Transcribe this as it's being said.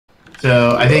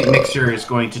So I think Mixer is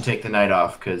going to take the night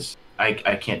off because I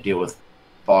can't deal with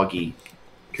foggy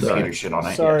computer shit all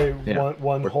night. Sorry, Yeah.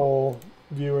 one whole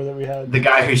viewer that we had. The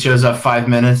guy who shows up 5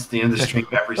 minutes at the end of the stream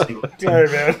every single day. Sorry,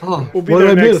 man. Oh, We'll be what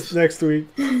there did I miss? next week.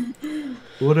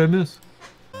 What did I miss?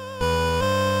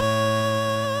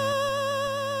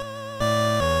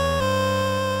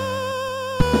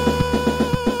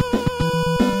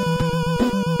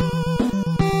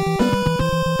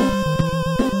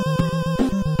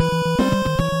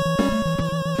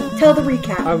 Tell the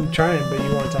recap. I'm trying, but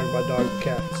you want to talk about dogs and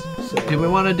cats. So. Do we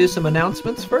want to do some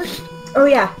announcements first? Oh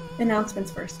yeah,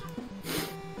 announcements first.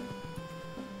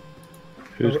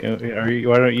 Who's going?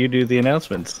 Why don't you do the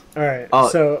announcements? All right. Oh,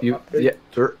 so yeah,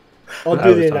 sure. I'll I do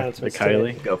was the talking to announcements.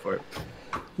 Kylie. today. Go for it.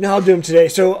 No, I'll do them today.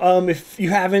 So, if you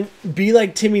haven't, be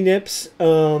like Timmy Nips.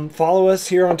 Follow us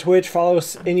here on Twitch. Follow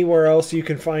us anywhere else you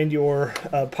can find your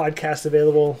podcast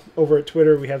available over at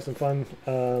Twitter. We have some fun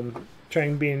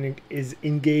trying to be as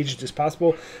engaged as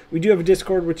possible. We do have a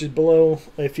Discord, which is below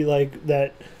if you like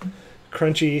that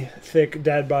crunchy, thick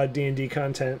dad bod D&D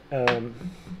content.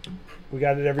 We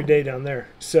got it every day down there.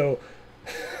 So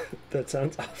that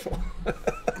sounds awful.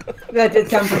 That did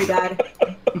sound pretty bad.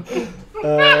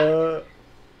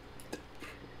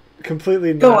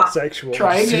 Completely Go not on. sexual.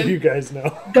 Try so again. you guys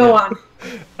know. Go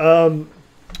on.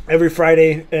 Every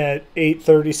Friday at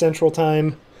 8:30 Central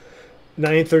Time,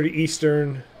 9:30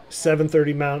 Eastern,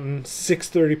 7:30 Mountain,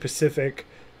 6:30 Pacific.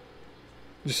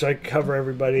 Just so I can cover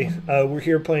everybody. We're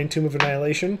here playing Tomb of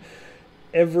Annihilation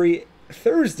every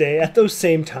Thursday at those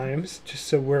same times, just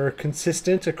so we're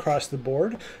consistent across the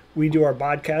board. We do our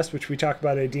podcast, which we talk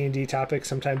about a D&D topic.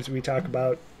 Sometimes we talk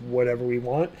about whatever we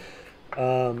want.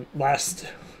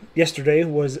 Yesterday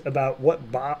was about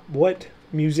what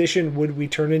musician would we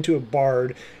turn into a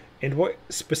bard, and what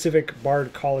specific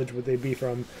bard college would they be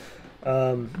from.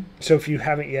 So if you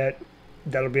haven't yet,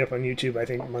 that'll be up on YouTube, I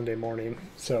think, Monday morning.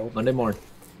 So Monday morning.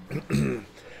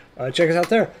 check us out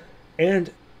there. And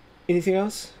anything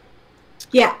else?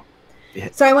 Yeah. Yeah.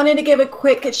 So I wanted to give a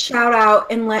quick shout out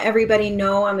and let everybody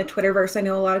know on the Twitterverse. I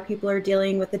know a lot of people are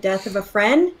dealing with the death of a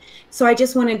friend. So I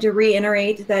just wanted to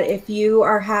reiterate that if you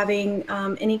are having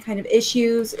any kind of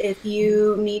issues, if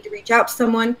you need to reach out to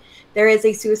someone, there is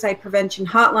a suicide prevention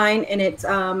hotline, and it's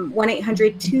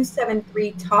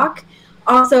 1-800-273-TALK.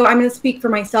 Also, I'm going to speak for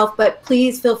myself, but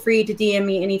please feel free to DM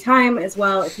me anytime as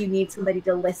well if you need somebody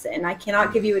to listen. I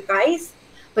cannot give you advice,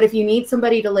 but if you need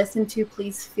somebody to listen to,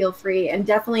 please feel free. And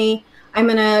definitely, I'm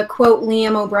going to quote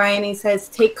Liam O'Brien. He says,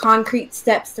 take concrete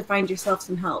steps to find yourself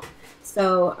some help.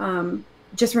 So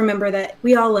just remember that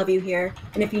we all love you here.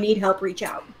 And if you need help, reach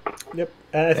out. Yep.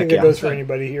 And I think Heck it yeah. goes for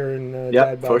anybody here in Yep,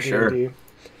 Dad for Bod sure. D&D.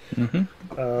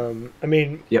 I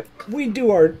mean, Yep. we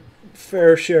do our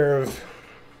fair share of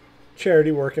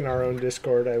charity work in our own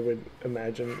Discord, I would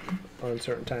imagine, on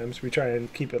certain times. We try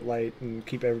and keep it light and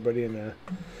keep everybody in a...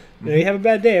 you have a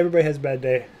bad day, everybody has a bad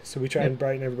day. So we try and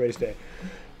brighten everybody's day.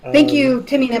 Thank you,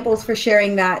 Timmy Nipples, for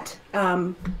sharing that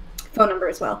phone number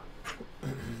as well.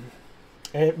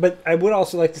 But I would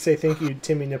also like to say thank you,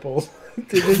 Timmy Nipples.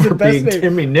 This is the best Being name.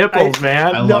 Timmy Nipples,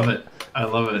 man. I love it. I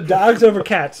love it. Dogs over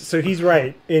cats. So he's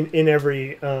right in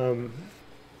every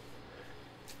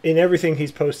in everything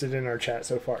he's posted in our chat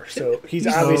so far. So he's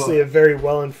obviously a very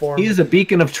well informed. He is a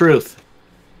beacon of truth.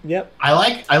 Yep. I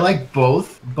like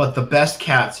both, but the best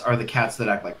cats are the cats that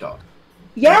act like dogs.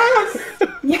 Yes!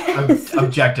 Yes!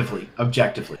 Objectively.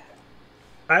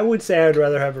 I would say I'd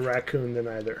rather have a raccoon than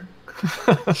either.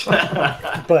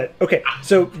 But okay,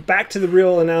 so back to the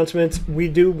real announcements. We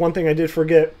do one thing I did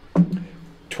forget.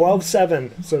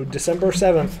 12/7, so December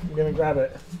 7th. I'm gonna grab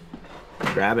it.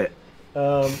 Grab it.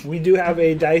 We do have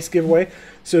a dice giveaway.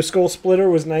 So Skull Splitter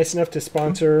was nice enough to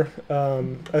sponsor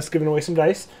us giving away some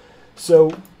dice.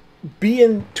 So be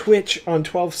in Twitch on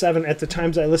 12/7 at the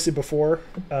times I listed before,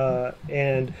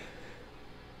 and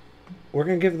we're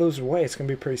gonna give those away. It's gonna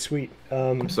be pretty sweet.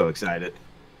 I'm so excited.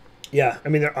 Yeah, I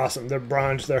mean they're awesome. They're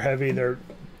bronze, they're heavy, they're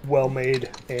well made,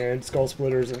 and Skull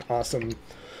Splitter is an awesome.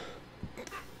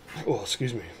 Oh,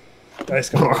 excuse me. Dice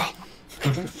company.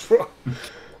 Keeping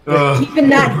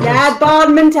that dad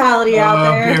bod mentality out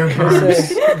there.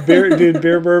 Beer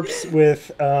burps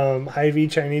with Hy-Vee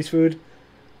Chinese food,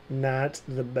 not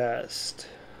the best.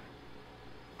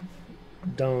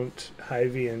 Don't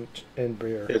Hy-Vee and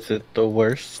beer. Is it the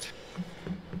worst?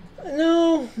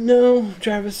 No,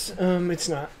 Travis. It's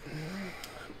not.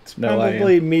 It's No,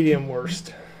 probably medium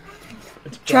worst.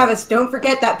 It's bad. Travis, don't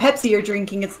forget that Pepsi you're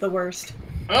drinking. It's the worst.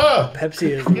 Oh,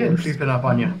 Pepsi is the kid worst. creeping up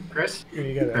on you, Chris.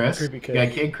 You got a Chris, creepy kid. yeah,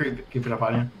 kid creeping up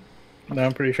on you. No,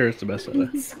 I'm pretty sure it's the best soda.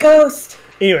 It's Ghost.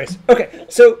 Anyways, okay.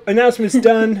 So announcements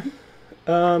done.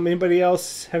 Anybody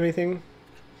else have anything?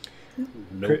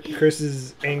 Nope.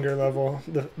 Chris's anger level,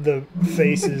 the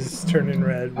face is turning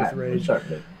red with rage.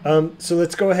 So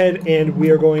let's go ahead and we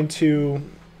are going to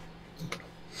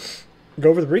go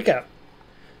over the recap.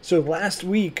 So last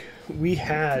week we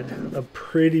had a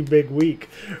pretty big week.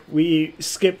 We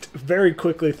skipped very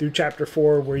quickly through chapter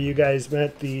 4 where you guys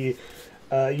met the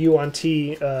Yuan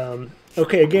Ti.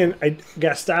 Okay, again, I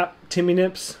got stopped. Timmy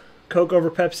Nips, Coke over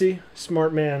Pepsi,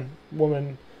 smart man,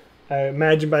 woman. I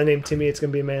imagine by the name Timmy it's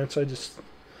going to be a man, so I just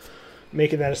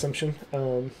making that assumption.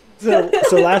 So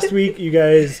last week you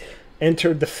guys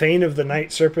entered the Fane of the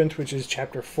Night Serpent, which is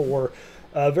chapter 4.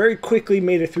 Very quickly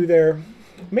made it through there.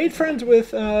 Made friends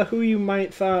with who you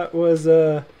might thought was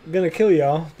going to kill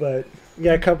y'all, but you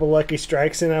got a couple lucky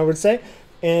strikes in, I would say.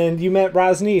 And you met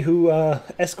Rosny, who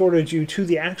escorted you to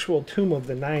the actual Tomb of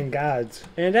the Nine Gods.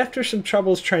 And after some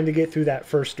troubles trying to get through that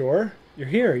first door, you're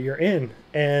here, you're in.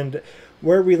 And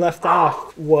where we left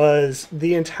off was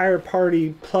the entire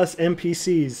party plus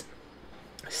NPCs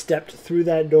stepped through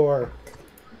that door.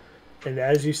 And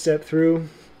as you step through,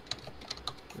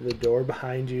 the door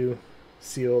behind you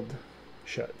sealed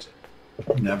shut.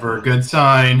 Never a good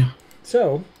sign.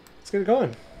 So, let's get it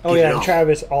going. Oh yeah, and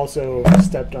Travis also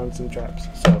stepped on some traps.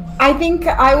 So I think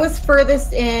I was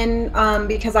furthest in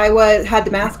because I had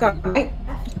the mask on,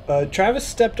 right? Travis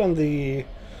stepped on the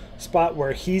spot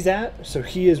where he's at, so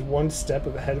he is one step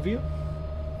ahead of you.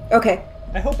 Okay.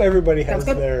 I hope everybody has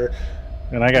their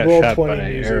And I got Roll shot 20 by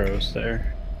music. arrows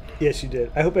there. Yes, you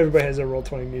did. I hope everybody has their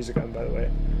Roll20 music on, by the way.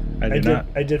 I did not.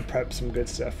 I did prep some good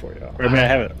stuff for y'all. I mean, I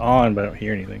have it on, but I don't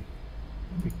hear anything.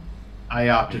 I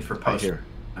opted for I post. hear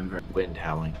I'm very wind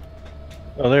howling.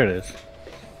 Oh, there it is.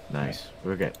 Nice.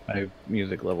 We're good. My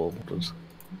music level was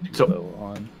So- low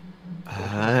on.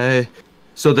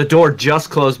 So the door just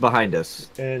closed behind us.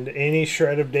 And any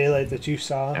shred of daylight that you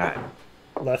saw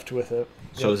left with it.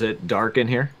 So is it dark in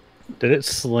here? Did it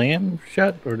slam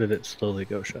shut or did it slowly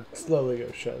go shut? Slowly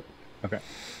go shut. Okay.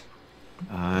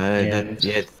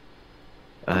 Yeah.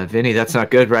 Vinny, that's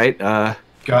not good, right? I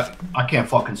can't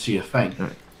fucking see a thing.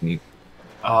 You-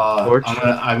 I'm Torch?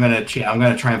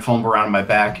 gonna try and fumble around my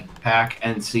backpack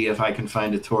and see if I can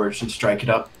find a torch and strike it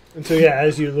up. And so yeah,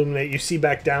 as you illuminate, you see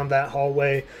back down that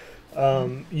hallway.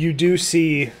 You do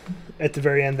see at the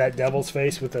very end that devil's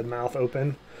face with the mouth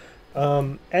open.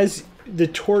 As the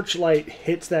torchlight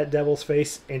hits that devil's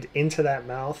face and into that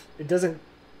mouth, it doesn't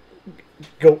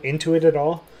go into it at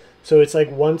all. So it's like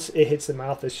once it hits the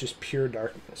mouth, it's just pure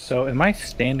darkness. So am I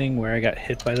standing where I got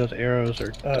hit by those arrows,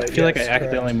 or I feel like I yes,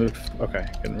 accidentally moved? Okay,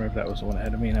 couldn't remember if that was the one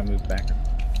ahead of me, and I moved back.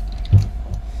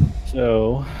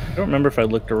 So I don't remember if I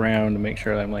looked around to make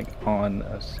sure I'm like on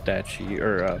a statue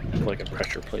or like a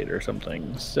pressure plate or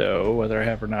something. So whether I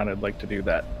have or not, I'd like to do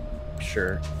that.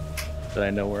 Sure, that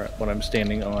I know what I'm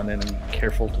standing on and I'm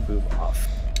careful to move off.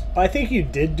 I think you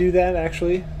did do that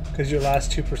actually, because your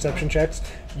last 2 perception checks,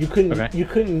 you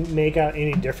couldn't make out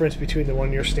any difference between the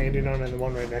one you're standing on and the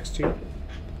one right next to you.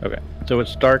 Okay, so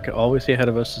it's dark. All we see ahead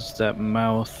of us is that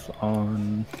mouth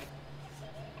on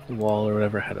the wall or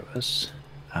whatever ahead of us.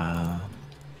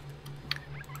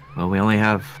 Well, we only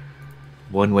have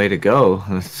one way to go.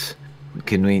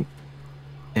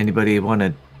 Anybody want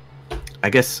to? I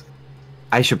guess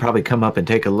I should probably come up and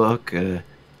take a look,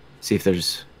 see if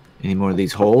there's any more of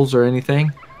these holes or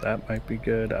anything. That might be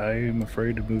good. I'm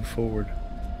afraid to move forward.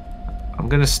 I'm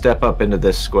gonna step up into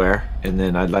this square, and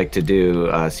then I'd like to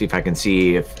do see if I can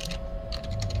see if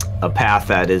a path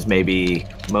that is maybe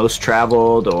most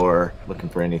traveled or looking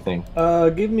for anything.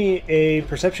 Give me a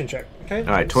perception check. Okay.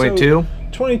 All right, 22. So,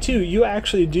 22. You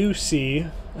actually do see.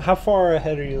 How far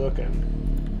ahead are you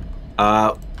looking?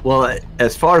 Well,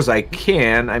 as far as I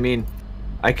can, I mean,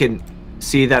 I can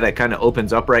see that it kind of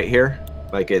opens up right here,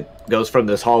 like it goes from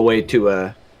this hallway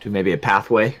to maybe a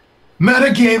pathway.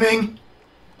 Metagaming!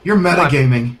 You're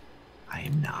metagaming. I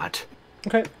am not.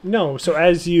 Okay. No. So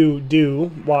as you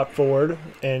do walk forward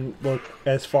and look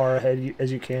as far ahead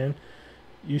as you can,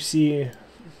 you see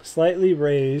slightly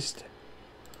raised.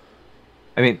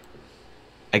 I mean,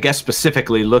 I guess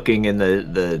specifically looking in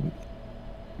the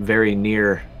very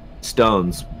near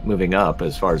stones moving up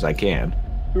as far as I can.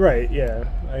 Right. Yeah,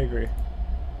 I agree.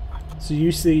 So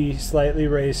you see slightly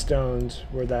raised stones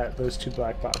where those 2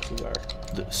 black boxes are.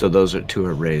 So those two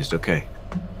are raised. Okay.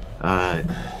 I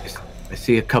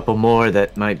see a couple more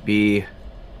that might be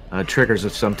triggers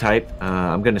of some type.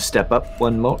 I'm going to step up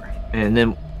one more. And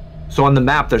then, so on the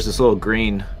map, there's this little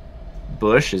green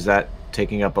bush. Is that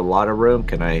taking up a lot of room?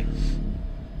 Can I?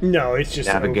 No, it's just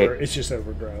navigate? It's just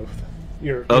overgrowth.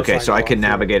 You're Okay, fine so to I walk can through.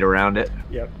 navigate around it.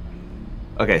 Yep.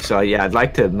 Okay, so yeah, I'd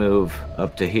like to move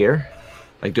up to here.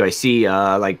 Like, do I see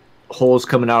like holes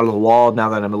coming out of the wall now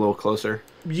that I'm a little closer?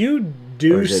 You Or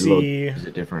do is see. is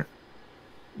it different?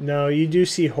 No, you do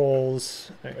see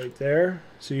holes right there.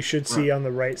 So you should see on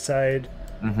the right side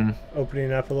Mm-hmm.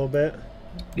 opening up a little bit.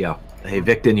 Yeah. Hey,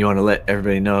 Victon, you want to let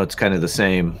everybody know it's kind of the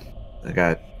same. I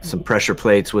got some pressure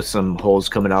plates with some holes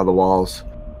coming out of the walls.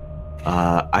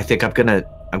 I think I'm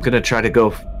gonna try to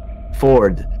go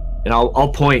forward, and I'll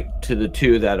point to the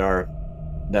two that are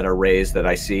raised that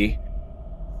I see.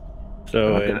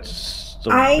 So Okay. it's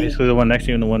basically the one next to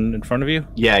you and the one in front of you?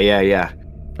 Yeah.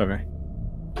 Okay.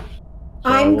 So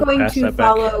I'm we'll going pass to that back.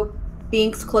 follow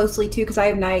Binks closely too because I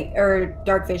have night or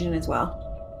dark vision as well.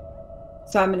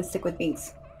 So I'm going to stick with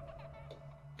Binks.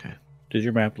 Did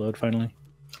your map load finally?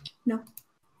 No.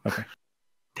 Okay.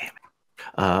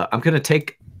 I'm gonna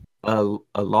take a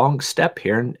long step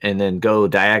here and then go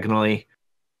diagonally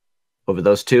over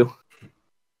those two.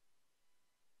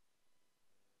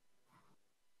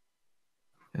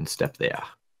 And step there.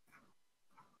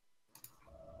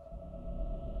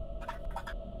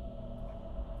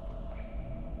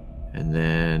 And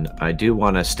then I do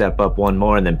want to step up one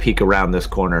more and then peek around this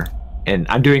corner. And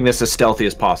I'm doing this as stealthy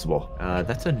as possible.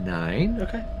 That's a 9.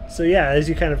 Okay. So yeah, as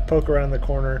you kind of poke around the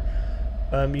corner,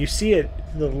 you see it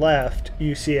to the left.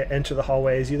 You see it enter the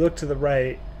hallway. As you look to the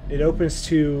right, it opens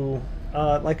to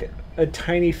like a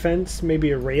tiny fence,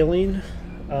 maybe a railing,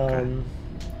 and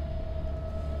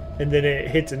then it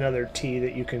hits another T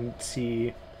that you can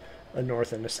see a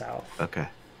north and a south. Okay.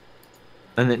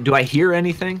 And then do I hear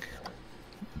anything?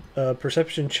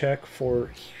 Perception check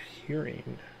for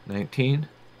hearing. 19.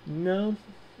 No,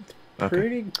 it's Okay.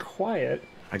 pretty quiet.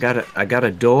 I got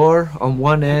a door on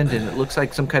one end, and it looks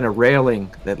like some kind of railing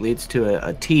that leads to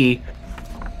a T.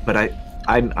 But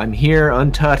I'm here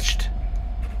untouched,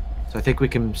 so I think we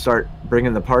can start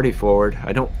bringing the party forward.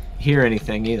 I don't hear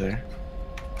anything either.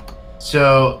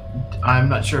 So, I'm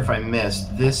not sure if I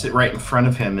missed this right in front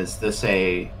of him. Is this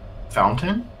a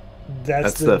fountain?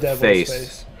 That's the devil's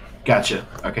face. Gotcha.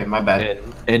 Okay, my bad.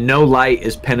 And no light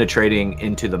is penetrating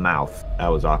into the mouth. That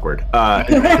was awkward. I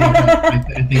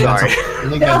think Sorry.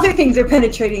 The other things are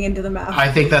penetrating into the mouth.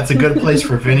 I think that's a good place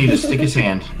for Vinny to stick his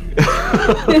hand.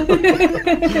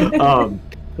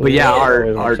 But yeah, our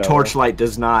Always watch torchlight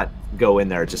does not go in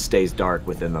there. It just stays dark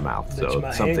within the mouth. Bet So you my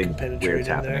hand something can penetrate weird's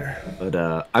in happening. there.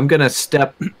 But I'm gonna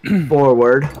step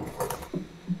forward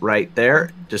right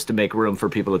there just to make room for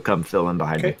people to come fill in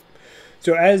behind Okay. me.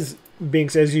 So as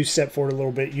Binks, as you step forward a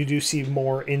little bit, you do see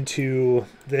more into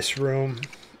this room,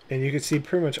 and you can see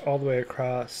pretty much all the way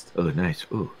across. Oh, nice.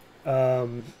 Ooh,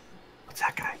 Um, what's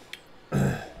that guy?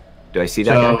 Do I see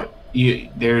that guy? So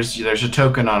there's a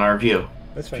token on our view.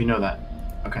 that's If you fine. know that.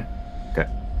 Okay.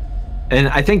 And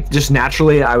I think just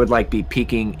naturally, I would like be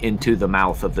peeking into the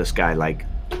mouth of this guy, like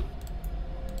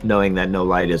knowing that no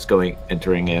light is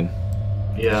entering in.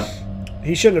 Yeah.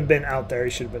 He shouldn't have been out there. He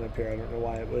should have been up here. I don't know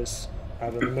why it was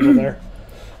out in the middle there.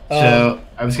 So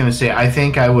I was gonna say I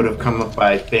think I would have come up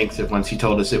by Binks if once he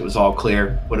told us it was all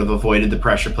clear, would have avoided the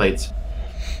pressure plates.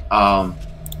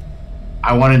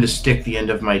 I wanted to stick the end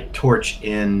of my torch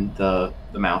in the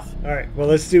mouth. All right. Well,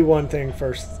 let's do one thing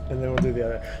first, and then we'll do the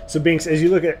other. So, Binks, as you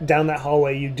look down that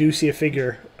hallway, you do see a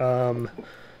figure.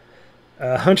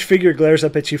 A hunched figure glares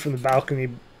up at you from the balcony,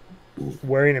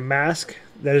 wearing a mask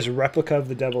that is a replica of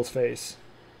the devil's face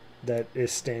that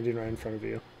is standing right in front of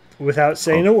you. Without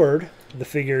saying a word, the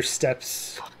figure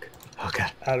steps Okay.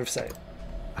 out of sight.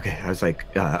 Okay. I was like,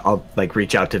 I'll like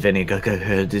reach out to Vinny. Go,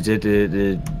 did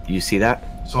you see that?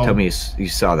 Saw, Tell me you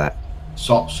saw that.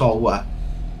 saw what?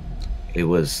 There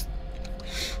was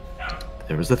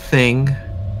a thing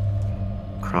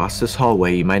across this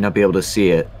hallway. You might not be able to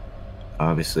see it,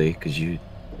 obviously, because you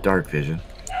dark vision.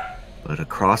 But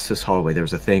across this hallway, there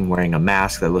was a thing wearing a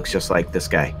mask that looks just like this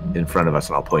guy in front of us,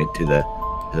 and I'll point to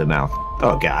the mouth.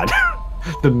 Oh God,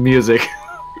 the music.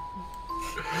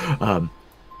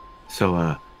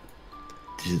 So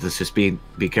let's just be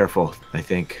careful. I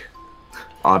think,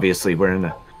 obviously, we're in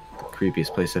the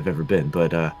creepiest place I've ever been,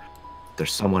 but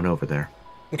there's someone over there.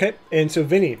 Okay, and so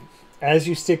Vinny, as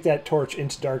you stick that torch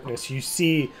into darkness, you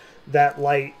see that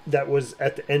light that was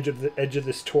at the edge of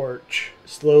this torch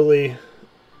slowly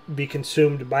be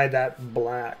consumed by that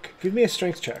black. Give me a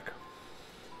strength check.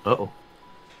 Uh-oh.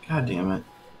 God damn it.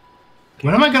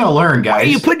 When am I gonna learn, guys? Why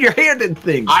do you put your hand in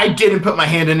things? I didn't put my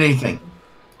hand in anything.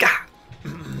 God.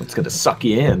 It's gonna suck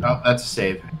you in. Oh, that's a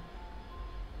save.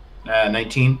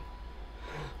 19.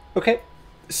 Okay,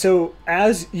 so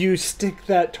as you stick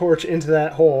that torch into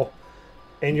that hole,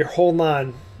 and you're holding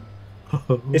on,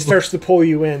 It starts to pull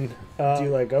you in. Do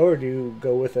you let go or do you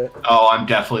go with it? Oh, I'm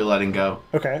definitely letting go.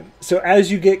 Okay. So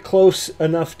as you get close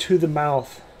enough to the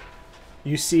mouth,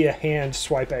 you see a hand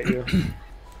swipe at you.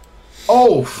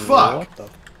 Oh, fuck. What the?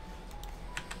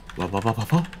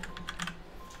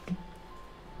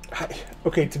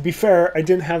 Okay, to be fair, I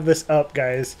didn't have this up,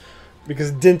 guys,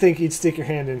 because I didn't think you'd stick your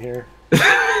hand in here.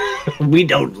 We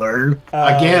don't learn.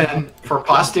 Again, for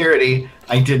posterity,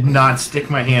 I did not stick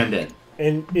my hand in.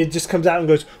 And it just comes out and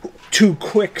goes 2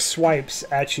 quick swipes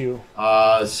at you.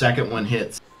 Second one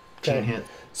hits. Okay. Can't hit.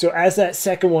 So as that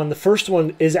second one, the first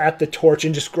one is at the torch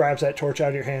and just grabs that torch out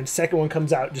of your hand. Second one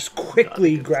comes out, just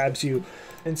quickly grabs you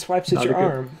and swipes at your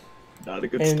arm. Not a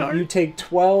good And start. you take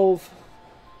 12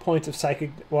 points of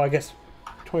psychic, well, I guess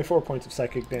 24 points of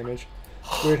psychic damage.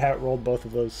 Weird how it rolled both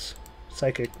of those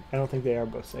psychic. I don't think they are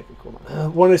both psychic. Hold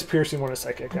on. One is piercing, one is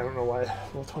psychic. I don't know why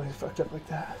roll 20 is fucked up like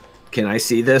that. Can I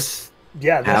see this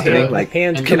Yeah, the happening? hand, Like, the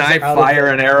hand can comes I out of fire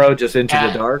the- an arrow just into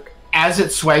the dark? As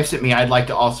it swipes at me, I'd like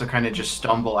to also kind of just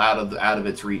stumble out of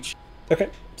its reach. Okay,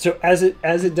 so as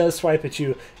it does swipe at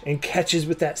you and catches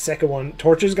with that second one,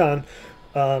 torch is gone.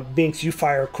 Binks, you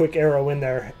fire a quick arrow in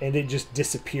there, and it just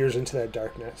disappears into that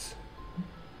darkness.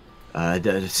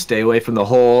 Stay away from the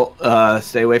hole.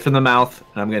 Stay away from the mouth.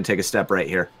 And I'm going to take a step right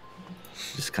here.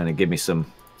 Just kind of give me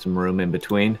some room in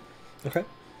between. Okay.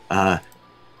 And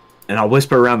I'll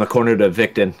whisper around the corner to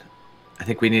Victon. I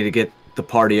think we need to get the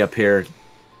party up here.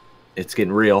 It's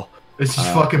getting real. This is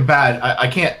fucking bad. I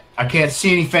can't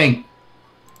see anything.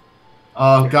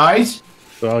 Guys?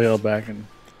 So I'll yell back, and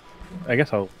I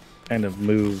guess I'll kind of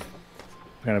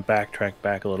backtrack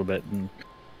back a little bit, and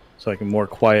so I can more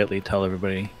quietly tell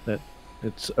everybody that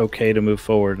it's okay to move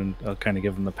forward, and I'll kind of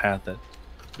give them the path that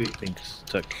Binks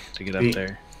took to get up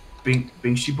there.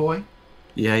 Binksy boy?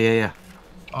 Yeah.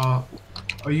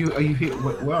 Are you here?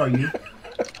 Where are you?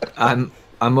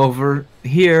 I'm over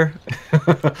here.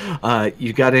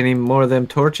 You got any more of them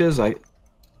torches? I've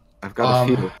got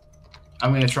a few.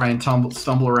 I'm gonna try and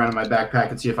stumble around in my backpack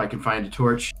and see if I can find a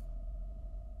torch.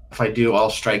 If I do,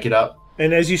 I'll strike it up.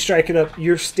 And as you strike it up,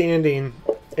 you're standing.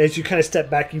 As you kind of step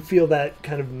back, you feel that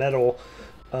kind of metal,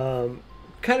 kind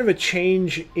of a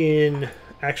change in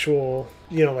actual,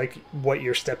 like what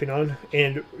you're stepping on.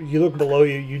 And you look below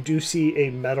you, you do see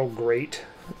a metal grate.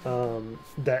 And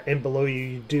below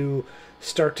you do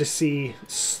start to see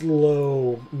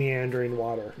slow meandering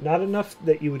water. Not enough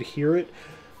that you would hear it,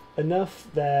 enough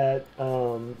that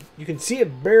you can see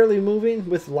it barely moving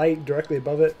with light directly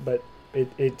above it, but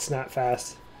it's not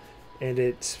fast, and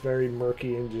it's very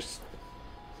murky and just...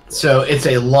 So it's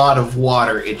a lot of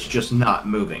water, it's just not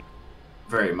moving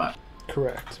very much.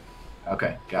 Correct.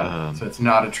 Okay, got it. So it's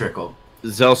not a trickle.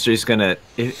 Zelstri's gonna,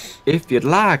 if you'd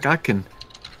like, I can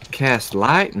cast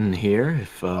light in here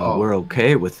if we're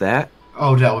okay with that.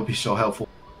 Oh, that would be so helpful.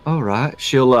 All right,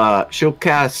 she'll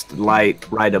cast light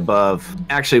right above,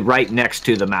 actually right next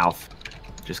to the mouth,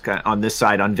 just kind of on this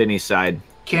side, on Vinny's side.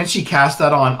 Can't she cast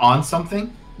that on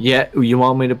something? Yeah, you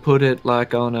want me to put it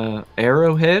like on a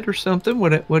arrowhead or something?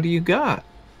 What do you got?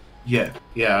 Yeah,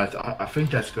 I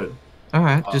think that's good. All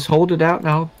right, just hold it out and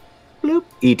I'll bloop.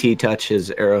 ET touch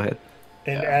his arrowhead.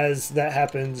 And as that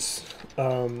happens,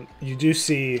 you do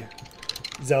see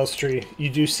Zelstri. You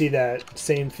do see that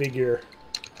same figure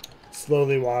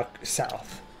slowly walk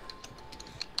south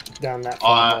down that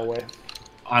far hallway.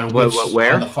 On which?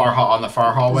 Where? On the far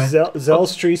hallway.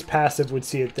 Zelstri's passive would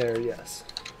see it there. Yes.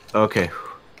 Okay.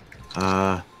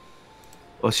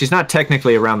 Well, she's not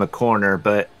technically around the corner,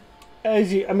 but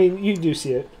you do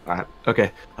see it.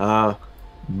 okay.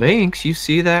 Binks, you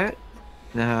see that?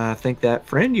 I think that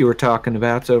friend you were talking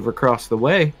about's over across the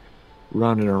way,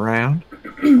 running around.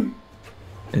 And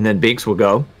then Binks will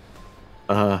go.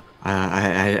 I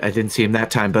didn't see him that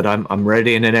time, but I'm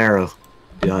ready in an arrow.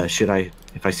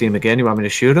 If I see him again, you want me to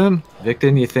shoot him?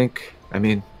 Victon, you think?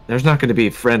 There's not going to be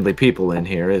friendly people in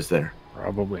here, is there?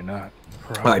 Probably not.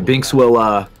 All right, Binks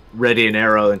will ready an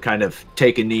arrow and kind of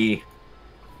take a knee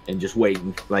and just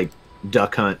waiting, like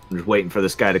duck hunt, just waiting for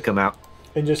this guy to come out.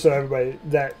 And just so everybody,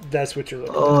 that's what you're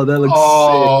looking Oh, at. that looks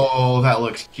Oh, that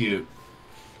looks cute.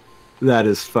 sick. That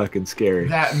is fucking scary.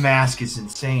 That mask is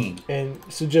insane. And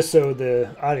so just so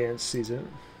the audience sees it.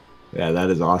 Yeah, that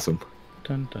is awesome.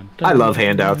 Dun, dun, dun. I love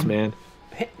handouts, man.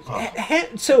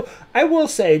 So I will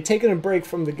say, taking a break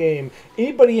from the game,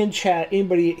 anybody in chat,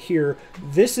 anybody here,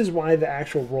 this is why the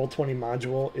actual Roll20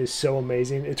 module is so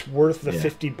amazing. It's worth the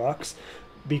 $50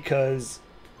 because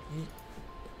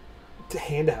the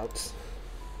handouts.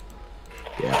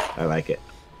 Yeah, I like it.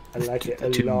 I like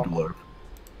it Two a lot. dwarf.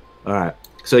 All right.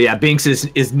 So yeah, Binks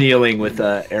is kneeling with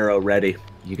arrow ready.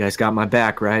 You guys got my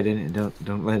back, right? And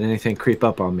don't let anything creep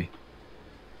up on me.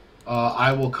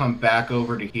 I will come back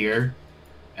over to here,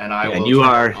 and I Yeah, will. and you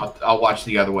are- I'll watch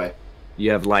the other way.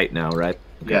 You have light now, right?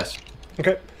 Okay. Yes.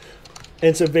 Okay.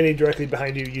 And so, Vinny, directly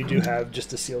behind you, you do have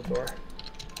just a sealed door.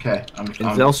 Okay. And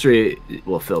Zelstri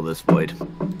will fill this void.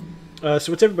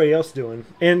 So what's everybody else doing?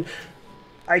 And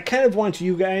I kind of want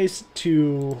you guys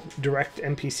to direct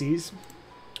NPCs.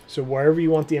 So wherever you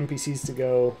want the NPCs to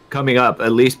go. Coming up,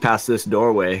 at least past this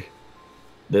doorway.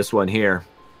 This one here.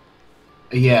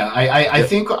 Yeah, I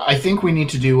think we need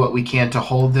to do what we can to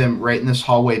hold them right in this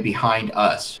hallway behind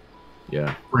us.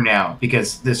 Yeah. For now,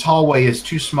 because this hallway is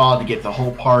too small to get the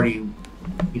whole party,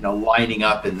 lining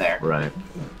up in there. Right.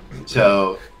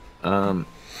 So,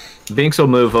 Binks will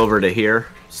move over to here,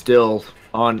 still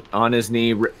on his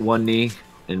knee, one knee,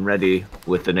 and ready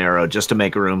with an arrow, just to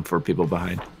make room for people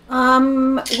behind.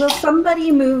 Will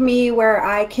somebody move me where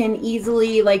I can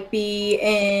easily be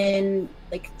in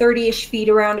 30-ish feet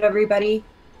around everybody?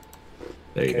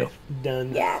 There you go.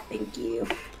 Done. Yeah, thank you.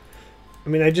 I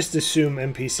mean, I just assume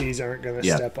NPCs aren't going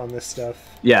to step on this stuff.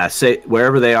 Yeah,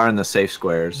 wherever they are in the safe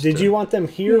squares. Did you want them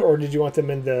here, or did you want them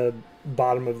in the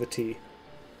bottom of the T?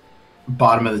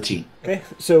 bottom of the T. Okay,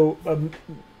 so a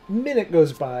minute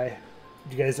goes by.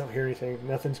 You guys don't hear anything.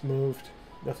 Nothing's moved.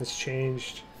 Nothing's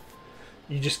changed.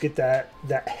 You just get that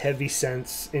heavy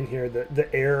sense in here.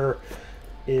 The air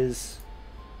is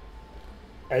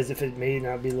as if it may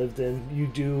not be lived in. You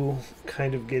do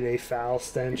kind of get a foul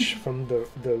stench from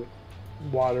the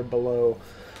water below.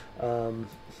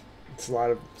 It's a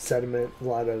lot of sediment, a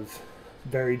lot of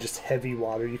very just heavy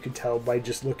water. You can tell by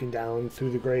just looking down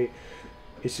through the grate.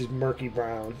 It's just murky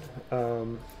brown.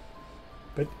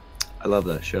 But I love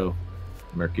that show,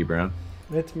 Murky Brown.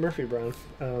 it's Murphy Brown.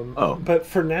 Oh. But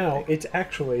for now, it's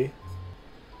actually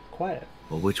quiet.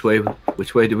 Well, which way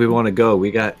do we want to go? We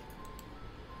got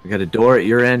a door at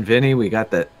your end, Vinny. We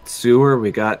got that sewer.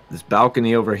 We got this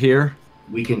balcony over here.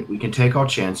 We can take our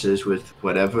chances with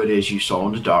whatever it is you saw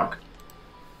in the dark,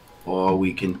 or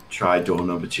we can try door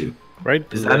number 2. Right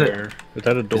Is that there. Is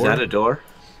that a door? Is that a door?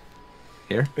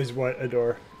 Here? Is what a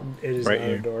door? It is Right not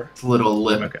here. a door. It's a little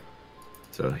lip. Okay.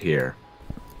 So here.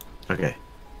 Okay.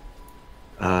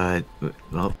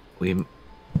 Well, we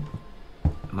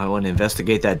might want to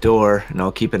investigate that door, and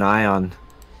I'll keep an eye on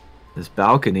this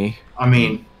balcony. I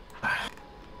mean,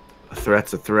 A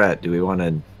threat's a threat. Do we want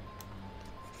to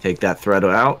take that threat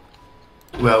out?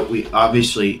 well, we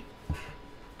obviously.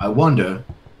 I wonder.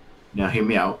 Now, hear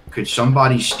me out. Could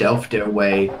somebody stealth their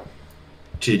way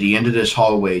to the end of this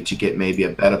hallway to get maybe a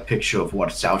better picture of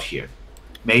what's out here?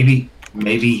 Maybe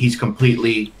he's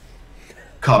completely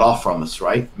cut off from us,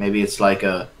 right? Maybe it's like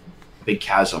a big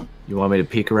chasm. You want me to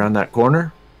peek around that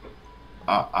corner?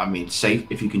 I mean, safe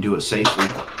if you can do it safely.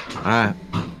 Alright.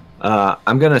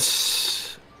 I'm gonna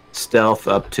stealth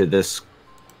up to this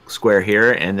square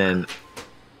here, and then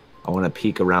I want to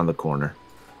peek around the corner.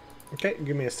 Okay,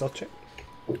 give me a stealth check.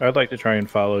 I'd like to try and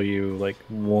follow you like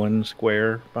one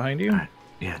square behind you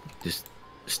Yeah, just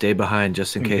stay behind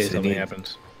just in case I something need.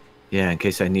 happens. Yeah, in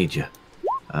case I need you.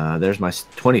 There's my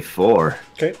 24.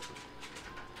 Okay.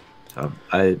 So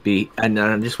I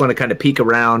just want to kind of peek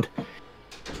around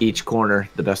each corner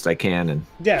the best I can, and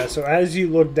Yeah, so as you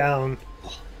look down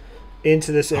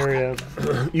into this area,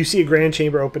 you see a grand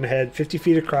chamber open ahead, 50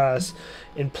 feet across,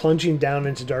 and plunging down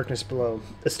into darkness below.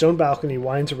 A stone balcony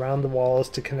winds around the walls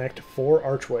to connect 4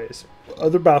 archways.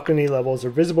 Other balcony levels are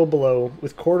visible below,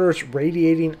 with corridors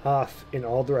radiating off in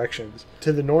all directions.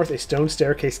 To the north, a stone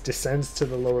staircase descends to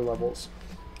the lower levels,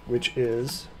 which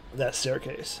is that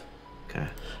staircase. okay.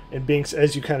 And Binks,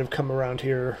 as you kind of come around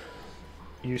here,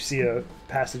 you see a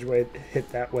passageway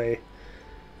hit that way.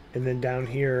 And then down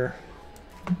here,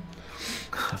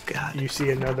 Oh God. you see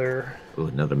another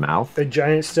Another mouth. A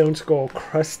giant stone skull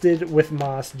crusted with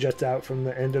moss juts out from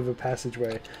the end of a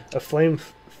passageway. A flame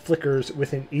flickers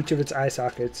within each of its eye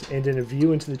sockets, and in a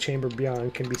view into the chamber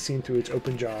beyond can be seen through its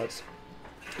open jaws.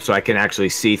 So I can actually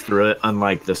see through it,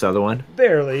 unlike this other one.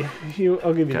 Barely.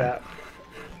 I'll give you Okay. that.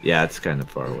 Yeah, it's kind of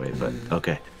far away, but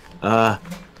okay.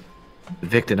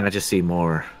 Victor, I just see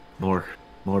more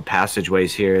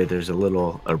passageways here. There's a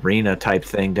little arena type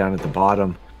thing down at the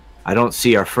bottom. I don't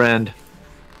see our friend,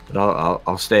 but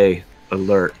I'll stay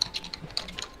alert.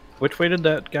 Which way did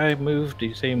that guy move? Did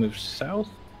you say he moved south?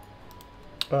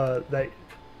 That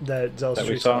Zell That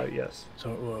we Street saw? yes.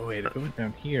 So wait, if it went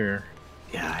down here.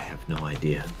 Yeah, I have no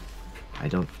idea. I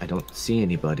don't see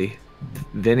anybody.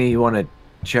 Vinny, you want to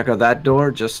check out that door,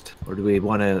 or do we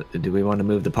want to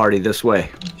move the party this way?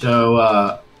 So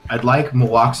I'd like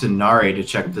Mowax and Nare to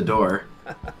check the door.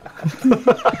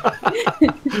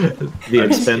 The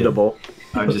expendable.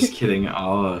 I'm just kidding.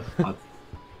 I'd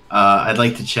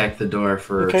like to check the door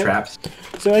for Okay. traps.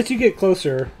 So as you get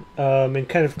closer and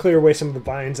kind of clear away some of the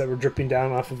vines that were dripping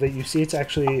down off of it, you see it's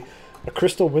actually a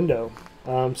crystal window.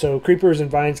 So creepers and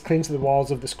vines cling to the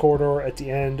walls of this corridor, at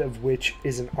the end of which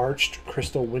is an arched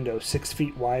crystal window, 6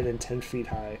 feet wide and 10 feet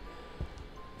high.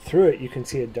 Through it, you can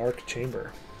see a dark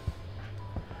chamber,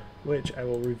 which I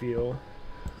will reveal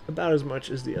about as much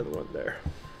as the other one there.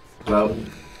 Well,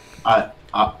 I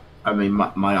mean,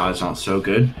 my eyes aren't so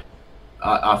good.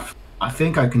 I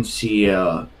think I can see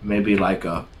maybe like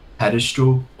a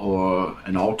pedestal or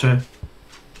an altar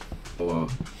or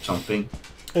something.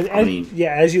 And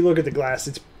as you look at the glass,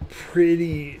 it's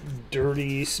pretty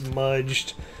dirty,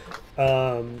 smudged.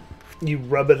 You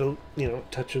rub it,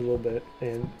 touch it a little bit,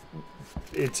 and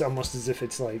it's almost as if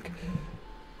it's like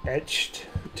etched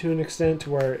to an extent to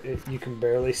where you can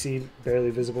barely see, barely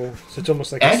visible. So it's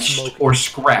almost like etched a smoke or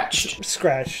scratched.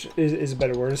 Scratched is a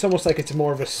better word. It's almost like it's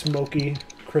more of a smoky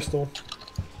crystal.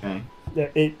 Okay.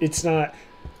 It's not.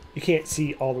 You can't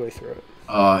see all the way through it.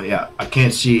 Yeah, I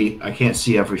can't see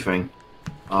everything.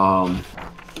 In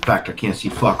fact, I can't see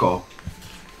fuck all.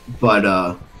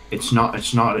 But it's not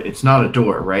a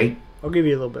door, right? I'll give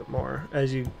you a little bit more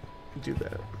as you do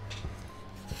that.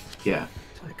 Yeah.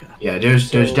 Yeah,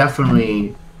 there's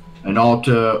definitely an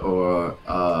altar or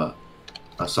a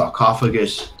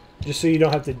sarcophagus. Just so you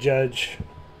don't have to judge,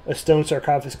 a stone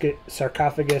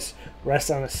sarcophagus rests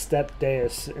on a step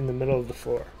dais in the middle of the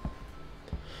floor.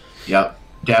 Yep,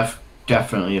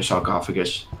 definitely a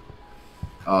sarcophagus.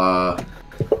 So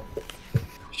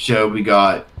we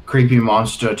got creepy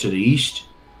monster to the east.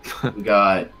 We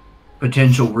got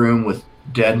potential room with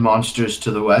dead monsters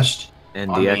to the west.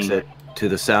 And the exit to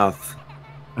the south.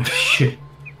 Shit.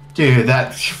 Dude,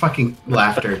 that's fucking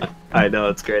laughter. I know,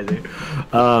 it's crazy.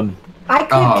 I could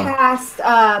cast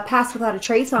Pass Without a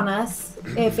Trace on us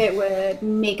if it would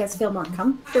make us feel more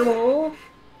comfortable.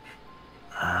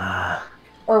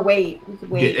 Or wait.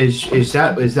 Is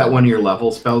that one of your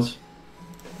level spells?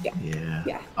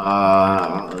 Yeah.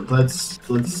 Let's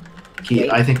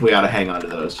keep. I think we ought to hang on to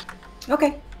those.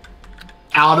 Okay.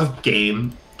 Out of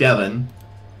game, Devin.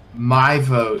 My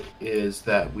vote is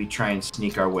that we try and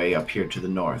sneak our way up here to the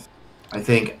north. I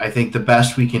think the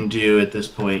best we can do at this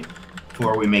point,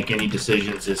 before we make any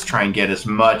decisions, is try and get as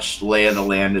much lay of the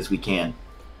land as we can.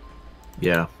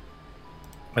 Yeah.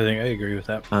 I think I agree with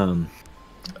that.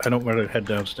 I don't want to head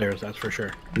downstairs, that's for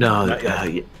sure. No,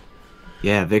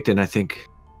 yeah, Victon, I think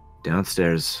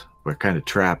downstairs we're kind of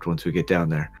trapped once we get down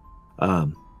there. I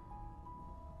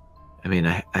mean,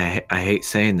 I hate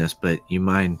saying this, but you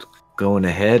mind going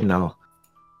ahead and I'll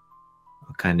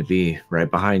kind of be right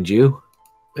behind you?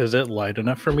 Is it light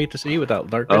enough for me to see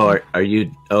without dark vision? Oh, are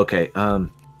you okay?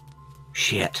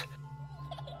 Shit.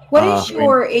 What is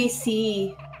your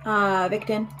AC,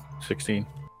 Victon? 16.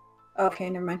 Okay,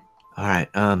 never mind. All right.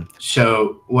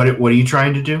 So what are you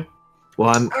trying to do?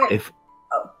 Well, who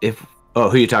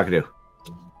are you talking to?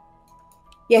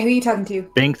 Yeah, who are you talking to?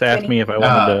 Binks asked me if I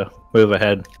wanted to move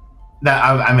ahead.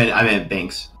 I meant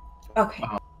Binks. Okay.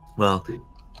 Well,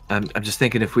 I'm just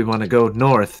thinking if we want to go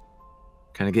north,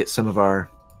 kind of get some of our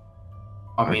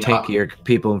tankier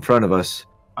people in front of us.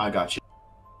 I got you.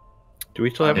 Do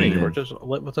we still have any torches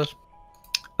lit with us?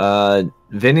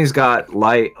 Vinny's got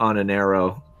light on an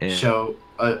arrow. And... So,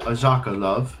 Azaka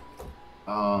love.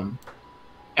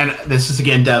 And this is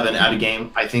again Devin out of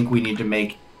game. I think we need to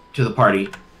make to the party.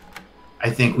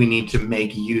 I think we need to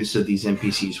make use of these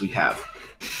NPCs we have.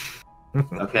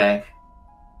 Okay.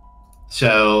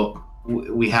 So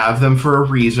we have them for a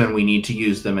reason. We need to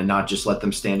use them and not just let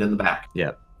them stand in the back.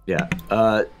 Yeah.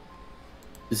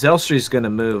 Zelstri's gonna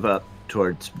move up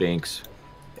towards Binks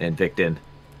and Victon.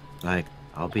 Like,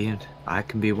 I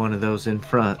can be one of those in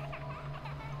front.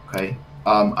 Okay.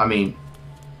 I mean,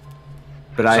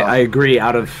 but I agree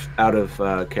out of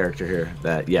character here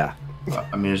that I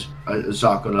mean,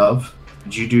 Azaka love.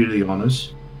 Did you do the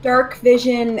honors? Dark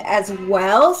vision as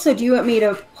well. So do you want me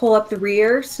to pull up the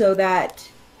rear so that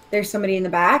there's somebody in the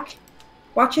back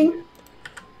watching?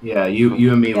 Yeah, you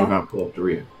and me, we're gonna pull up the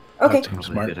rear. Okay. That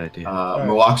smart. Good idea.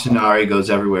 Mowaxanari goes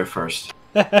everywhere first.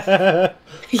 Yes.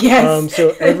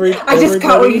 So I just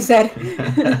caught what you said.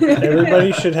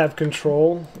 Everybody should have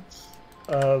control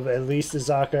of at least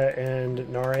Azaka and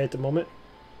Nare at the moment.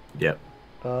 Yep.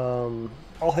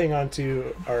 I'll hang on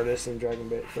to Artis and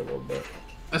Dragonbait for a little bit.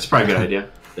 That's probably a good idea.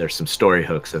 There's some story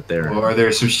hooks up there. Or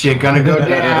there's some shit gonna go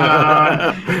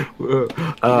down.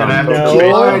 Gonna have to no.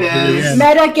 kill Artis.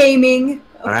 Meta gaming.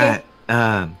 Okay. All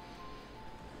right.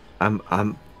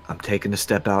 I'm taking a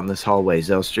step out in this hallway,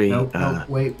 Zelstri. No,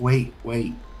 wait.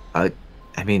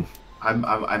 I mean,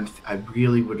 I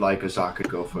really would like Azaka to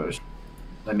go first.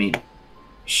 I mean,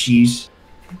 she's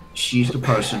the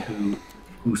person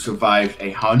who survived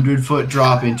 100-foot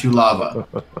drop into lava.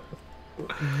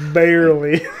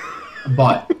 Barely.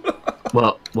 But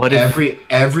Well, what if?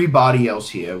 everybody else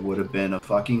here would have been a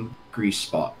fucking grease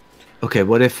spot. Okay,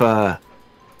 what if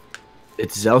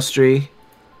it's Zelstri?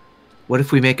 What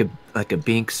if we make a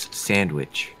Binks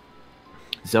sandwich?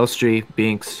 Zelstri,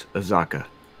 Binks, Azaka.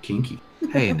 Kinky.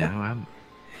 Hey, now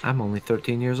I'm only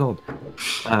 13 years old.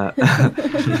 Not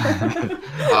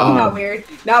weird.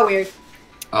 Not weird.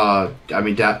 I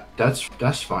mean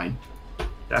that's fine.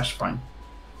 That's fine.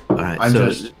 All right, I'm so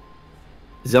just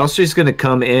Zelstri's gonna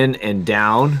come in and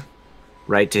down,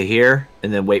 right to here,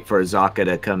 and then wait for Azaka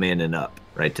to come in and up,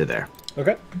 right to there.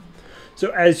 Okay.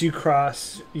 So as you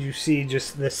cross, you see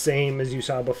just the same as you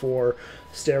saw before.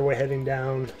 Stairway heading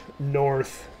down,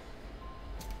 north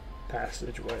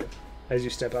passageway. As you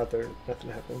step out there,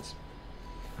 nothing happens.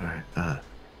 All right,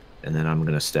 and then I'm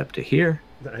gonna step to here.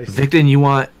 Nice. Victon, you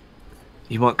want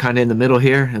kind of in the middle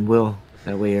here, and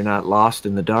that way you're not lost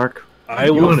in the dark. I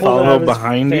You will wanna pull it out follow of his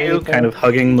behind you, fanny kind of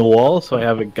hugging the wall, so I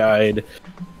have a guide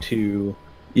to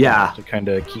Yeah, kind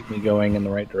of keep me going in the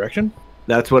right direction.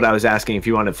 that's what I was asking. If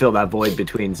you want to fill that void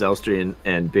between Zelstri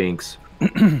and Binks.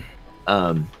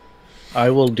 I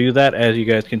will do that as you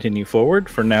guys continue forward.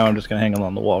 For now, I'm just going to hang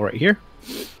along the wall right here.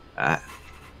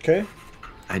 Okay.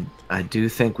 I do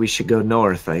think we should go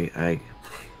north. I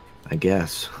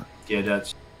guess. yeah,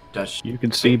 that's You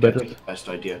can see better. the best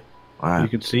idea. All right. You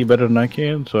can see better than I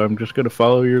can, so I'm just going to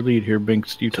follow your lead here,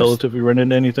 Binks. You tell us if we run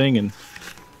into anything, and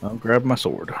I'll grab my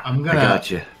sword. I'm I gonna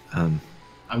got you. I'm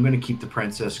gonna keep the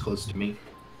princess close to me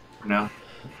for now.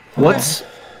 What's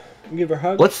Give her a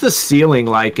hug. the ceiling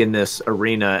like in this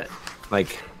arena?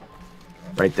 Like,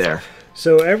 right there.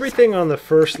 So everything on the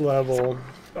first level,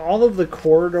 all of the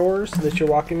corridors that you're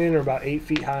walking in are about 8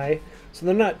 feet high. So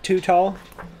they're not too tall.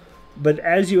 But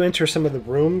as you enter some of the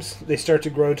rooms, they start to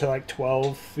grow to like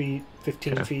 12 feet,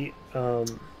 15 feet.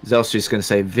 Zelstri's gonna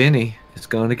say, Vinny, it's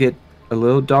gonna get a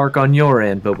little dark on your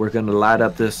end, but we're gonna light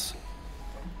up this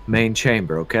main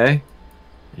chamber, okay?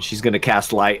 And she's gonna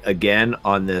cast light again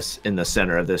on this in the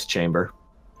center of this chamber,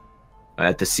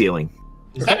 at the ceiling.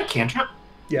 Is that a cantrip?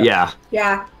 Yeah.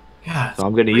 Yeah. Yeah. So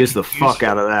I'm gonna use the fuck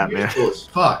out of that, man. Useful as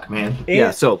fuck, man. And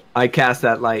Yeah. So I cast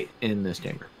that light in this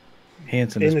chamber.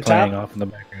 Hanson In is the playing top? off in the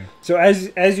background. So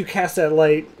as you cast that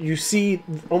light, you see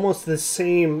almost the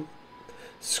same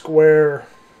square,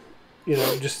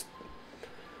 just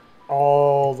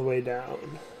all the way down.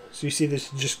 So you see this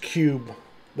just cube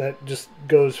that just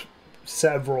goes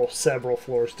several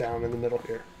floors down in the middle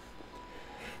here.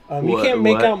 You can't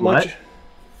make out much. What?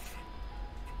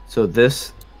 So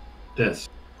this.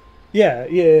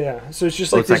 Yeah. So it's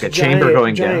just Oh, like it's this like a chamber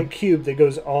going giant down. cube that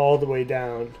goes all the way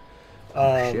down.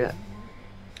 Shit.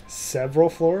 Several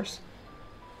floors.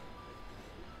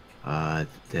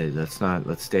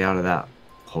 Let's stay out of that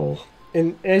hole.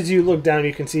 And as you look down,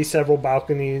 you can see several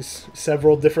balconies,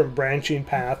 several different branching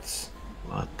paths.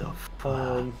 What the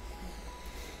fuck?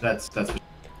 That's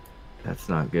That's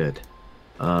not good.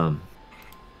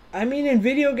 I mean, in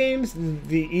video games,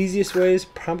 the easiest way is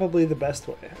probably the best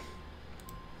way.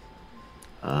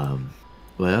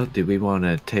 Well, do we want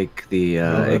to take the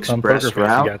That's on express Poker Face you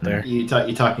route? got there. you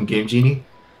talking Game Genie?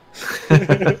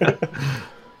 I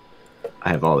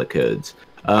have all the codes.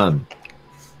 I'd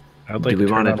like Do we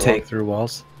to wanna turn take- through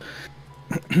walls.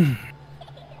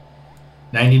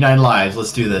 99 lives.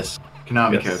 Let's do this.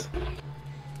 Konami Yes.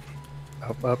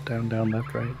 code. Up, down,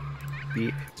 left, right.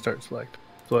 B, start, select.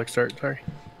 Select, start, sorry.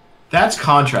 That's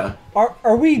Contra.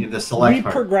 Are we The select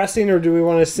part. progressing, or do we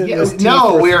want to sit in this tea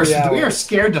No, for we are 3 hours?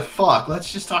 scared to fuck.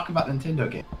 Let's just talk about Nintendo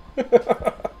games.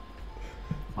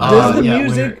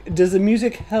 Does the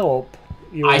music help?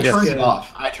 I turned it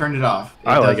off. I turned it off.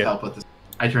 I like it. help with this.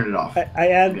 I turned it off. I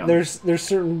add Yeah. there's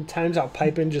certain times I'll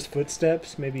pipe in just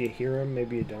footsteps. Maybe you hear them,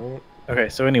 maybe you don't. Okay,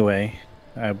 so anyway,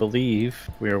 I believe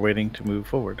we are waiting to move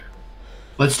forward.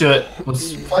 Let's do it.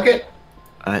 Let's fuck it.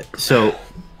 So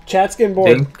Chat's getting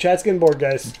bored. Bing. Chat's getting bored,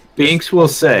 guys. Binks will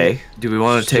say, do we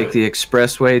want to Let's do take the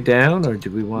expressway down, or do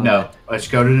we want No, let's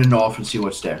go to the north and see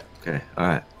what's there. Okay,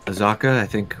 alright. Azaka, I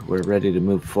think we're ready to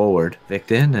move forward.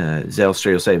 Victon,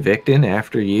 Zelstri will say, Victon,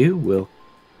 after you,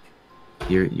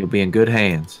 you'll be in good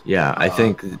hands. Yeah, I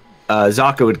think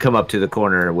Azaka would come up to the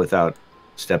corner without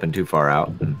stepping too far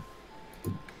out.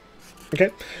 Okay,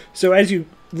 so as you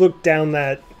look down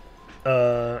that,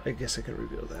 I guess I can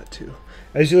reveal that too.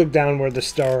 As you look down where the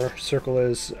star circle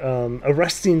is, a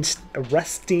resting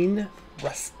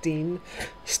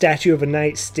statue of a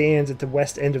knight stands at the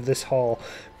west end of this hall,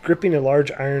 gripping a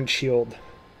large iron shield.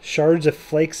 Shards of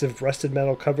flakes of rusted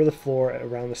metal cover the floor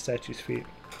around the statue's feet.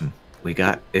 We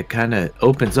got it. Kind of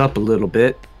opens up a little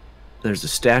bit. There's a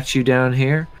statue down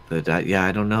here, but yeah,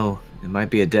 I don't know. It might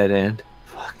be a dead end.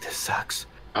 Fuck, this sucks.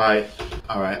 All right.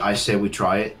 I say we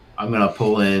try it. I'm gonna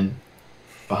pull in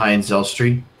behind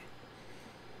Zelstri.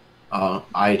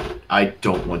 I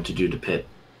don't want to do the pit.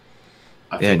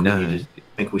 I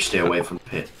think we stay away from the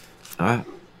pit. All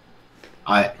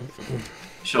right.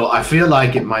 So I feel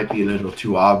like it might be a little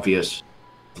too obvious.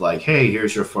 Like, hey,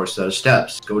 here's your first set of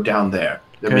steps. Go down there.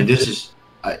 I mean, this is.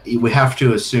 We have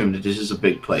to assume that this is a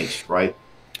big place, right?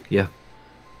 Yeah.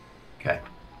 Okay.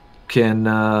 Can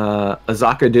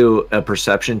Azaka do a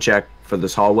perception check for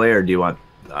this hallway, or do you want?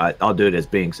 I'll do it as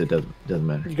Binks. It doesn't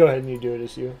matter. Go ahead and you do it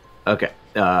as you. Okay.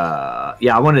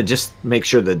 Yeah, I want to just make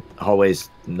sure the hallways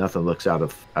nothing looks out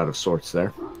of sorts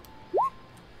there.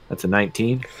 That's a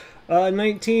 19.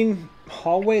 19.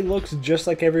 Hallway looks just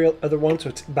like every other one, so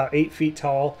it's about 8 feet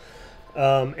tall.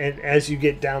 And as you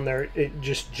get down there, it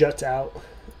just juts out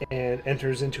and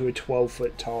enters into a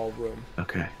 12-foot tall room.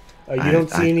 Okay. You don't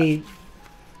see any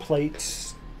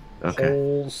plates,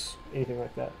 holes, anything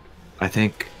like that. I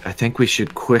think we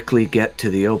should quickly get to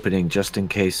the opening just in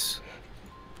case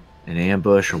an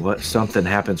ambush or something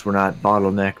happens. We're not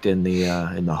bottlenecked in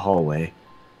the hallway.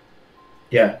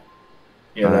 Yeah.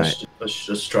 Yeah. All Let's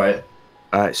just try it.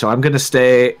 All right. So I'm gonna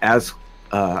stay as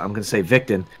I'm gonna say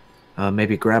Victon.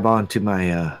 Maybe grab onto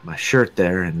my my shirt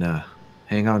there and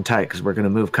hang on tight because we're gonna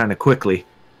move kind of quickly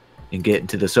and get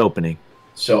into this opening.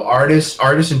 So Artis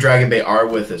and Dragon Bay are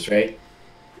with us, right?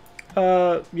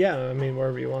 Yeah. I mean,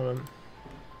 wherever you want them.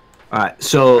 All right.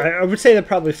 So I would say they're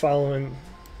probably following.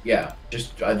 Yeah.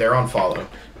 Just they're on follow.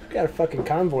 We've got a fucking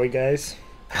convoy, guys.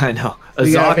 I know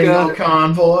Azaka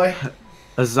convoy.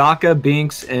 Azaka,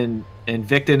 Binks, and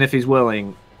Victon, if he's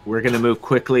willing, we're gonna move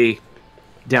quickly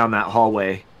down that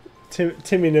hallway.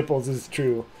 Timmy Nipples is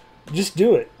true. Just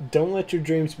do it. Don't let your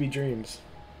dreams be dreams.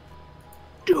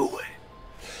 Do it.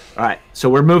 All right, so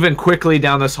we're moving quickly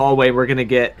down this hallway. We're gonna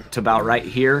get to about right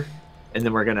here, and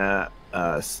then we're gonna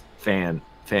fan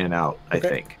out. I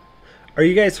think. Are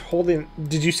you guys holding?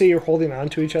 Did you say you're holding on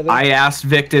to each other? I asked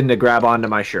Victon to grab onto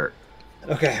my shirt.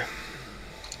 Okay.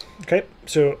 Okay.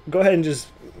 So go ahead and just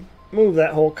move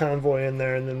that whole convoy in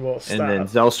there, and then we'll stop. And then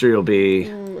Zelstri will be.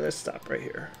 Let's stop right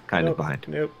here. Kind of behind.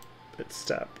 Nope. Let's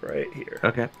stop right here.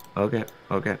 Okay.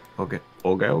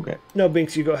 No,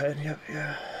 Binks, you go ahead.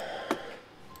 Yeah.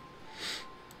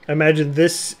 I imagine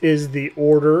this is the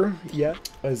order. Yeah.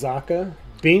 Azaka,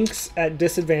 Binks at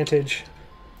disadvantage,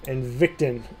 and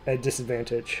Victon at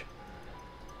disadvantage.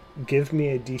 Give me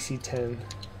a DC 10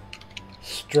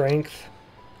 strength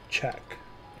check.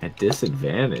 At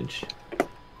disadvantage.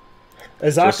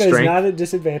 Azaka is not at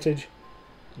disadvantage.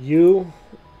 You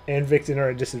and Victon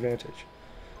are at disadvantage.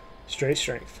 Straight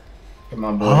strength. Come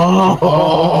on, boy.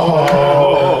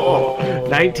 Oh.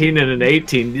 19 and an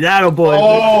 18. That'll boy.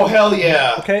 Oh, hell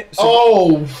yeah. Okay.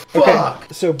 So, fuck.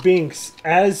 Okay, so Binks,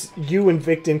 as you and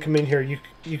Victon come in here, you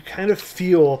kind of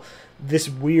feel this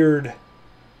weird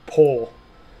pull.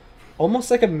 Almost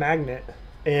like a magnet.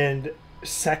 And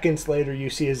seconds later, you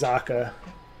see Azaka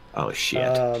oh, shit.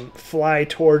 Fly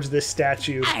towards this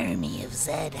statue. Army of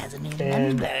Zed has a new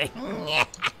number.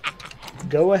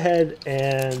 Go ahead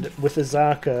and with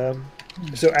Azaka,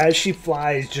 so as she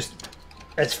flies just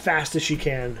as fast as she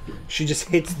can, she just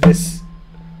hits this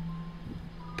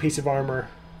piece of armor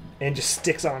and just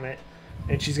sticks on it,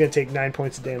 and she's going to take 9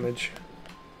 points of damage.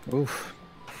 Oof.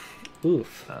 Well,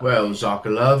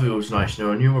 Azaka, love, it was nice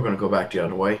knowing you. We're going to go back the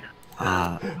other way.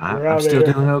 I'm still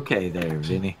doing okay there,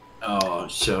 Vinny. Oh,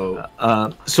 so...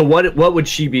 so what would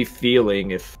she be feeling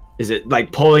if... Is it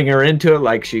like pulling her into it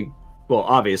like she... Well,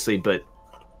 obviously, but...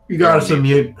 You got us on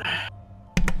mute.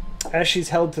 As she's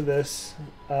held to this,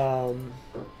 how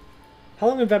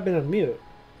long have I been on mute?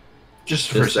 Just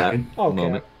for a second. Okay.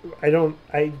 Moment. I don't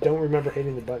remember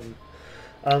hitting the button.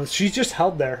 She's just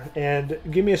held there, and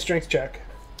give me a strength check.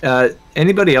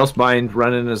 Anybody else mind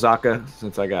running Azaka?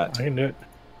 Since I can do it.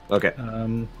 Okay.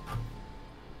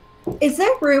 Is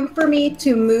there room for me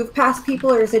to move past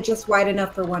people, or is it just wide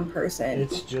enough for one person?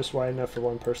 It's just wide enough for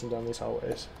one person down these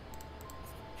hallways.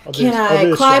 Can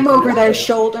I climb over their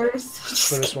shoulders?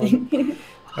 For this one.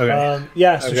 Okay.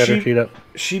 Yeah, so I've got her feet up.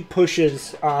 She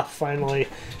pushes off finally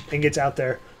and gets out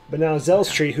there. But now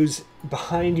Zelstri, who's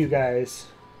behind you guys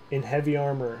in heavy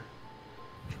armor,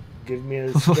 give me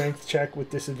a strength check with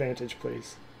disadvantage,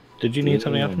 please. Did you need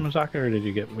something else from Azaka, or did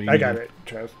you get what you I got needed? it,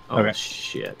 Trev. Oh, Okay.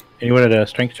 shit. And you wanted a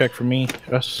strength check for me,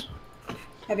 Russ?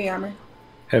 Heavy armor.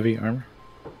 Heavy armor?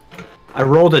 I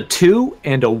rolled a 2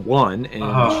 and a 1,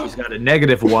 and she's got a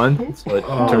 -1, so it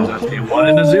turns out to be a 1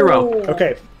 and a 0.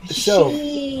 Okay, so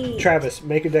Jeez. Travis,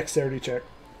 make a dexterity check.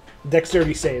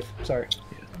 Dexterity save. Sorry.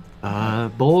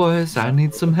 Boys, I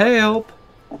need some help.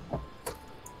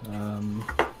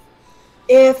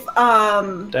 If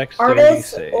Dexterity Artis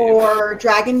save. or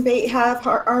Dragonbait have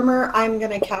armor, I'm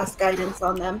gonna cast guidance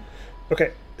on them.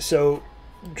 Okay, so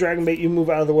Dragonbait, you move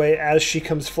out of the way as she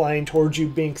comes flying towards you.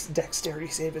 Binks, dexterity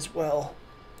save as well.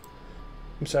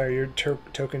 I'm sorry, your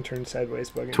token turned sideways.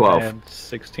 Bugging. 12. And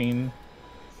 16.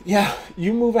 Yeah,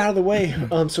 you move out of the way.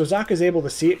 So Zaka's able to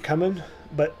see it coming,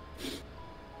 but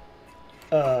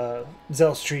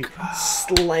Zelstree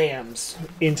slams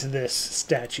into this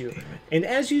statue. And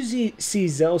as you see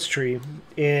Zelstree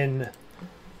in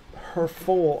her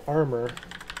full armor,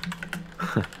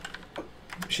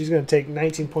 she's going to take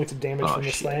 19 points of damage from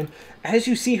the slam. As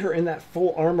you see her in that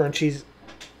full armor, and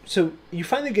so you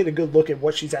finally get a good look at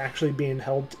what she's actually being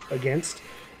held against,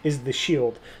 is the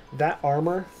shield. That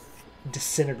armor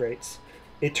disintegrates.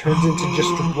 It turns into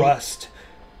just rust.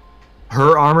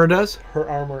 Her armor does? Her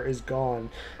armor is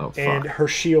gone. Oh, fuck. And her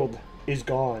shield is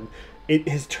gone. It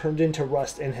has turned into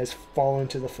rust and has fallen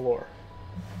to the floor.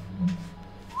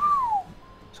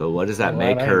 So what does that Well,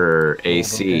 make that her ain't-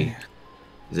 AC? okay.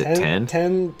 Is it 10?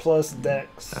 10 plus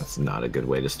dex. That's not a good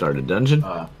way to start a dungeon.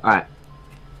 Uh, Alright.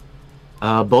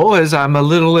 Boys, I'm a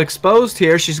little exposed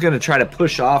here. She's going to try to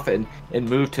push off and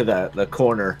move to the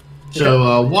corner.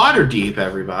 So, water deep,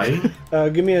 everybody.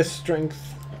 Give me a strength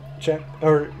check.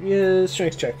 Or, yeah,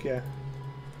 strength check, yeah.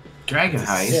 Dragon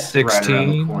Heist. Yeah. 16. Right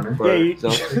around the corner. for Yeah, you,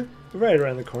 Zelstree. right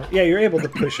around the corner. Yeah, you're able to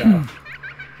push off.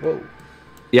 Whoa.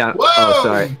 Yeah. Whoa! Oh,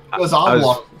 sorry. It was I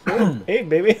was- oblong. Hey,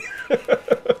 baby.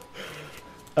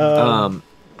 I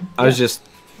was just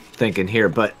thinking here,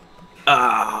 but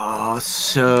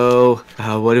so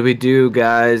what do we do,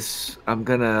 guys? I'm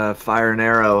gonna fire an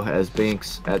arrow as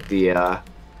Binks at the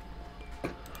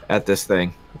at this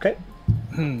thing. Okay.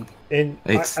 And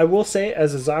It's- I will say,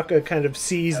 as Azaka kind of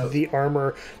sees the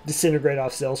armor disintegrate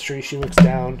off Zelstree, she looks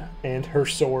down, and her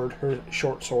sword, her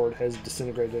short sword, has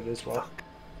disintegrated as well.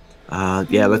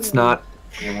 Yeah, let's not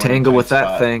tangle with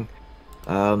that thing.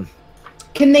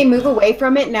 Can they move away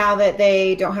from it now that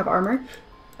they don't have armor?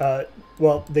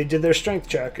 Well, they did their strength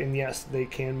check, and yes, they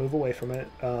can move away from it.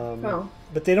 Oh.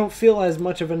 But they don't feel as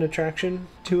much of an attraction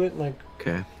to it. Like,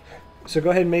 Okay. so go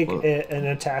ahead and make Well- an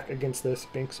attack against this,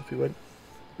 Binks, if you would.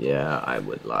 Yeah, I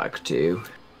would like to.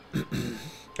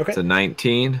 Okay. It's a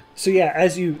 19. So yeah,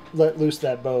 as you let loose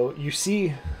that bow, you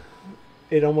see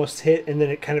it almost hit, and then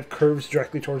it kind of curves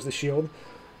directly towards the shield.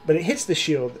 But it hits the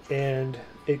shield, and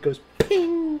it goes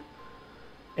ping,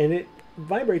 and it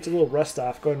vibrates a little rust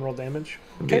off. Go ahead and roll damage.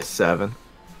 Maybe a 7.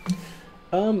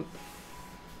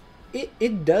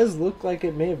 It does look like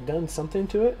it may have done something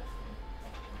to it.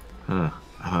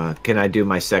 Huh. Can I do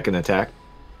my second attack?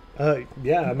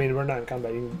 Yeah, I mean, we're not in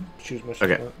combat. You can choose much as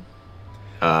Okay. you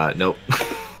want. Nope.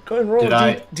 Go ahead and roll Did a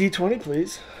I- D20,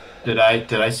 please. Did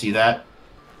I see that?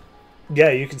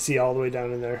 Yeah, you can see all the way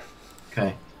down in there.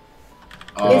 Okay.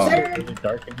 Is there? Is it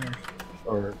dark in here?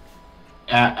 Or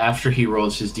After he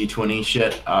rolls his d20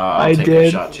 shit, I'll I take a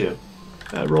did. shot too.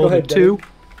 I rolled ahead, a 2.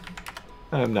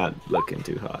 I'm not looking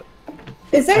too hot.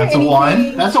 Is there That's a anything?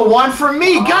 1. That's a 1 for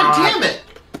me. God damn it!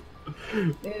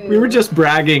 We were just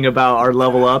bragging about our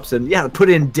level ups, and yeah, put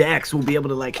in Dex, we'll be able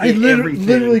to like I hit literally,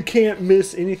 everything. can't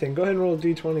miss anything. Go ahead and roll a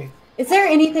D20. Is there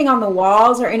anything on the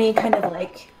walls or any kind of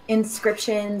like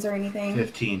inscriptions or anything?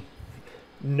 15.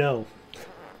 No.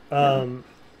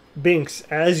 Binks,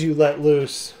 as you let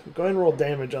loose, go ahead and roll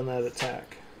damage on that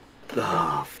attack.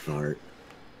 Oh, fart.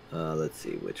 Let's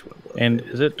see which one was and it.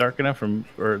 is it dark enough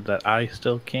or that I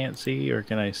still can't see, or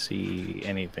can I see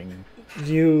anything? Did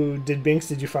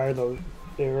you fire the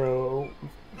arrow?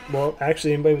 Well,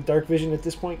 actually, anybody with dark vision at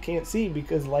this point can't see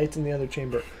because light's in the other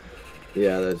chamber.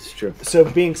 Yeah, that's true. So,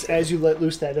 Binks, as you let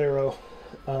loose that arrow,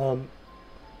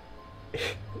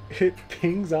 it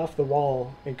pings off the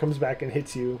wall and comes back and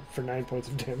hits you for 9 points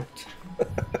of damage.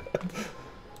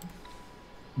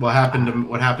 What happened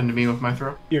to me with my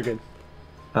throw? You're good.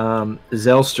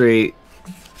 Zelstree,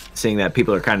 seeing that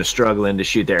people are kind of struggling to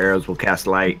shoot their arrows, will cast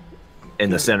light in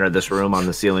the center of this room on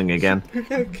the ceiling again. You're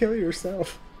gonna kill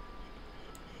yourself.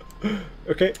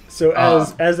 Okay, so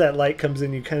as that light comes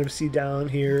in, you kind of see down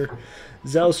here.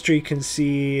 Zelstree can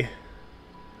see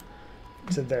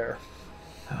to there.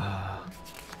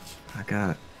 I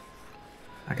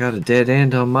got a dead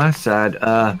end on my side.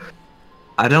 I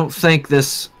don't think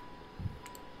this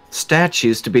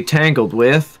statue's to be tangled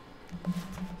with.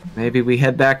 Maybe we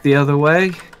head back the other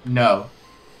way. No.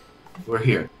 We're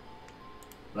here.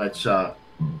 Let's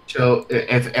So,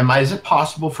 is it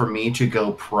possible for me to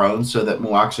go prone so that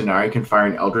Muaxanari can fire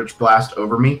an Eldritch Blast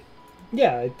over me?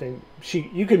 Yeah, I think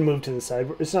you can move to the side.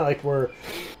 It's not like we're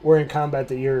in combat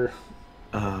that you're,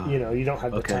 you don't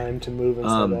have the time to move and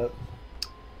set up.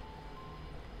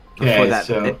 Before that,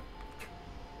 so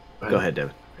go ahead,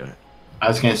 Devin. Go ahead. I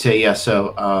was gonna say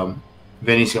So,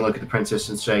 Vinny's gonna look at the princess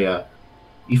and say,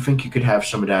 "You think you could have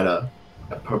some of that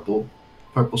purple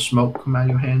smoke come out of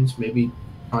your hands? Maybe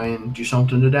try and do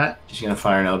something to that." She's gonna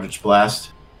fire an Eldritch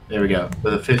Blast. There we go.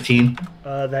 With a 15.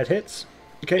 That hits.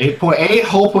 Okay. 8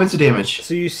 whole points of damage.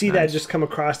 So you see that just come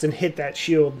across and hit that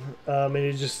shield, and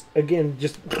it just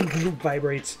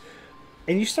vibrates,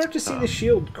 and you start to see the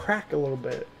shield crack a little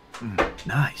bit.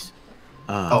 Nice.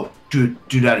 Do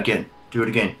that again. Do it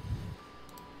again.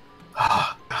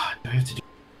 Oh, God. Do I have to do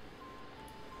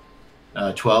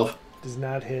 12? Does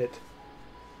not hit.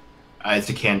 It's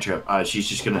a cantrip. She's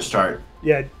just going to start.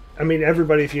 Yeah, I mean,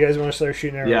 everybody, if you guys want to start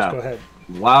shooting arrows, go ahead.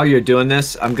 While you're doing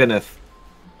this, I'm going to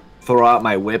throw out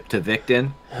my whip to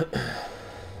Victon.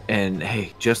 And,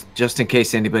 hey, just in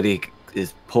case anybody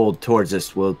is pulled towards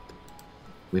us,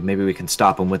 maybe we can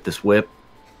stop them with this whip.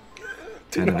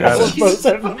 1,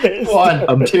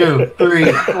 2,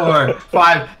 3, 4,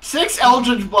 5, 6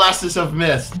 Eldritch Blasts have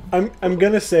missed. I'm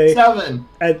gonna say 7.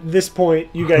 At this point,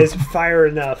 you guys fire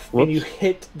enough and you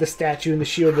hit the statue and the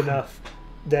shield enough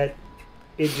that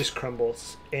it just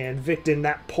crumbles. And Victon,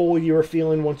 that pull you were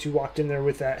feeling once you walked in there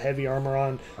with that heavy armor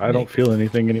on, I don't feel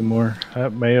anything anymore.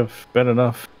 That may have been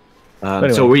enough.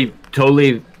 Anyway. So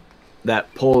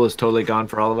that pull is totally gone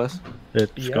for all of us?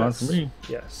 It's gone for me.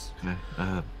 Yes.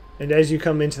 Okay. And as you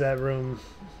come into that room,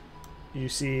 you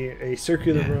see a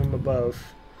circular room above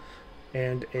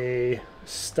and a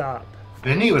stop.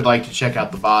 Vinny would like to check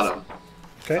out the bottom.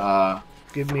 Okay.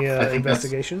 Give me an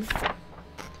investigation. I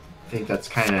think that's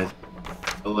kind of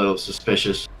a little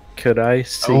suspicious. Could I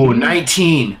see? Oh,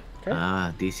 19. Okay.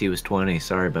 DC was 20.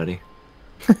 Sorry, buddy.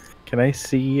 Can I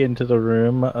see into the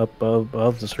room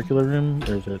above the circular room,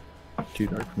 or is it too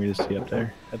dark for me to see up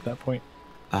there at that point?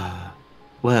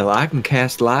 Well, I can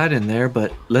cast light in there,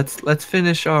 but let's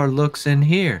finish our looks in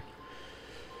here.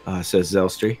 Says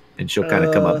Zelstri, and she'll kind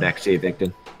of come up next to you,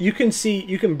 Victon. You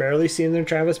can barely see in there,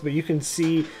 Travis, but you can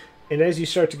see, and as you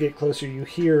start to get closer, you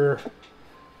hear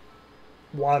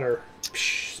water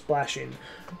splashing.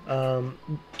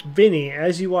 Vinny,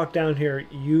 as you walk down here,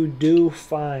 you do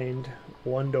find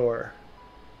one door.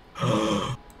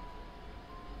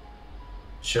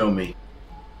 Show me.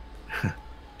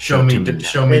 Show me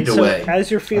the way. As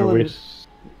you're feeling,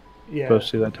 supposed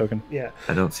to see that token? Yeah.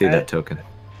 I don't see that token.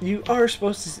 You are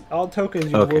supposed to see all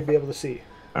tokens. You will be able to see.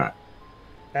 All right.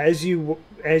 As you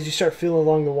start feeling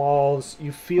along the walls,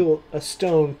 you feel a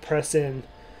stone press in,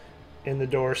 and the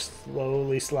door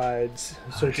slowly slides.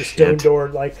 So it's a stone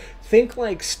door, think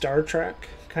like Star Trek,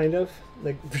 kind of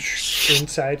like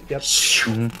inside. Yep.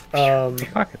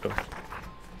 Pocket door.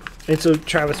 And so,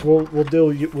 Travis, we'll deal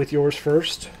with yours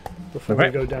first before we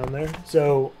go down there.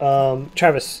 So,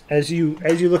 Travis, as you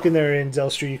look in there in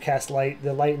Zelstri, you cast light.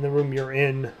 The light in the room you're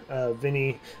in,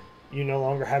 Vinny, you no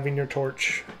longer having your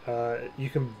torch. You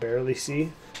can barely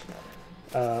see.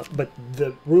 But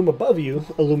the room above you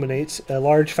illuminates. A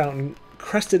large fountain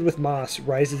crusted with moss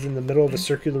rises in the middle of a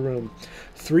circular room.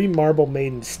 3 marble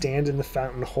maidens stand in the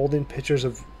fountain holding pitchers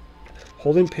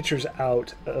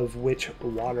out of which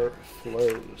water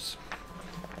flows.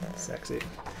 Sexy.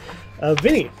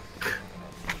 Vinny,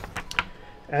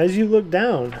 as you look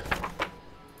down,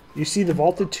 you see the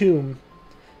vaulted tomb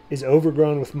is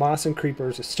overgrown with moss and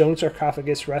creepers. A stone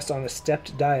sarcophagus rests on a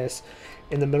stepped dais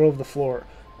in the middle of the floor.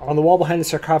 On the wall behind the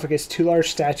sarcophagus, 2 large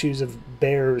statues of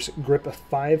bears grip a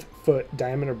 5-foot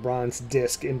diameter bronze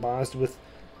disc embossed with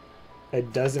a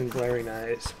dozen glaring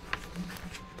eyes.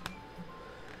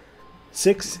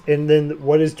 6, and then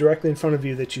what is directly in front of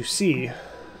you that you see,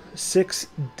 6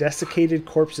 desiccated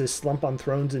corpses slump on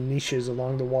thrones and niches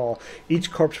along the wall. Each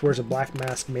corpse wears a black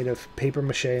mask made of paper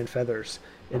mache and feathers.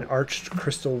 An arched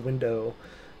crystal window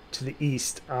to the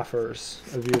east offers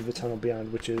a view of the tunnel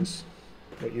beyond, which is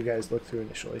what you guys looked through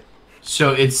initially.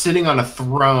 So it's sitting on a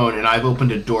throne, and I've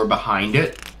opened a door behind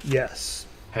it? Yes.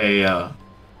 Hey,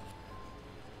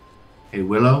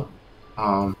 Willow?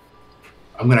 I'm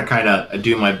gonna kind of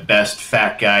do my best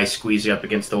fat guy squeeze you up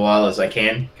against the wall as I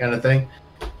can, kind of thing.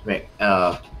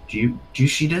 Do you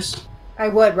see this? I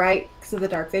would, right? Because of the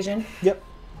dark vision. Yep.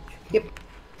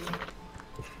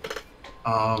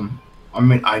 I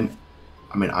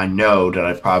know that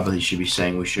I probably should be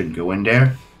saying we shouldn't go in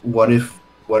there. What if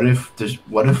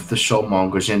the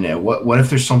soulmonger's in there? What if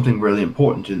there's something really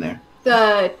important in there?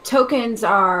 The tokens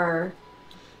are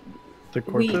the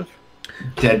corpses?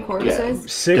 Dead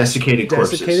Corpses? 6 Desiccated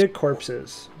corpses. desiccated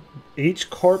corpses. Each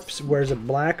corpse wears a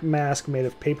black mask made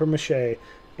of paper mache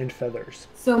and feathers.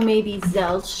 So maybe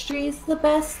Zelstri's the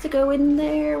best to go in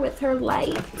there with her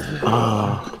light.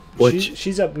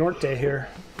 She's up north here.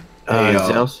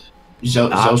 Zels?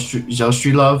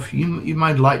 Zelstri, love, you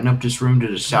mind lighting up this room to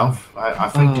the south? I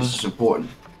think this is important.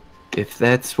 If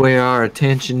that's where our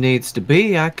attention needs to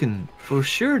be, I can for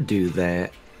sure do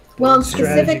that. Well,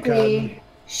 Strategy, specifically,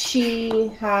 she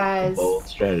has. Bold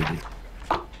strategy.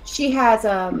 She has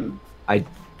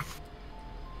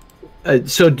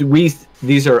So do we?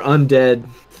 These are undead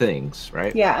things,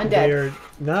 right? Yeah, They undead. are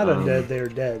not undead, they are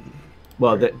dead.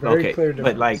 Well, Very clear but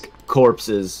difference. like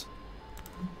corpses.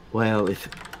 Well, if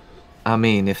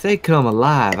they come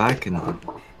alive, I can.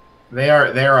 They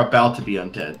are about to be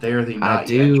undead. They are the I not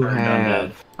do yet turned undead.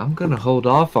 have. I'm gonna hold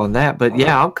off on that, but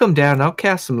yeah, I'll come down. I'll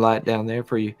cast some light down there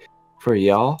for you, for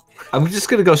y'all. I'm just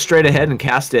gonna go straight ahead and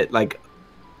cast it, like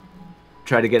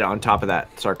try to get it on top of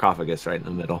that sarcophagus right in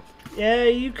the middle. Yeah,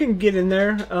 you can get in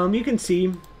there. You can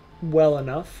see well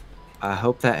enough. I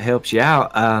hope that helps you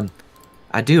out.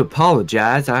 I do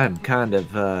apologize. I'm kind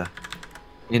of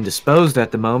indisposed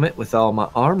at the moment with all my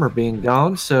armor being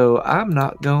gone, so I'm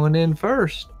not going in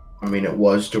first. I mean, it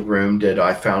was the room that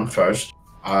I found first.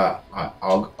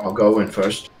 I'll go in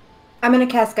first. I'm gonna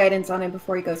cast guidance on him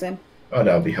before he goes in. Oh,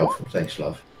 that'll be helpful. Thanks,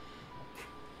 love.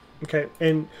 Okay,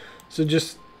 and so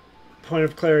just point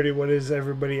of clarity, what is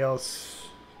everybody else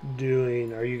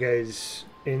doing? Are you guys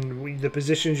in the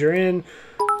positions you're in?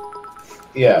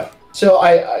 Yeah. So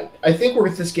I think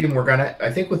with this game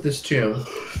I think with this tomb,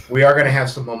 we are gonna have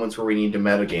some moments where we need to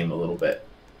metagame a little bit,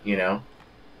 you know?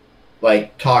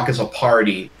 Like talk as a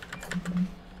party.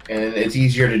 And it's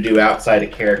easier to do outside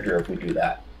of character if we do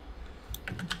that.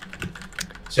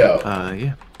 So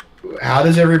Yeah. how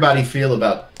does everybody feel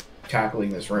about tackling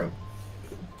this room?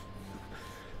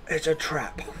 It's a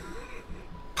trap.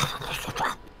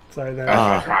 Sorry,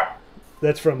 Uh,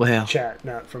 that's from well, chat,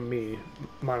 not from me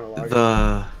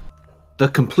monologuing. The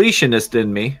completionist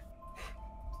in me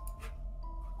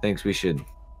thinks we should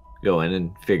go in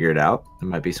and figure it out. There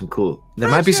might be some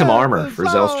armor for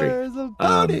Zelstri.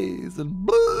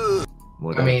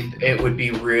 I mean, it would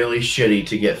be really shitty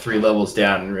to get 3 levels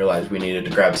down and realize we needed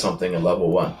to grab something at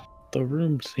level 1. The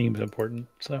room seems important,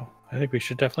 so I think we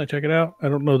should definitely check it out. I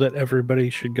don't know that everybody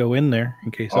should go in there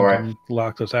in case All right. something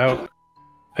locks us out.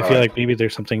 I All feel right. like maybe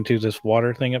there's something to this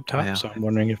water thing up top, Yeah. so I'm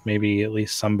wondering if maybe at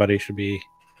least somebody should be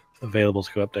available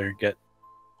to go up there and get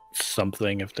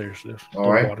something if the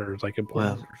All right. water is like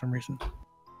important for some reason.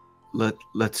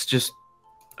 Let's just,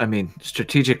 I mean,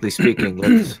 strategically speaking,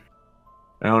 let's.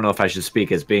 I don't know if I should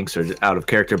speak as being sort of out of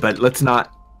character, but let's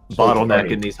not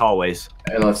bottleneck in these hallways.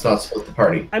 And let's not split the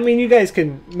party. I mean, you guys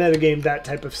can metagame that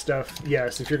type of stuff,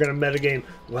 yes. If you're going to metagame,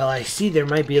 well, I see there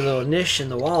might be a little niche in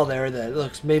the wall there that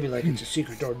looks maybe like it's a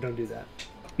secret door. Don't do that.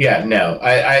 Yeah, no.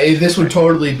 I this would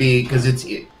totally be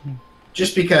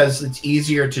just because it's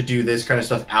easier to do this kind of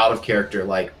stuff out of character.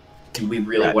 Like, do we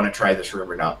really want to try this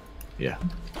room or not? Yeah.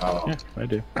 Yeah, I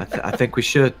do. I think we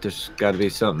should. There's got to be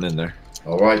something in there.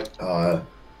 All right.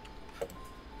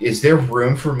 Is there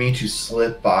room for me to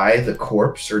slip by the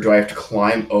corpse, or do I have to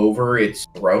climb over its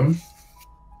throne?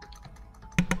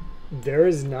 There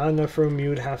is not enough room. You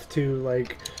would have to,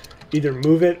 like, either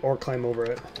move it or climb over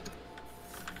it.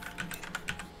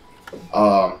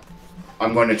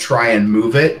 I'm going to try and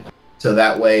move it, so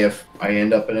that way if I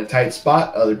end up in a tight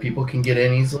spot, other people can get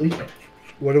in easily.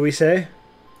 What do we say?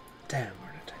 Damn, we're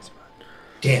in a tight spot.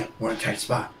 Damn, we're in a tight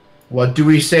spot. What do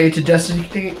we say to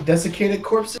desiccated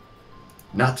corpses?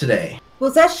 Not today.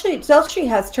 Well, Zelstri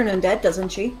has turned undead, doesn't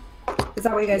she? Is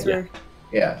that what you guys were?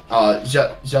 Yeah.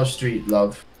 Zelstri,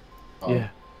 love. Yeah.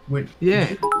 Would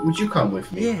you come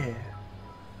with me?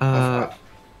 Yeah.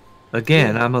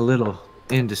 Again, I'm a little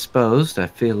indisposed. I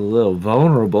feel a little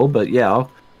vulnerable, but yeah,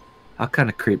 I'll kind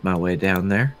of creep my way down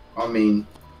there. I mean,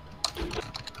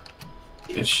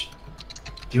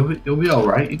 you'll be all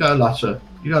right.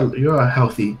 You're a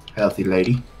healthy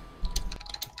lady.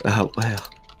 Oh well,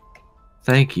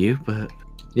 thank you, but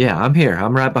yeah, I'm here.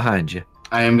 I'm right behind you.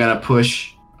 I'm gonna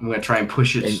try and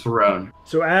push its throne.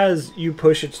 So as you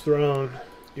push its throne,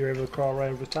 you're able to crawl right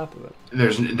over the top of it.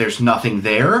 There's nothing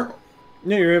there.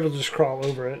 No, you're able to just crawl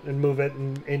over it and move it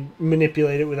and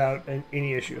manipulate it without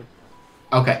any issue.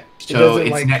 Okay, It so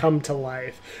doesn't come to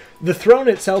life. The throne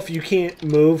itself you can't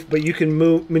move, but you can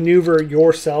maneuver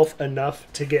yourself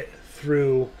enough to get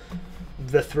through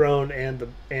the throne and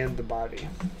the body.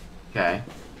 Okay.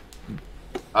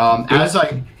 As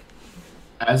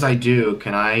I do,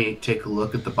 can I take a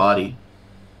look at the body?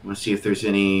 I want to see if there's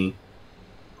any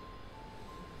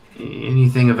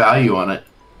anything of value on it.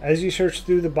 As you search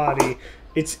through the body,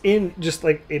 it's in just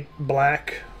like a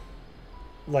black,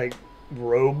 like,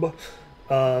 robe,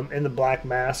 and the black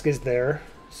mask is there.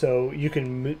 So you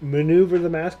can maneuver the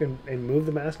mask and move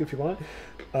the mask if you want.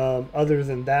 Other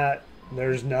than that,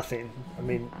 there's nothing. I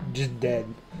mean, just dead,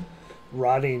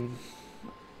 rotting.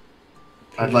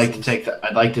 I'd like to take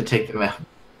the mask.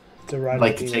 It's a rotting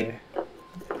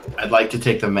I'd like to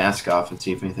take the mask off and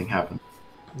see if anything happens.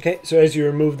 Okay, so as you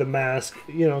remove the mask,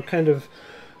 kind of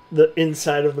the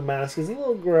inside of the mask is a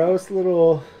little gross,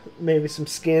 maybe some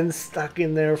skin stuck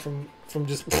in there from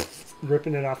just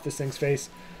ripping it off this thing's face.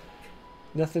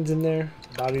 Nothing's in there.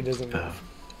 Body doesn't move.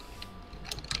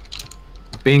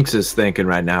 Binks is thinking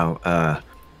right now.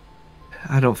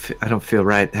 I don't feel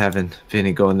right having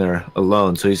Vinny go in there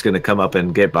alone, so he's going to come up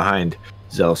and get behind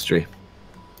Zelstri.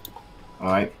 All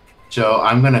right. So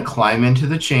I'm going to climb into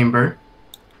the chamber,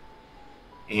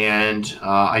 and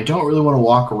I don't really want to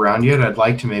walk around yet. I'd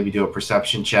like to maybe do a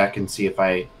perception check and see if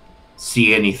I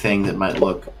see anything that might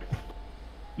look,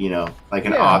 like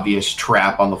an obvious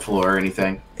trap on the floor or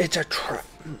anything. It's a trap.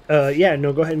 Go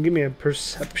ahead and give me a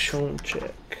perception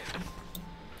check.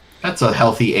 That's a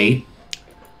healthy 8.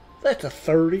 That's a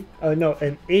 30. No,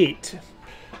 an 8.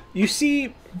 You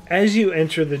see, as you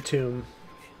enter the tomb,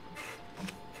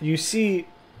 you see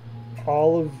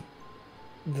all of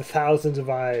the thousands of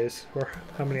eyes, or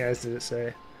how many eyes did it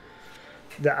say?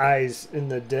 The eyes in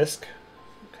the disc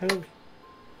kind of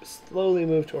slowly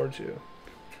move towards you.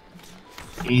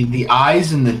 The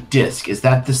eyes in the disc, is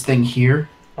that this thing here?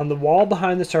 On the wall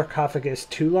behind the sarcophagus,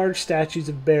 2 large statues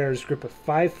of bears grip a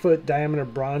 5-foot diameter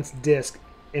bronze disc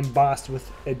embossed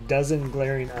with a dozen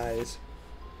glaring eyes,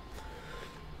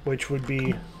 which would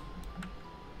be...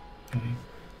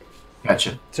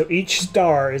 Gotcha. So each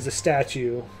star is a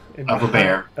statue of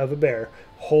a bear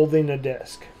holding a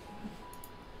disc.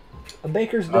 A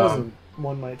baker's dozen,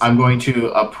 one might say. I'm going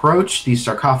to approach the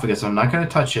sarcophagus. I'm not going to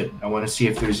touch it. I want to see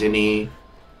if there's any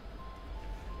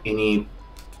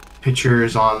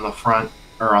pictures on the front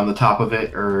or on the top of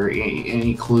it, or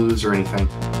any clues or anything.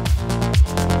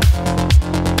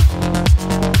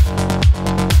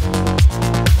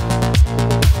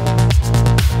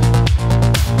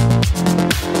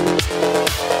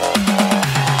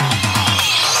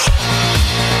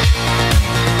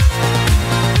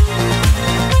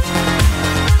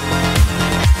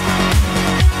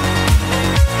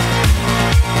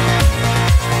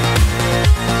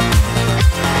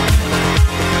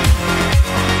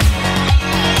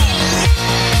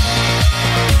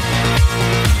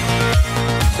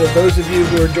 Those of you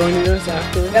who are joining us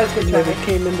after maybe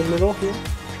came in the middle here,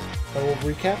 I will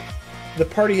recap. The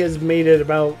party has made it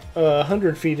about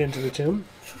 100 feet into the tomb.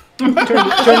 Turned a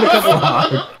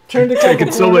couple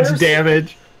Taking so much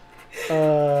damage. We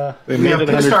made it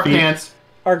 100 our feet. pants.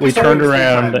 We turned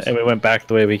around and we went back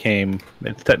the way we came.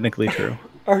 It's technically true.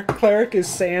 Our cleric is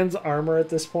sans armor at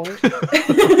this point. What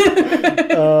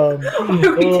are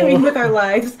we doing with our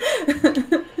lives?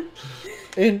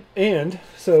 and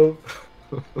so...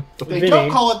 They don't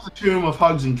call it the Tomb of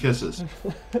Hugs and Kisses.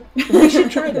 We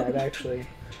should try that, actually.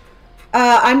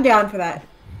 I'm down for that.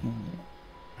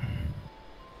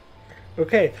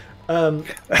 Okay. I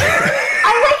like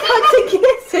hugs and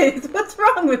kisses. What's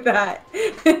wrong with that?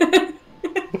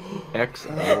 X.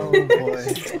 Oh boy.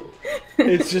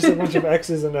 It's just a bunch of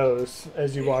X's and O's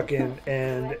as you walk in,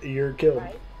 and you're killed.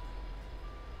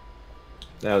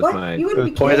 That was What? mine. You It wouldn't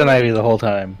was be poison killed. ivy the whole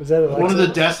time. Was that Alexa? One of the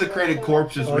desecrated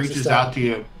corpses Alexa, reaches stop. out to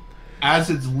you.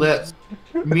 As its lips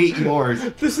meet yours,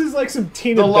 This is like some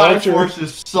Tina the life Belcher. force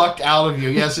is sucked out of you.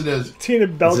 Yes, it is. Tina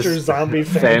Belcher this zombie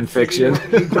fan fiction?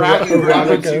 You grab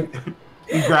Erotica.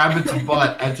 its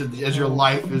butt as your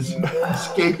life is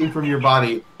escaping from your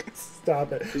body.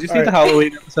 Stop it. Did you All see the right.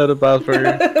 Halloween episode of Buzz?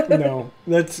 No.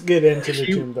 Let's get into the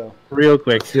tomb, though. Real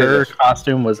quick, do her this.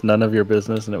 costume was none of your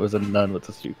business, and it was a nun with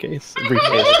a suitcase. A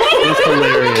briefcase. It was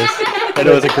hilarious, and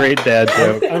it was a great dad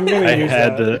joke. I'm gonna use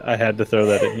that. I had to throw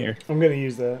that in here. I'm going to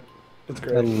use that. It's I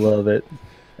great. love it.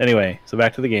 Anyway, so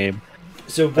back to the game.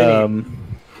 So, Vinny,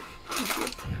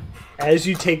 as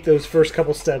you take those first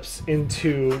couple steps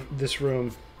into this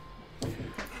room,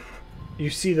 you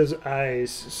see those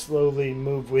eyes slowly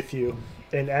move with you.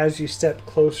 And as you step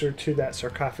closer to that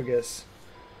sarcophagus,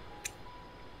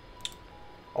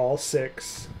 all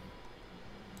 6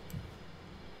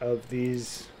 of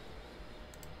these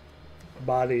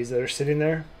bodies that are sitting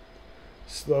there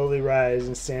slowly rise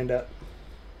and stand up.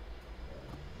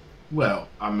 Well,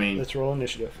 I mean, Let's roll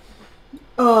initiative.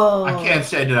 Oh. I can't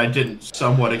say that I didn't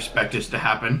somewhat expect this to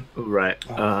happen. Right.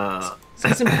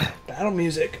 Say some battle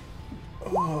music.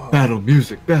 Oh. Battle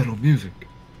music. Battle music.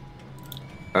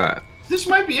 This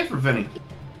might be it for Vinny.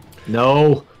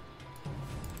 No.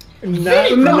 Not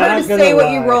Remember to gonna say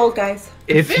what you lie. rolled, guys.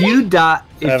 If you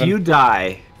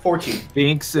die, 14.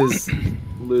 Binks is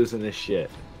losing his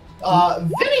shit.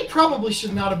 Vinny probably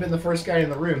should not have been the first guy in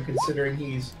the room, considering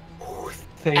he's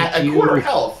Thank at a you. quarter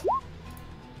health.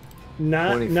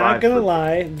 Not 25 gonna for-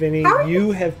 lie, Vinny, How are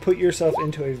you have put yourself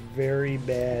into a very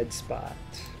bad spot.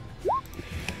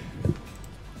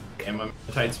 I'm in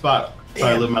a tight spot.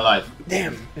 Trying to live my life.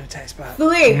 Damn, in a tight spot.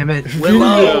 Louis, Damn it, Vinny,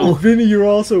 Willow. Vinny, you're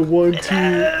also 1,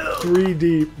 2, 3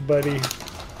 deep, buddy.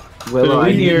 Willow,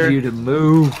 I need Here. you to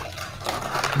move.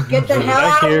 get the hell I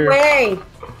out of the hear- way.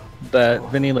 That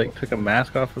Vinny like took a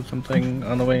mask off of something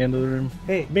on the way into the room.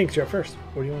 Hey, Binks, you're up first.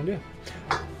 What do you want to do?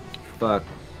 Fuck.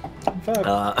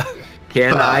 Fuck.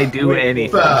 Can I do Wait,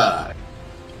 anything? Fuck.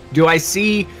 Do I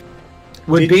see?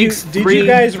 Would Did Binks you three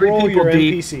guys three roll people your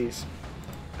deep? NPCs?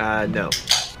 No.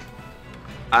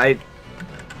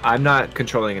 I'm not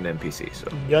controlling an NPC, so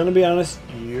Gonna be honest,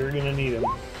 you're gonna need them.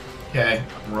 Okay,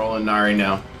 I'm rolling Nari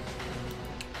now.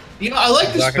 You know, I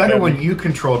like this Zaka better Family. when you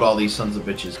controlled all these sons of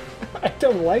bitches. I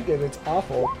don't like it. It's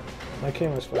awful. My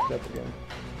camera's fucked up again.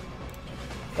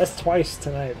 That's twice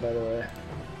tonight, by the way.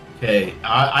 Okay,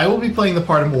 I will be playing the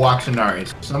part of Waxanari.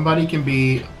 So somebody can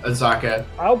be Azaka.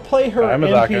 I'll play her I'm a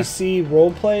Zaka. NPC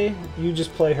roleplay. You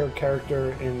just play her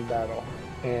character in battle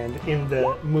and in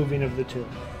the moving of the tomb.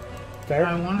 Fair?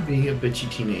 I want to be a bitchy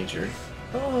teenager.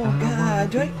 Oh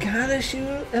god, do I gotta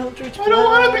shoot Eldritch I don't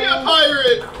want to be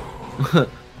a pirate!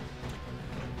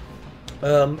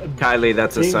 Kylie,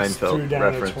 that's a Binks threw Seinfeld down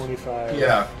reference. a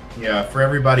 25. Yeah, for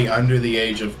everybody under the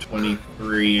age of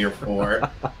 23 or 4.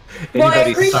 Well, I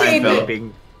Anybody appreciate it.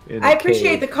 Seinfelding in a I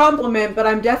appreciate the cave. compliment, but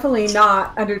I'm definitely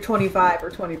not under 25 or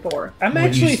 24. I'm Well, you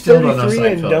actually still don't know 33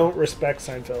 and Seinfeld. don't respect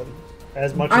Seinfeld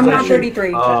as much I'm as I not should.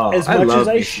 33. Oh, As I much love as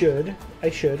I you. should.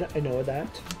 I know that.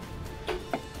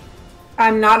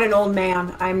 I'm not an old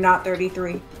man. I'm not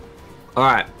 33. All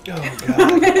right, Oh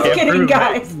I'm god. just kidding,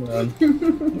 guys.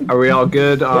 are we all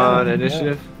good on Yeah,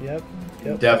 initiative? Yep.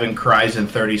 Devin cries in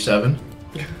 37.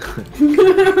 It's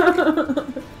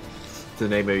the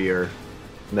name of your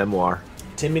memoir.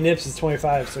 Timmy Nips is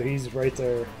 25, so he's right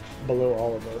there below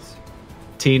all of us.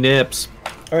 T Nips.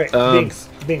 All right,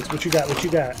 Binks, what you got? What you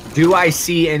got? Do I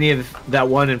see any of that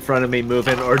one in front of me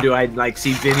moving, or do I like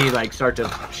see Vinny like start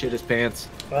to shit his pants?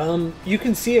 You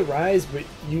can see it rise, but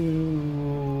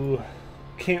you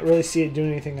can't really see it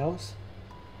doing anything else.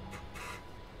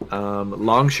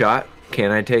 Long shot.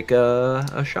 Can I take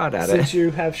a shot at Since it?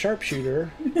 you have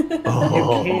sharpshooter,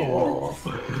 Oh,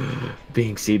 you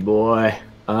Binksy boy.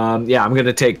 Yeah, I'm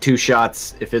gonna take 2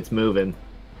 shots if it's moving.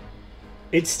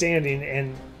 it's standing,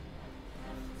 and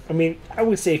I mean, I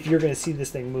would say if you're going to see this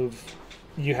thing move,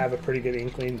 you have a pretty good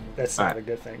inkling. That's not Alright. a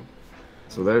good thing.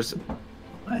 So there's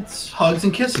That's hugs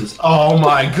and kisses. Oh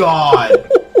my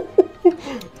god!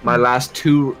 my last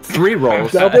 3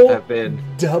 rolls Double- have been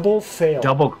Double fail.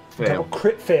 double fail. Double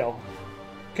crit fail.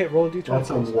 Okay, roll a d20. That's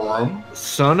a please. 1.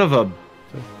 Son of a,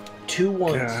 2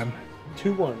 ones. God.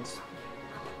 2 ones.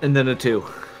 and then a 2.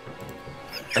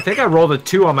 I think I rolled a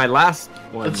 2 on my last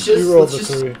one. Let's just, You rolled let's,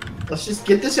 a just, 3. let's just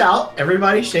get this out.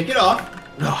 Everybody shake it off.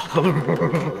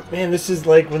 Man, this is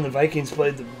like when the Vikings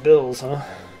played the Bills, huh?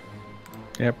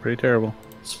 Yeah, pretty terrible.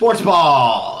 Sports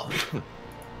ball!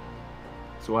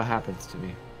 So what happens to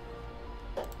me?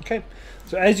 Okay,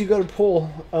 so as you go to pull,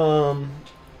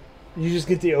 you just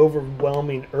get the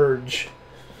overwhelming urge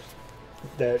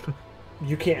that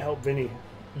you can't help Vinny.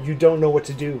 You don't know what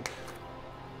to do.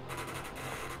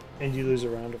 And you lose a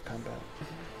round of combat.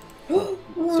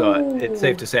 So it's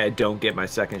safe to say I don't get my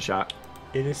second shot.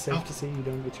 It is safe to say you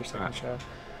don't get your second Alright. shot.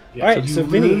 Yeah, Alright, you so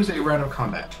Vinny- lose a round of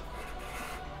combat.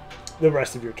 The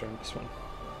rest of your turn, this one.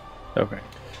 Okay.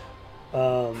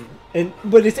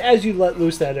 But it's as you let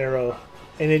loose that arrow,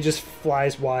 and it just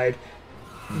flies wide.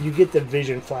 You get the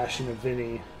vision flashing of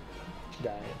Vinny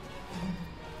dying.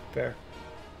 Fair.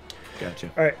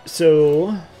 Gotcha. All right,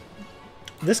 so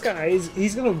this guy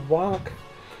he's gonna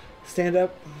stand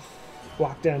up,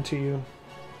 walk down to you.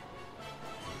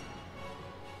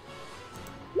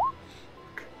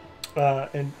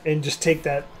 And just take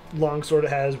that long sword it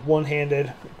has,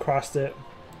 one-handed, across it,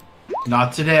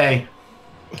 Not today.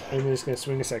 and then it's gonna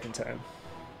swing a second time.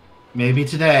 Maybe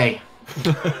today.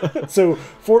 So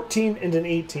 14 and an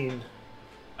 18.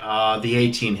 The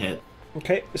 18 hit.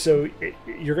 Okay, so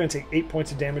you're going to take 8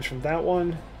 points of damage from that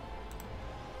one.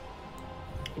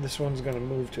 This one's going to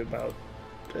move to about...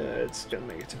 it's going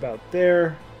to make it to about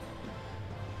there.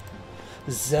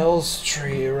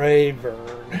 Zelstree Rayburn.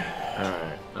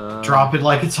 Alright. Drop it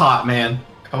like it's hot, man.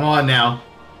 Come on now.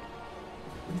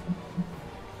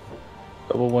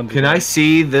 Double one. Can I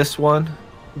see this one?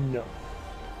 No.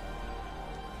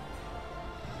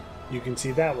 You can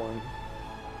see that one.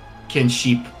 Can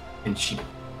she?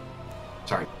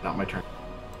 Sorry, not my turn.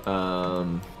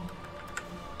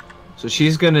 So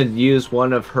she's gonna use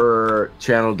one of her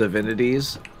channel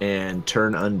divinities and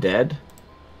turn undead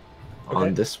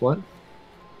on this one,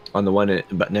 on the one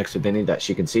next to Vinny that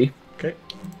she can see. Okay.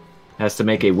 Has to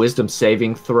make a wisdom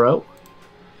saving throw.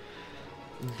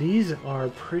 These are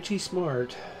pretty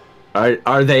smart.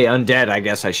 Are they undead? I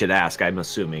guess I should ask. I'm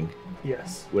assuming.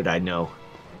 Yes. Would I know?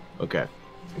 Okay.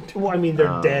 Well, I mean,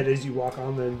 they're dead as you walk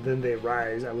on, then they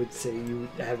rise. I would say you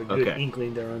have a good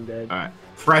inkling they're undead. All right.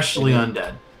 Freshly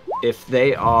undead. If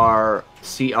they are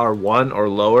CR1 or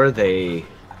lower, they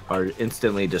are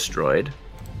instantly destroyed.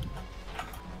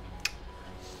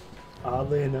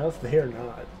 Oddly enough, they are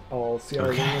not all CR1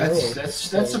 or lower.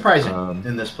 That's surprising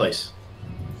in this place.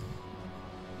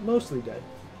 Mostly dead.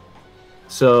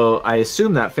 So I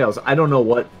assume that fails. I don't know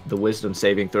what the wisdom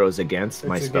saving throw is against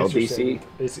my It's spell against your DC.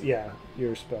 save.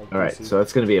 Your spell All right, DC. so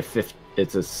it's going to be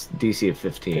it's a DC of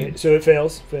 15. Okay, so it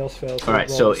fails. All right,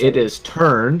 so it is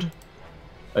turned.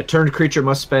 A turned creature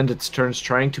must spend its turns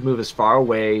trying to move as far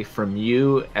away from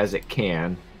you as it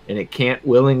can, and it can't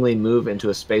willingly move into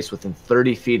a space within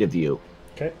 30 feet of you.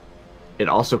 Okay. It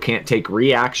also can't take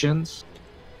reactions.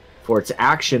 For its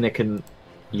action, it can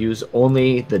use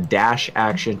only the dash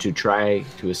action to try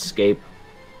to escape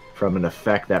from an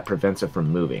effect that prevents it from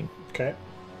moving. Okay.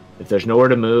 If there's nowhere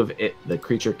to move, the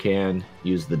creature can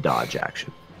use the dodge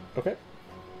action. Okay.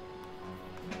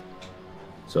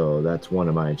 So that's one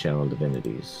of my channel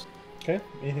divinities. Okay.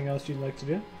 Anything else you'd like to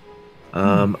do?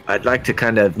 I'd like to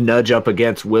kind of nudge up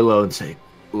against Willow and say,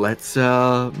 let's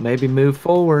maybe move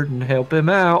forward and help him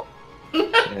out.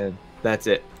 And that's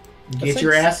it. Get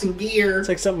your ass in gear. It's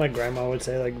like something my grandma would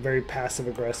say, like very passive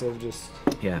aggressive. Just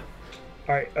Yeah.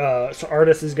 all right. So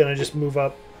Artis is gonna just move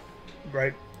up,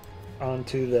 right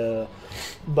onto the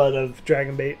butt of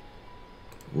Dragonbait.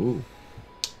 Ooh.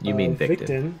 You mean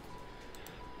Victon?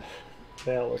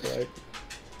 They all look right.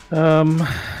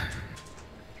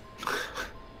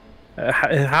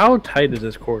 How tight is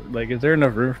this court? Like, is there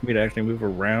enough room for me to actually move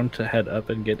around to head up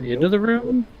and get into the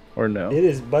room, or no? It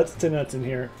is butts to nuts in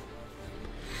here.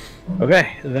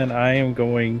 Okay, then I am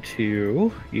going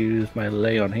to use my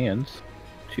lay on hands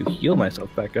to heal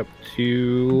myself back up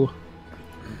to.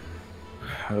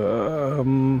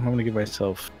 I'm gonna give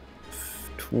myself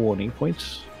 20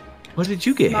 points. What did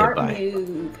you get Smart hit by?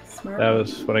 move. Smart That move.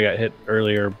 was when I got hit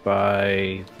earlier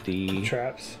by the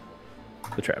Traps.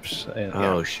 traps. And,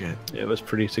 Oh, shit. it was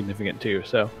pretty significant too.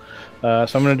 So, so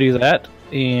I'm gonna do that,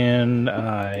 and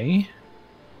let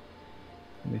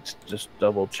me just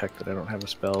double check that I don't have a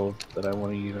spell that I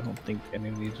want to use. I don't think any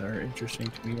of these are interesting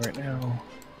to me right now.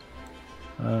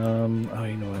 Oh,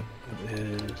 you know what? It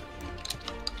is.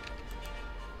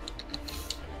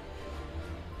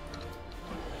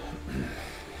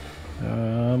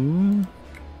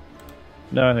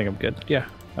 No, I think I'm good. Yeah,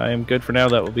 I am good for now.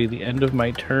 That will be the end of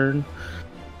my turn.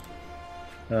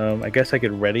 I guess I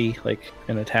could ready like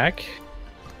an attack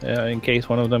in case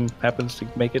one of them happens to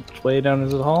make its way down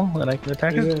into the hall, and I can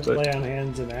attack He's it. gonna lay on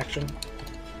hands in action.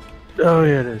 Oh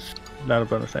yeah, it is not a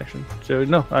bonus action. So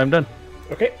no, I'm done.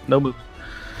 Okay. No move.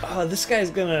 Oh, this guy's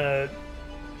gonna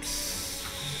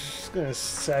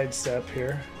sidestep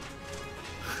here.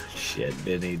 Shit,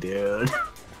 Vinny, dude.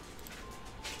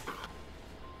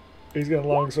 He's gonna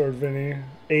longsword Vinny.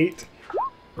 8.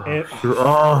 And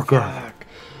Oh, God. fuck.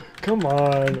 Come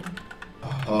on.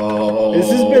 Oh, This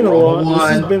has been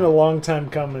one. a long time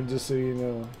coming, just so you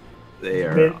know. They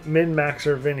are. Min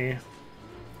maxer Vinny.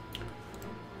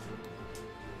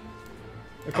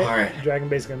 Okay. All right. Dragon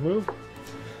Base gonna move.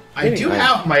 I do Anyway.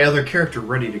 have my other character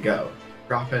ready to go.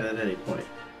 Drop in at any point.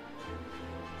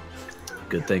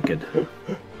 Good thinking.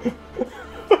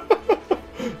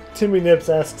 Timmy Nips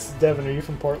asks Devin, "Are you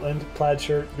from Portland? Plaid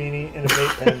shirt, beanie, and a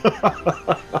vape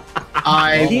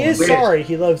pen." He is wish- sorry.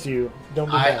 He loves you. Don't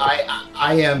be mad.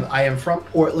 I am from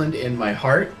Portland in my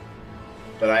heart,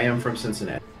 but I am from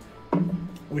Cincinnati.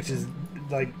 Which is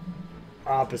like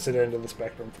opposite end of the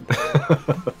spectrum from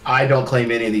Portland. I don't claim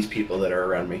any of these people that are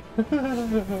around me.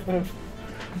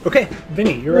 Okay,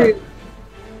 Vinny, you're up.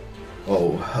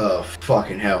 Oh,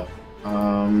 fucking hell.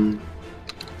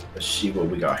 Let's see what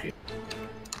we got here.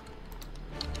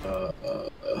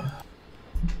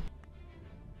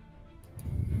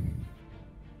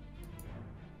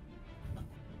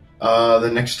 The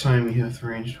next time you have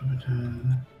ranged.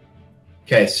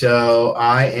 Okay, so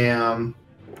I am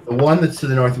the one that's to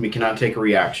the north of me cannot take a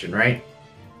reaction, right?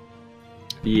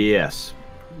 Yes.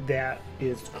 That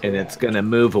is correct. And it's going to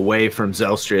move away from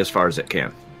Zelstria as far as it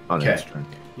can on Okay. its turn.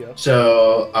 Yep.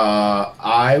 So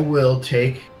I will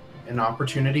take an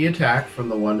opportunity attack from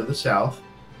the one to the south.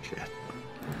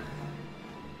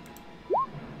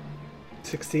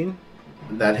 16.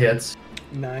 That hits.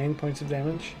 9 points of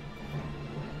damage.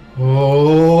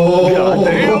 Oh!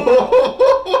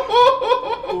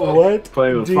 What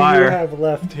Play with do fire. you have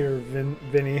left here,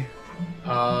 Vinny?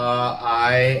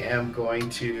 I am going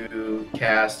to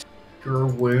cast Cure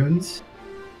Wounds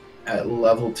at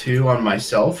level 2 on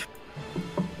myself.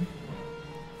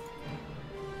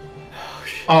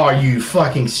 Oh, are you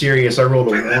fucking serious? I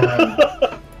rolled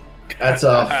a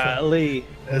 1. Lee.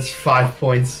 That's 5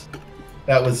 points.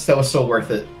 That was so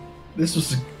worth it. This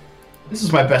was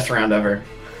my best round ever.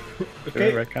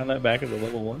 Okay. Retcon that back as a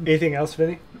level 1. Anything else,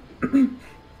 Vinny?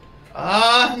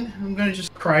 I'm gonna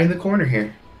just cry in the corner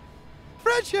here.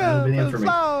 Friendship Been in and for me.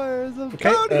 flowers of Okay,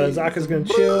 Cody. Zaka's gonna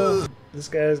chill. This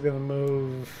guy's gonna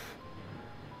move.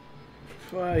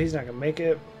 Well, he's not gonna make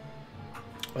it.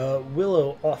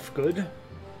 Willow off good.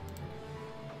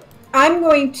 I'm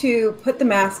going to put the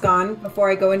mask on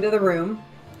before I go into the room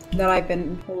that I've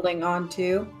been holding on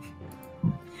to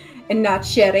and not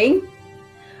shedding.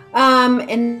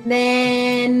 And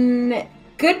then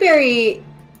Goodberry,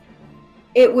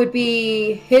 it would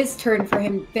be his turn for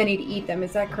Vinny to eat them.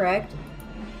 Is that correct?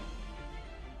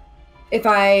 If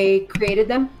I created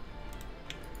them?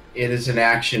 It is an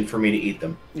action for me to eat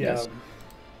them. Yeah. Yes.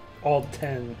 All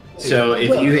 10. So if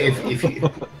you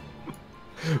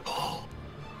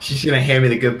she's gonna hand me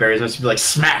the good berries and she'll be like,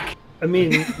 smack! I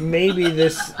mean, maybe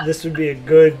this would be a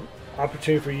good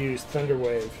opportunity for you to use Thunder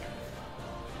Wave.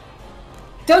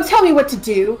 Don't tell me what to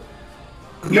do.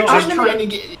 You're I'm just gonna- trying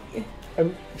to get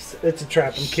It's a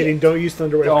trap. I'm kidding. Don't use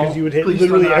Thunder Wave because Don't. you would hit Please do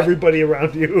literally not. everybody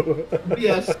around you.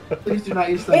 Yes, please do not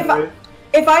use If Thunder Wave.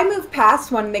 If I move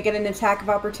past one, they get an attack of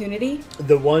opportunity.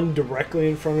 The one directly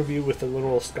in front of you with the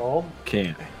little skull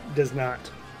Can't. does not.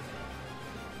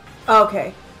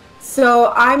 Okay.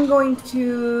 So I'm going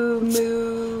to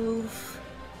move.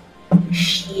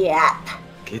 Shit.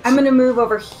 I'm going to move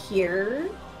over here.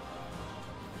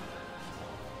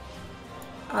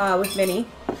 With Vinny.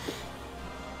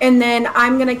 And then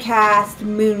I'm going to cast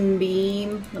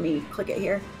Moonbeam. Let me click it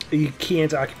here. You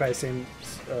can't occupy the same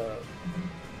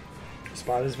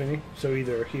spot as Vinny, so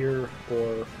either here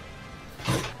or...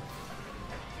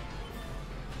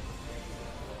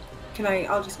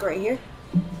 I'll just go right here?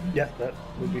 Yeah, that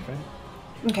would be fine.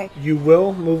 Okay. You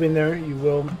will move in there. You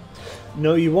will...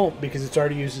 No, you won't, because it's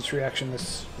already used its reaction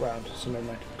this round, so never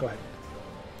mind. Go ahead.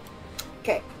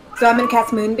 Okay. So I'm going to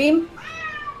cast Moonbeam.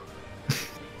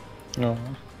 No.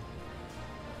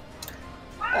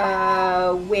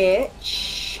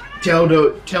 Which... Tell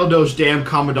those damn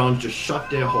Commodons to shut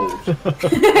their holes. My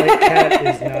cat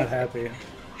is not happy.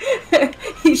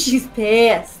 She's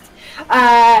pissed.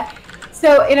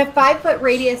 So in a 5-foot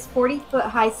radius, 40-foot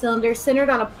high cylinder centered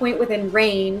on a point within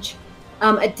range,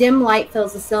 a dim light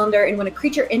fills the cylinder, and when a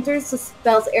creature enters the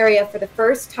spell's area for the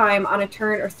first time on a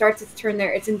turn or starts its turn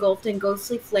there, it's engulfed in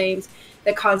ghostly flames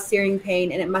that cause searing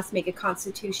pain, and it must make a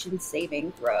Constitution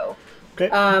saving throw. Okay.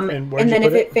 And where'd you then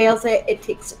put if it fails it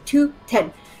takes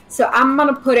 2d10. So I'm going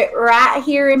to put it right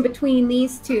here in between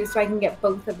these two so I can get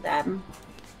both of them.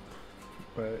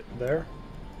 Right there?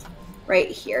 Right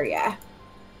here, yeah.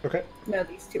 Okay. No,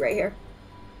 these two right here.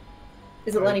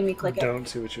 Is it letting me click it? Don't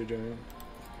see what you're doing.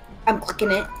 I'm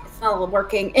clicking it. It's not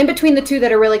working. In between the two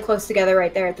that are really close together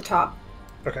right there at the top.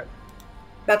 Okay.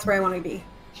 That's where I want to be.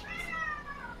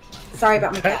 Sorry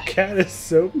about my That cat. cat is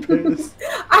so pissed.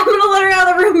 I'm going to let her out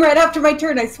of the room right after my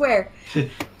turn, I swear.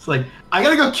 It's like, I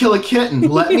gotta go kill a kitten.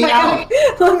 Let me out.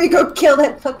 Let me go kill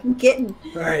that fucking kitten.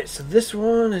 Alright, so this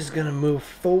one is going to move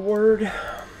forward.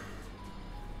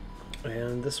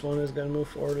 And this one is going to move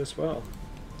forward as well.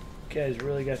 You guys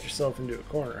really got yourself into a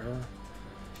corner, huh?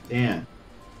 Damn.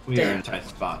 We are in a tight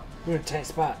spot. We're in a tight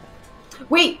spot.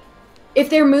 Wait, if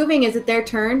they're moving, is it their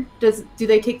turn? Do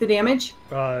they take the damage?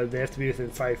 They have to be within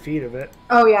 5 feet of it.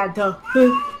 Oh, yeah, duh.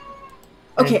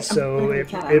 Okay, And so I'm putting it the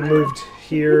cat it on. moved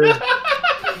here.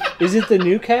 Is it the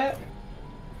new cat?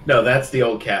 No, that's the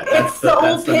old cat. It's the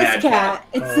old piss cat.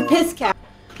 It's the piss cat.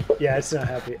 Yeah, it's not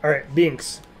happy. Alright,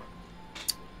 Binks.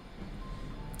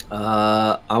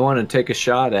 I want to take a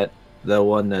shot at the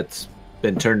one that's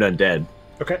been turned undead.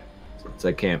 Okay. Since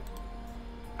I can't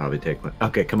probably take one.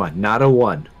 Okay, come on. Not a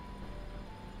 1.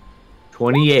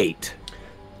 28.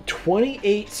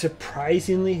 28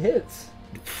 surprisingly hits.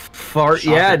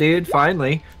 Yeah, dude.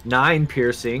 Finally. 9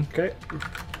 piercing. Okay.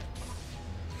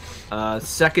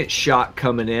 Second shot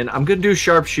coming in. I'm going to do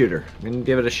sharpshooter. I'm going to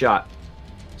give it a shot.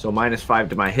 So -5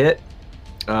 to my hit.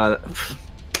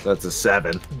 That's a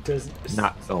 7. Does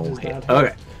Not does only. not hit.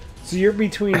 Okay. So you're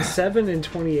between 7 and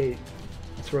 28.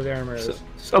 That's where the armor is. So,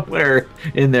 somewhere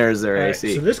in there is their All right,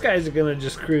 AC. so this guy's gonna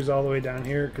just cruise all the way down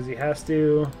here because he has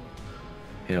to.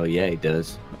 Hell yeah, he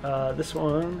does. This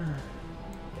one.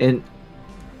 And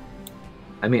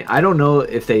I mean, I don't know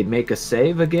if they make a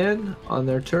save again on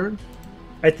their turn.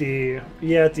 At the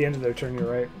end of their turn,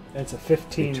 you're right. It's a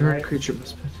 15. Turn Right? creature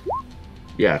must.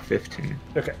 Yeah, 15.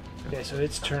 Okay. Okay, so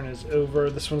its turn is over.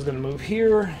 This one's gonna move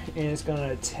here and it's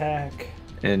gonna attack.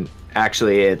 And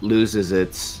actually, it loses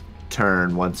its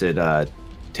turn once it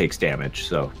takes damage.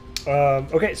 So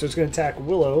Okay, so it's gonna attack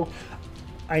Willow.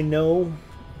 I know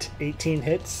 18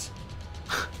 hits.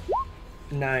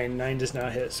 9 does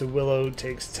not hit. So Willow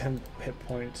takes 10 hit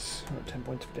points, or 10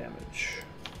 points of damage.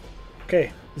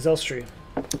 Okay, Zelstree.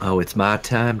 oh, it's my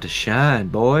time to shine,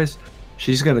 boys.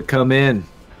 She's gonna come in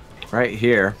right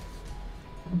here,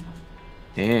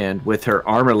 and with her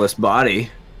armorless body,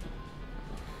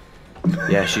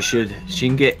 yeah, she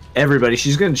can get everybody.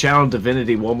 She's gonna channel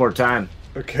divinity one more time.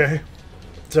 Okay.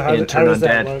 So how And turn does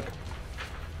that undead.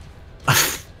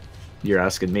 look? You're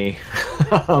asking me.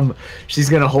 She's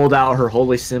gonna hold out her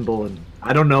holy symbol, and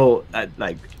I don't know.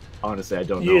 Like, honestly, I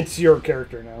don't know. It's your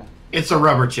character now. It's a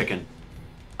rubber chicken.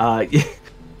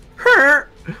 Her.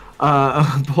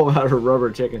 Pull out her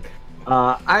rubber chicken.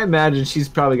 I imagine she's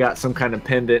probably got some kind of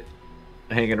pendant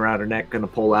hanging around her neck, gonna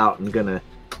pull out and gonna.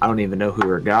 I don't even know who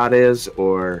her god is,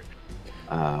 or.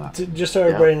 Just so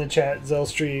everybody in the chat,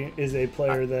 Zelstree is a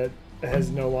player that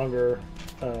has no longer,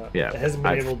 hasn't been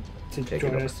I've able to taken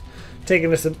join over. us,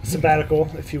 taking a sabbatical,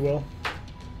 if you will.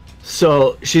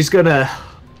 So she's gonna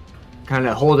kind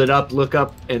of hold it up, look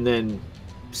up, and then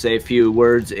say a few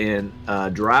words in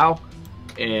Drow,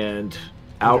 and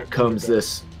out comes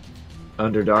this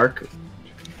Underdark,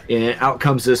 and out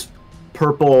comes this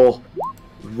purple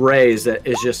rays that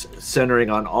is just centering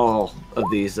on all of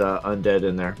these undead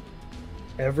in there.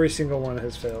 Every single one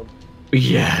has failed.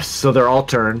 Yes, so they're all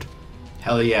turned.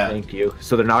 Hell yeah. Thank you.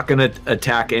 So they're not gonna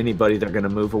attack anybody. They're gonna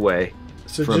move away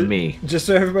So from me. Just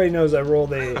so everybody knows, I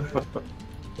rolled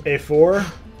a 4,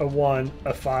 a 1,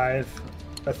 a 5,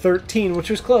 a 13, which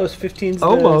was close. 15's the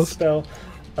Almost. spell,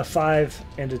 a 5,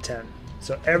 and a 10.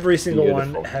 So every single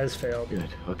Beautiful. one has failed. Good.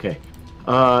 Okay.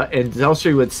 And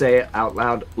Zelstree would say out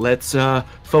loud, "Let's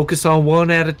focus on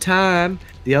one at a time.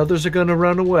 The others are gonna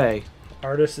run away."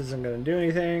 Artist isn't going to do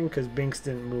anything because Binks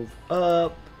didn't move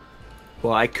up.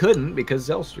 Well, I couldn't because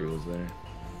Zelstree was there.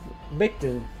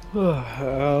 Bicton.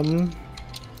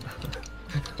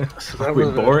 So Are we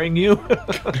boring you?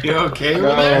 You okay with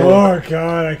that? Oh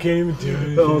god, I can't even do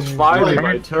anything. It was finally Like-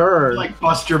 my turn. Like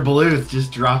Buster Bluth,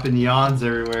 just dropping yawns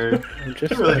everywhere. I'm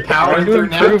just Really trying powering to through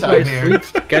nap improve my time here.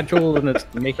 sleep schedule, and it's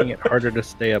making it harder to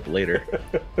stay up later.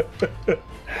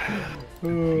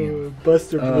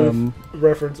 Buster Bluth Um,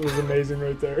 reference was amazing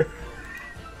right there.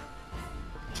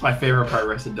 It's my favorite part of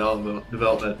Arrested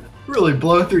Development. Really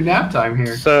blow through nap time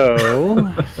here.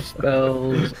 So,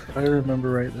 spells. If I remember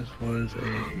right, this was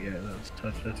that's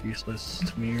touch. That's useless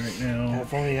to me right now.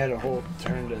 If only you had a whole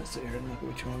turn to sit here and look at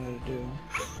what you wanted to do.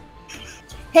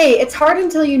 Hey, it's hard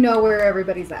until you know where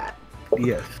everybody's at.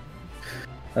 Yes.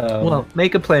 Well,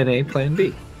 make a plan A, plan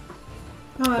B.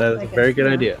 Oh, That I is a guess, very good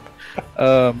yeah.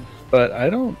 idea. But I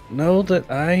don't know that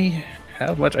I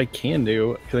have much I can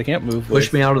do because I can't move.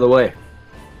 Push me out of the way.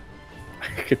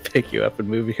 I could pick you up and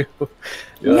move you.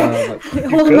 Yeah, You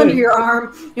hold him could. under your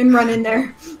arm and run in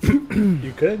there.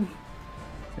 You could?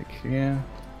 Yeah.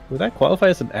 Would that qualify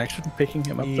as an action, picking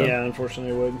him up? Though? Yeah,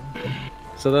 unfortunately, it would.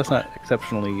 So that's not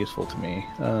exceptionally useful to me.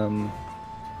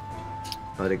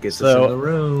 But it gets So- us in the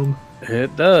room.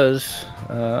 It does.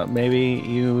 Maybe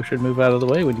you should move out of the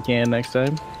way when you can next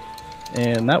time.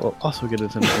 And that will also get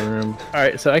us into the room.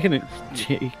 Alright, so I can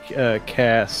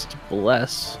cast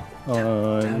Bless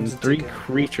on Times 3 it's okay.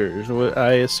 creatures.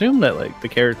 I assume that like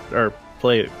the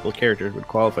playable characters would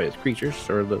qualify as creatures,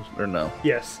 or no.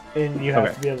 Yes, and you have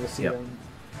Okay. to be able to see Yep. them.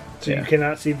 So Yeah. you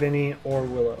cannot see Vinny or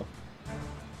Willow.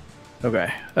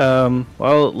 Okay.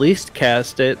 Well, at least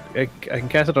cast it. I can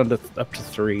cast it on up to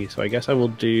 3. So I guess I will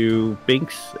do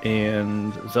Binks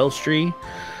and Zelstree,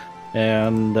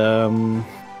 and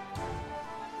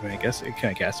I guess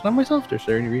can I cast it on myself? Is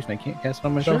there any reason I can't cast it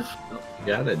on myself? You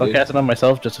got it, I'll dude. cast it on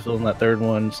myself just to fill in that third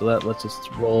one. So that lets us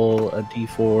roll a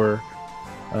D4.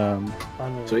 On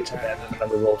an Sweet. attack. And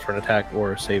another roll for an attack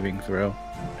or a saving throw.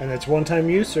 And it's one-time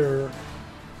use, or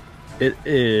It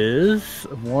is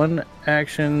one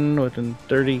action within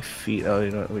 30 feet. Oh, you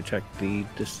know what? Let me check the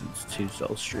distance to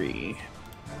Zelstree.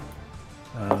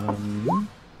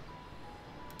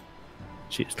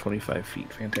 She's 25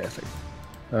 feet. Fantastic.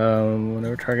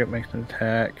 Whenever target makes an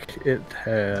attack, it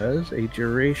has a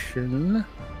duration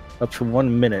up to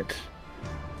 1 minute.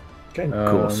 Okay.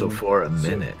 Cool. So Um, for a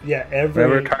minute. Yeah, Whenever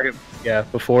every target,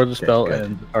 before the spell good.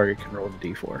 ends, the target can roll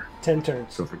the d4. 10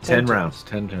 turns. So for 10 turns. rounds,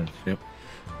 10 turns. Yep.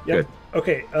 Yep.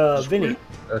 Okay, Vinny.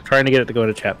 I was trying to get it to go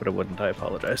into chat, but it wouldn't. I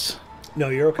apologize. No,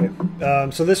 you're okay.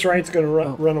 So this right's going to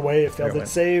run away. It failed Never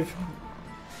its save.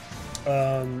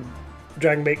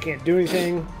 Dragonbait can't do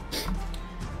anything.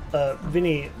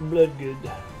 Vinny, Bloodgood.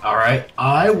 All right.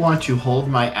 I want to hold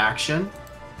my action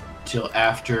till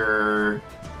after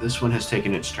this one has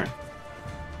taken its turn.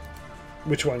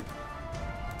 Which one?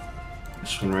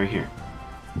 This one right here.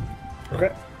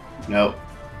 Okay. No.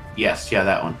 Yes. Yeah,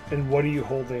 that one. And what are you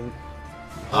holding?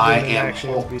 I Holding an am action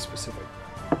hol- to be specific.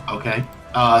 Okay.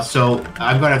 So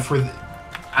I'm gonna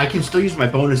I can still use my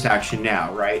bonus action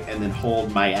now, right? And then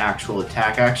hold my actual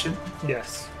attack action.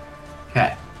 Yes.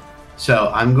 Okay. So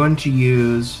I'm going to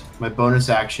use my bonus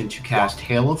action to cast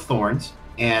Hail of Thorns,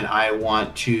 and I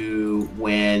want to,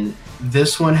 when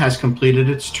this one has completed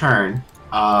its turn,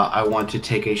 I want to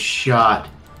take a shot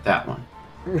at that one.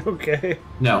 Okay.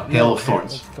 No, Hail of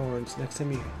Thorns. Hail of Thorns. Next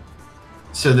time you.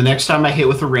 So the next time I hit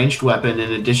with a ranged weapon,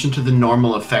 in addition to the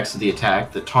normal effects of the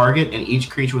attack, the target and each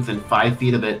creature within 5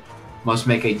 feet of it must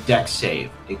make a dex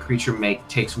save. A creature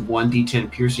takes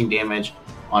 1d10 piercing damage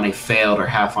on a failed or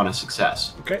half on a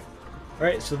success. Okay. All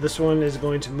right. So this one is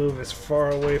going to move as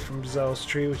far away from Zell's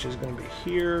tree, which is going to be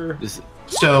here.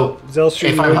 So Zell's tree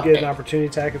if would I'm- get an opportunity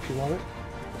attack if you want it.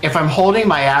 if I'm holding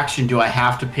my action, do I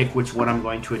have to pick which one I'm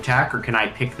going to attack, or can I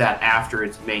pick that after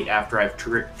it's made, after I've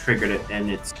triggered it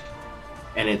and it's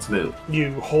moved?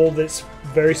 You hold this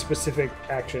very specific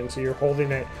action, so you're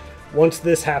holding it. Once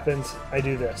this happens, I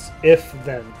do this. If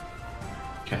then.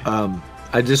 Okay.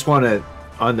 I just want to,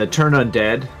 on the turn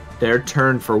undead, their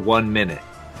turn for 1 minute.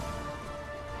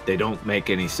 They don't make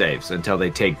any saves until they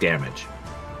take damage,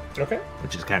 Okay.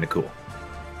 which is kind of cool.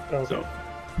 Okay. So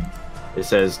it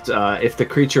says if the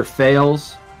creature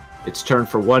fails, its turn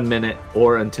for 1 minute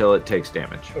or until it takes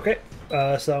damage. Okay.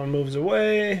 So that one moves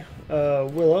away.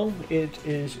 Willow, it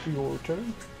is your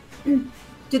turn.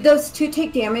 Did those two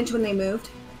take damage when they moved?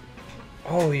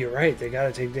 Oh, you're right. They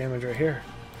gotta take damage right here.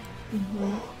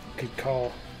 Good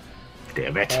call.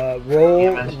 Damn it.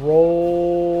 Roll. Damn it.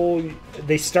 Roll.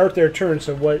 They start their turn.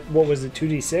 So what was it?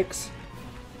 2d6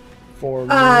 for.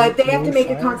 They have to move make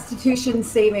a fire? Constitution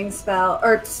saving spell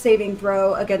or saving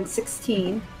throw against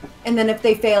 16, and then if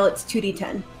they fail, it's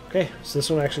 2d10. Okay, so this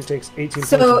one actually takes 18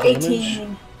 So points of damage.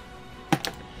 18.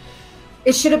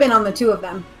 It should have been on the two of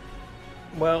them.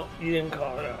 Well, you didn't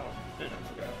call it out. I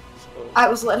forgot. So. I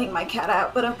was letting my cat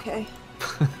out, but okay.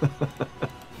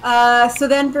 So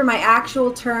then for my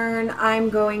actual turn, I'm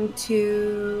gonna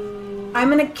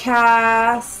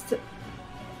cast.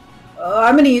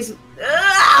 I'm gonna use.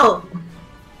 Ow!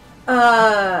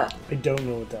 I don't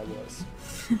know what that was.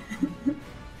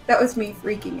 That was me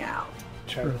freaking out.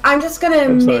 Try to- I'm just gonna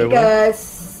I'm sorry, make a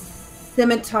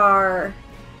scimitar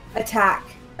attack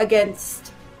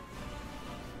against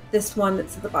this one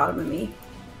that's at the bottom of me.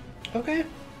 Okay,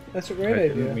 that's a I great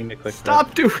didn't idea. mean to click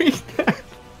Stop doing that.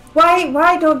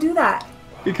 Why don't do that?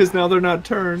 Because now they're not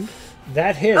turned.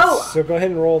 That hits, Oh. so go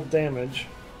ahead and roll damage.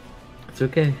 It's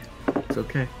okay. It's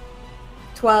okay.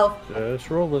 12. that. Just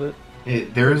roll with it.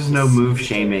 There is no move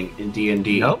shaming in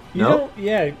D&D. Nope. You Nope.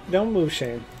 don't move,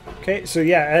 Shane. Okay, so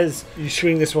yeah, as you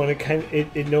swing this one,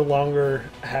 it no longer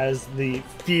has the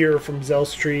fear from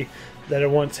Zell's tree that it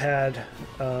once had.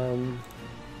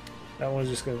 That one's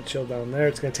just going to chill down there.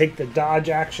 It's going to take the dodge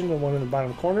action, the one in the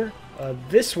bottom corner.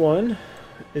 This one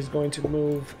is going to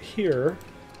move here.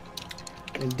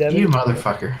 And Devin, You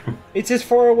motherfucker. it's as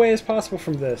far away as possible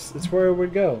from this. It's where it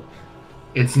would go.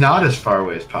 It's not as far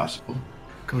away as possible.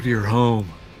 Go to your home.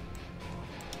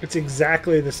 It's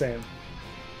exactly the same.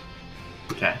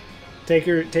 Okay. Take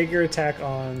your attack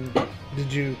on.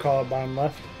 Did you call it bottom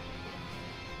left?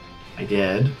 I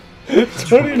did.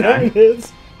 29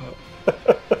 hits.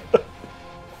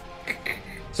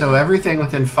 So everything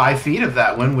within 5 feet of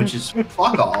that one, which is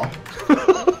fuck all,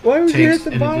 Why would you Takes hit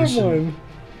the an bottom addition.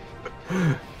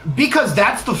 one? because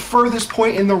that's the furthest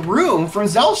point in the room from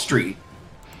Zell Street.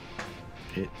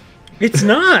 It's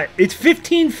not. It's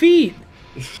 15 feet.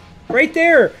 Right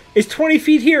there. It's 20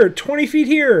 feet here. 20 feet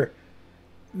here.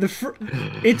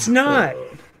 It's not.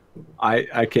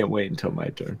 I can't wait until my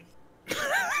turn.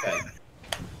 Okay.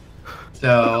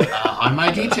 So on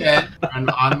my D10,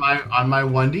 on my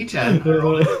 1D10, I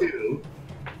rolled a 2.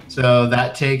 So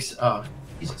that takes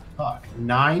Jesus fuck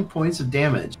 9 points of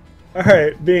damage. All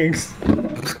right, Binks.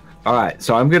 All right,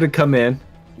 so I'm gonna come in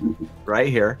right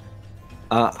here,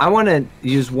 I want to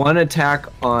use one attack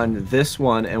on this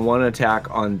one and one attack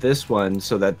on this one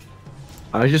so that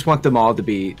I just want them all to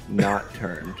be not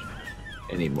turned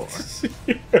anymore.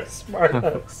 Smart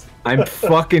ass. I'm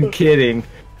fucking kidding.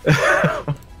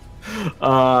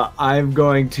 I'm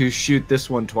going to shoot this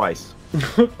one twice.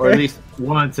 Or at least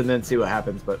once and then see what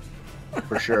happens, but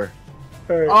for sure.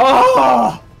 Right.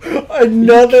 Oh!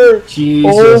 Another.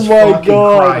 Jesus oh my fucking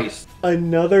god. Christ.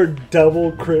 Another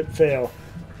double crit fail.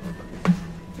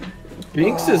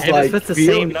 Binks is And like it's with the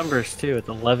same numbers too. It's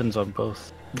 11s on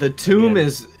both. The tomb Yeah.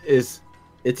 is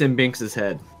it's in Binks's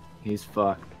head. He's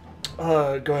fucked. Go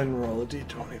ahead and roll a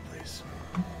d20, please.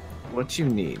 What you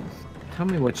need? Tell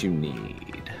me what you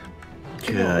need.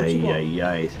 Come on, what you want?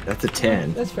 Yay. That's a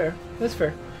 10. That's fair. That's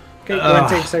fair. Okay, go ahead and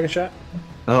take a second shot.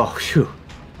 Oh, phew.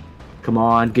 Come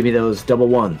on, give me those double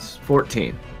ones.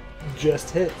 14. Just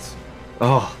hits.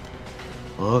 Oh.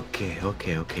 Okay.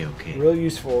 Real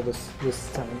useful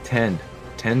this time.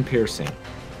 10 piercing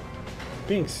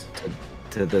Binks,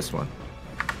 to this one.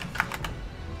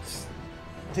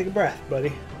 take a breath, buddy.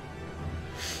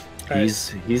 All right.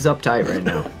 He's uptight right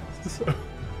now.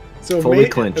 So fully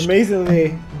clinched.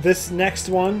 Amazingly, this next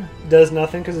one does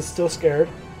nothing because it's still scared.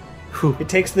 Whew. It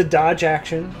takes the dodge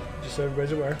action, just so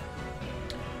everybody's aware.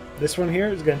 This one here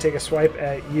is going to take a swipe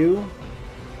at you.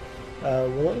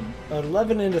 Willow.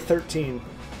 11 into 13.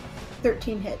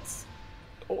 13 hits.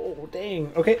 Oh,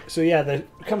 dang. Okay, so yeah, that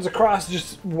comes across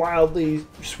just wildly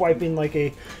swiping like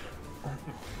an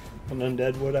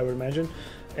undead would, I would imagine.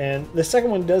 And the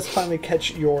second one does finally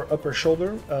catch your upper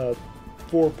shoulder.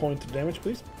 4 points of damage,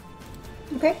 please.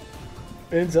 Okay.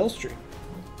 And Zelstree.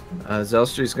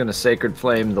 Zelstree's gonna Sacred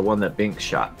Flame the one that Binks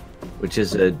shot, which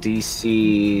is a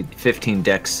DC 15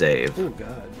 dex save. Oh,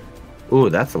 God. Ooh,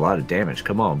 that's a lot of damage.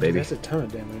 Come on, baby. That's a ton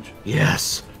of damage.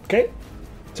 Yes. Okay.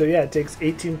 So yeah, it takes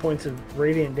 18 points of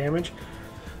radiant damage.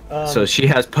 So she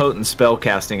has potent spell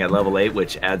casting at level 8,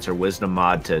 which adds her wisdom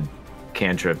mod to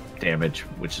cantrip damage,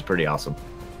 which is pretty awesome.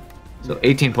 So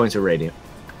 18 points of radiant.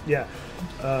 Yeah.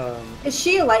 Is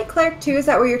she a light cleric too? Is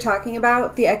that what you're talking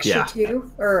about? The extra Yeah.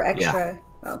 2 or extra?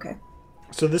 Oh, okay.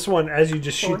 So this one, as you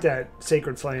just Four. shoot that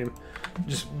sacred flame,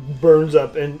 just burns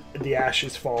up and the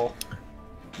ashes fall.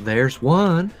 There's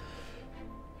one.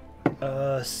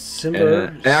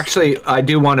 Simber. Actually, I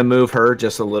do want to move her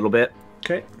just a little bit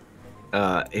Okay.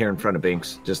 here in front of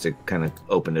Binks, just to kind of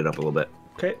open it up a little bit.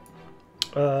 Okay.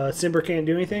 Simber can't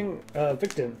do anything.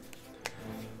 Victim.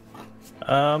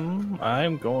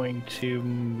 I'm going to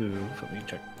move. Let me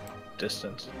check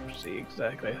distance. See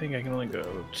exactly. I think I can only go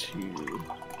to.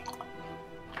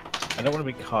 I don't want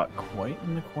to be caught quite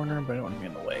in the corner, but I don't want to be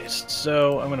in the waist.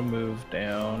 So I'm going to move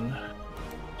down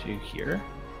to here.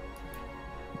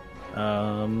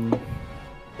 I'm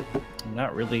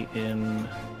not really in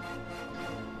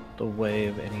the way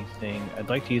of anything. I'd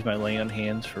like to use my lay on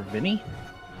hands for Vinny.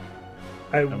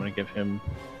 I'm going to give him.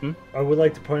 I would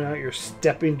like to point out you're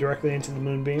stepping directly into the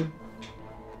moonbeam.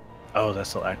 Oh, that's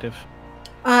still active.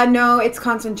 No, it's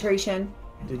concentration.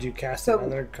 Did you cast So-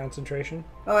 another concentration?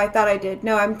 Oh, I thought I did.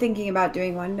 No, I'm thinking about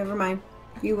doing one. Never mind.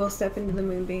 You will step into the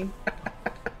moonbeam.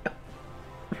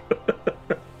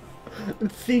 I'm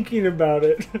thinking about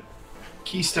it.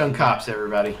 Keystone Cops,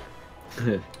 everybody.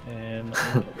 And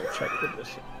I'll double check the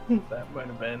distance. That might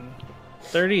have been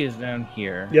 30 is down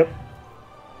here. Yep.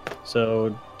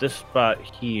 So this spot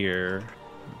here,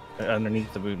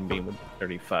 underneath the moonbeam, would be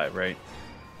 35, right?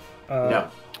 No.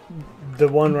 The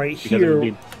one right Because it here would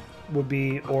be- would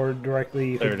be, or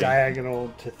directly 30.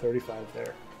 diagonal to 35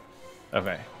 there.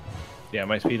 Okay. Yeah,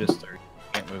 my speed is 30.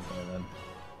 Can't move there then.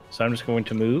 So I'm just going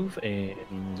to move and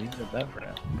leave it at that for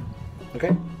now.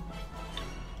 Okay.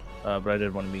 But I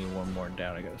did want to be one more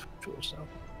down. I got a tool, so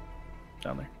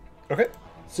down there. Okay.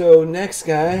 So next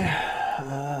guy,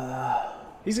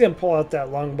 he's gonna pull out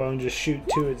that longbow and just shoot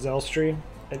 2 at Zelstree.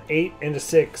 An 8 and a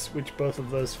 6, which both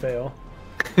of those fail.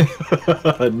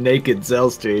 Naked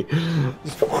Zelstree.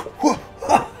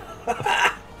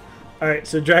 Alright,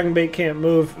 so Dragonbait can't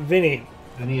move. Vinny.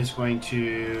 Then he is going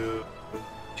to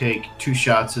take 2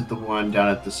 shots at the one down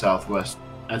at the southwest.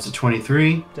 That's a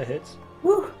 23. That hits.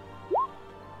 Woo!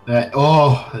 That's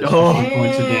 15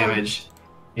 points of damage.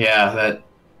 Yeah, that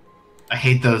I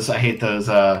hate those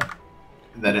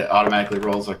that it automatically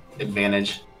rolls an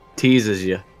advantage. Teases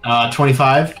you.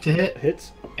 25 to hit,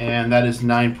 Hits. and that is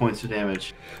 9 points of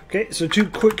damage. Okay, so 2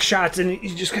 quick shots, and you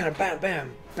just kind of bam,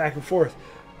 bam, back and forth.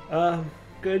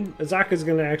 Good. Azaka's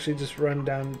gonna actually just run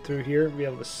down through here, be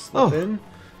able to slip in.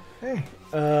 Hey.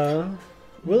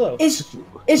 Willow.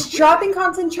 Is dropping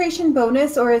concentration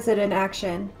bonus or is it an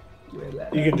action?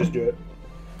 You can just do it.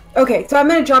 Okay, so I'm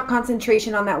going to drop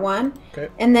concentration on that one. Okay.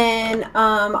 And then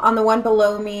on the one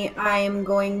below me, I am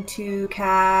going to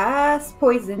cast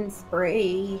Poison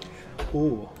Spray.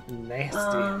 Ooh,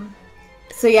 nasty.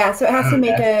 So yeah, so it has to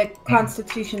make a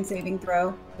Constitution saving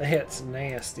throw. That's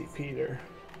nasty, Peter.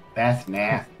 That's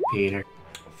naff, Peter.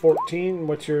 14.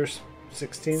 What's yours?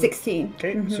 16? 16.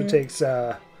 Okay, so it takes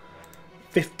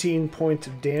 15 points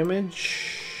of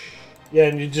damage. Yeah,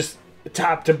 and you just,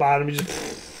 top to bottom, you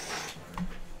just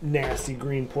nasty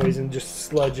green poison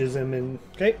just sludges him. And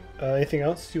okay, anything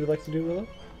else you would like to do, Willow?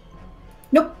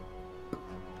 Nope.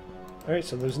 All right,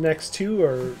 so those next two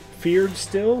are feared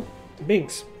still.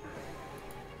 Binks.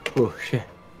 Oh shit.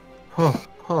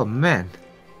 Oh man.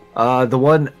 The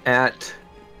one at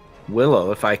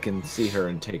Willow, if I can see her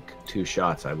and take 2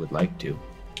 shots, I would like to.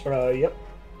 Yep,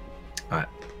 Alright.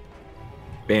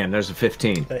 Bam, there's a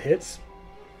 15. that hits.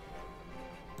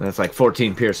 That's like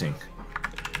 14 piercing.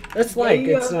 That's like,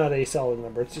 Yeah. it's not a solid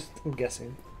number. It's just, I'm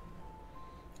guessing.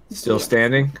 Still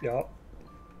standing? Yup.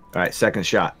 Alright, second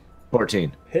shot.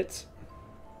 14. Hits.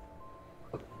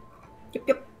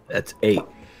 Yep. That's 8.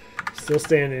 Still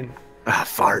standing. Ah,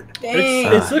 fart.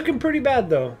 Dang. It's looking pretty bad,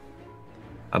 though.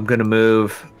 I'm gonna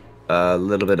move a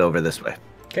little bit over this way.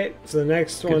 Okay, so the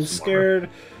next Get one's some scared.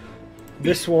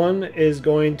 This one is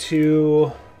going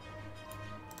to...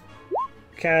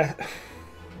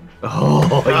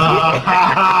 Oh,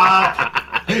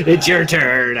 yeah. It's your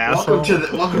turn, asshole.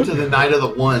 Welcome to the night of the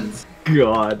ones.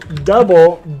 God.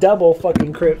 double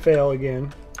fucking crit fail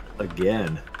again.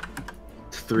 Again.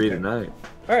 It's 3 tonight.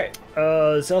 Alright,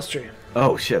 Zelstri.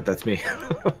 Oh shit, that's me.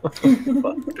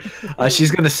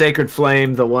 She's gonna Sacred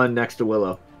Flame the one next to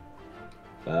Willow,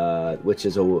 which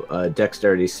is a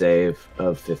dexterity save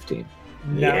of 15.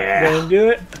 Not Yeah. gonna do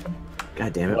it.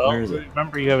 God damn it, Well, where is it?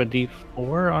 remember you have a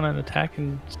D4 on an attack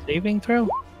and saving throw?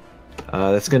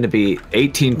 That's gonna be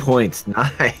 18 points.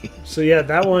 Nice. So yeah,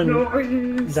 that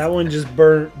one just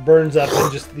burns up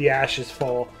and just the ashes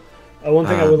fall. One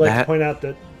thing I would like to point out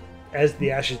that as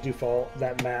the ashes do fall,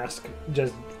 that mask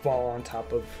just fall on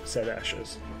top of said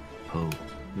ashes. Oh,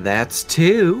 that's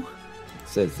 2,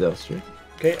 says Zelstri.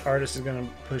 Okay, Artist is gonna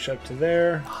push up to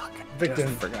there. Victim.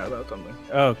 Just forgot about something.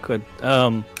 Oh, good.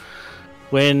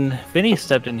 When Vinny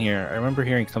stepped in here, I remember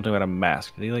hearing something about a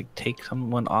mask. Did he like take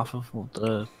someone off of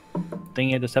the thing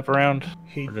he had to step around,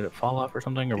 He or did it fall off or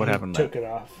something, or what he happened? took There? it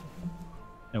off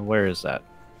And where is that?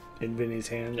 in Vinny's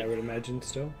hand, I would imagine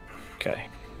still. Okay.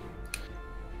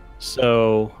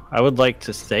 So I would like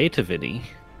to say to Vinny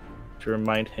to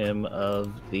remind him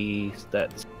of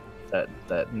that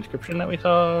inscription that we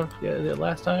saw the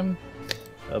last time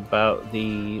about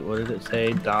the, what did it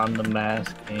say? Don the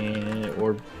mask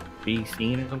or be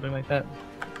seen or something like that.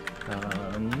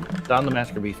 Don the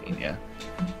mask or be seen. Yeah.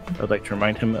 I would like to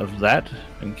remind him of that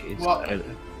in case. Well, you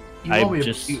I want me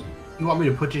just- to, you want me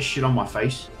to put this shit on my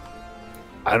face?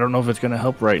 I don't know if it's going to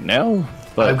help right now,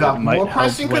 but I've got it might more help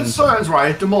pressing when- concerns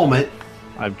right at the moment.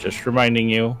 I'm just reminding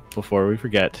you before we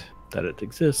forget that it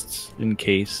exists in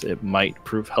case it might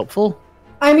prove helpful.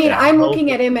 I mean, Yeah, I'm well-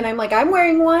 looking at him and I'm like, I'm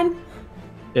wearing one.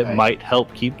 It Right. might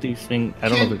help keep these things. I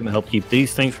don't know if it's going to help keep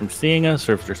these things from seeing us,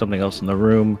 or if there's something else in the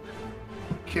room.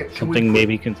 Something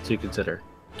maybe to consider.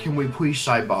 Can we please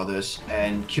sidebar this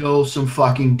and kill some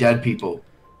fucking dead people?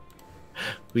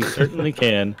 We certainly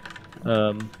can.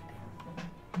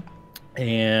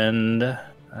 And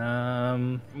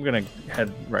I'm gonna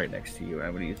head right next to you.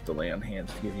 I'm gonna use the lay on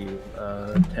hands to give you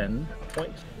 10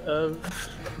 points of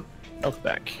health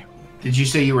back. Did you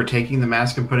say you were taking the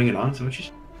mask and putting it on? Is that what you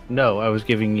said? No, I was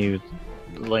giving you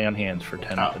lay on hands for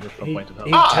 10 Oh. additional He, points of health.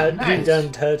 he, Ah, he nice.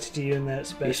 done touched you in that He's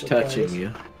special touching place.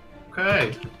 you.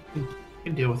 Okay.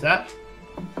 Can deal with that.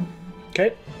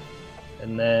 Okay.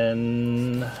 And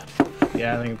then,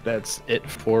 yeah, I think that's it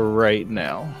for right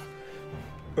now.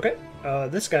 Okay.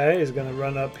 This guy is going to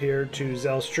run up here to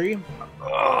Zelstri.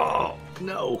 Oh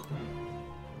no.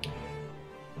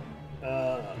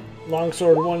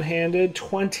 Longsword one-handed,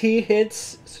 20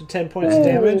 hits, so 10 points of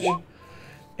damage.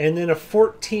 And then a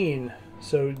 14,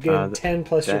 so getting 10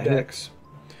 plus your that hit. dex.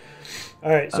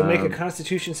 Alright, so make a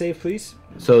constitution save, please.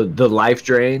 So the life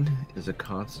drain is a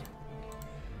constant.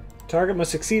 Target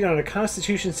must succeed on a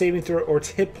constitution saving throw or its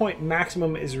hit point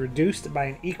maximum is reduced by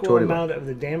an equal 21. amount of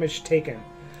the damage taken.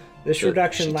 This So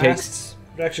reduction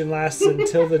she lasts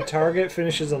until the target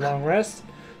finishes a long rest.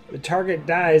 The target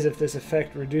dies if this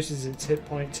effect reduces its hit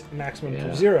point maximum Yeah.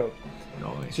 to 0.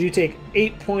 Nice. So you take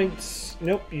 8 points.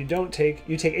 Nope, you don't take.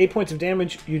 You take 8 points of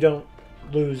damage. You don't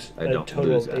lose I a don't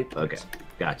total lose of 8 that. points. Okay,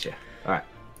 gotcha. All right.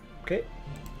 Okay.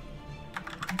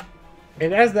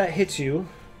 And as that hits you,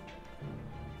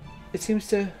 it seems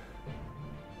to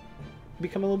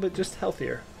become a little bit just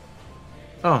healthier.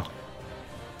 Oh.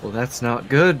 Well, that's not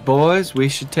good, boys. We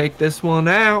should take this one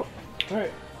out. All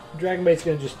right, Dragonbait's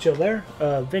gonna just chill there.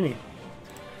 Vinny.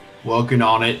 Working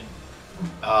on it.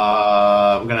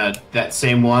 I'm gonna that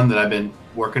same one that I've been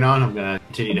working on. I'm gonna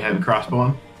continue to heavy crossbow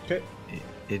him. Okay.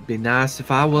 It'd be nice if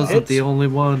I wasn't Hits. the only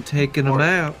one taking them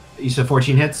out. You said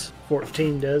 14 hits.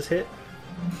 14 does hit.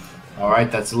 All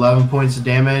right, that's 11 points of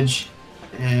damage,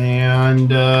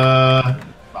 and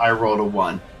I rolled a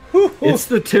 1. It's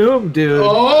the tomb, dude.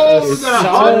 Oh, It's got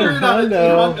solid. 100 out of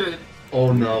No. 200.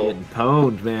 Oh no. Getting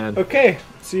pwned, man. Okay,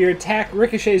 so your attack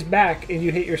ricochets back and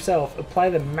you hit yourself. Apply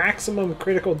the maximum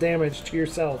critical damage to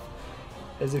yourself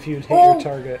as if you would hit Oh. your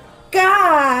target.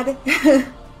 God.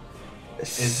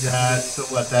 Is that so?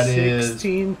 What that is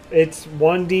 16. It's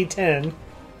 1d10.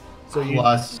 So you.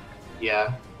 plus?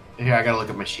 Yeah. Here, I gotta look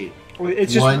at my sheet.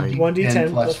 It's just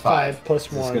 1d10 plus plus 5 plus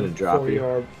This is 1 gonna drop for you.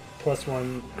 your plus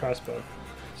 1 crossbow.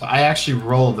 So I actually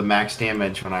rolled the max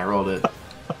damage when I rolled it.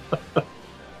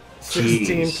 16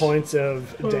 Jeez. points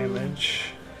of damage.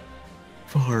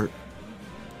 Fart.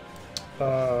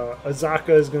 Azaka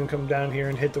is going to come down here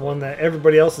and hit the one that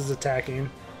everybody else is attacking,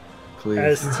 Please.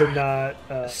 as to not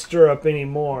stir up any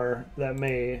more that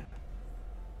may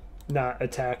not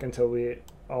attack until we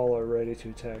all are ready to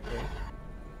attack.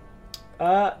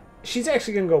 Right? She's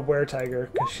actually going to go Were-Tiger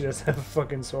because she doesn't have a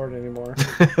fucking sword anymore.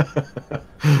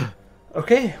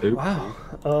 Okay, Oop. wow.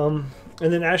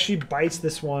 And then as she bites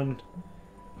this one,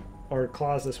 or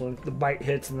claws this one, the bite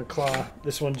hits and the claw,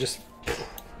 this one just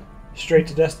straight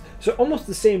to dust. So almost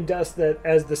the same dust that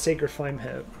as the Sacred Flame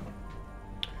hit.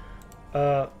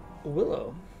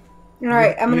 Willow. All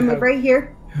right, I'm You gonna move have- right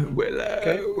here, Willow.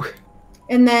 Okay.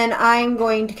 and then I'm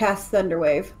going to cast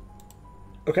Thunderwave.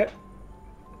 Okay,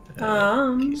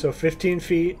 so 15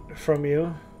 feet from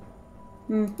you.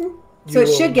 So You it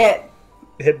will should get.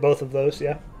 hit both of those,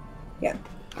 yeah. Yeah.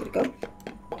 Did it go?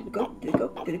 Did it go? Did it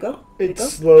go? Did it go? Did it It's go?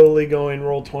 slowly going.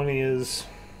 Roll 20 is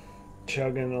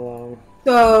chugging along.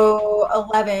 So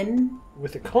 11,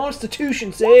 With a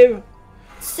Constitution save,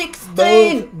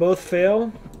 16. both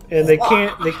fail, and they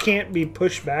can't be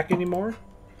pushed back anymore.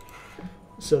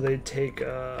 So they take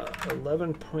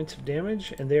 11 points of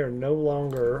damage, and they are no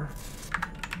longer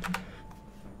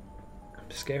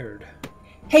scared.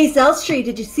 Hey, Zelstree,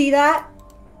 did you see that?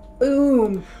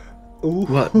 Boom. Ooh.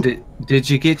 What? Did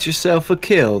you get yourself a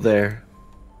kill there?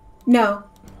 No.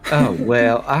 Oh,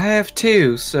 well, I have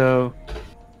two, so...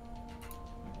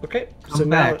 Okay, so Come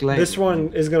now back later. this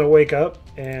one is gonna wake up,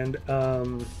 and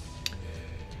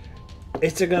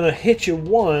it's gonna hit you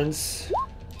once.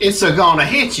 It's a gonna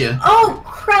hit you. Oh,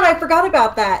 crap, I forgot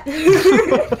about that.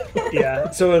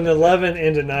 Yeah, so an 11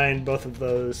 and a 9, both of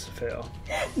those fail.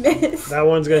 Miss. That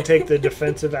one's gonna take the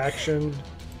defensive action.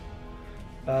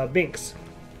 Binks.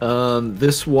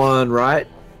 This one right...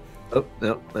 Oh,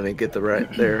 no, let me get the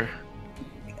right there.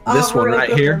 This one real right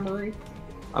good here, memory.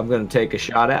 I'm going to take a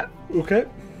shot at. Okay.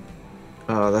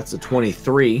 That's a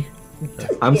 23.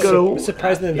 I'm going to...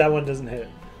 Surprisingly, that one doesn't hit.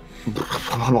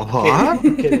 What?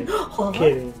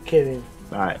 Kidding.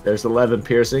 Alright, there's 11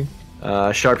 piercing.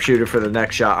 Sharpshooter for the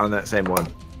next shot on that same one.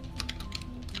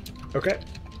 Okay.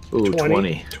 Ooh,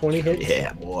 20. 20 hits.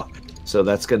 Yeah, boy. So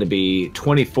that's going to be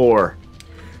 24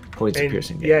 points of And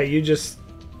piercing damage. yeah, you just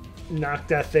knock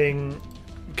that thing,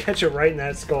 catch it right in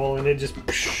that skull, and it just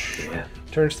Yeah.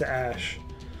 turns to ash.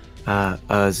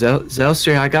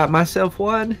 Zelster, I got myself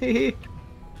one.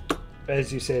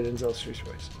 As you say it in Zelstree's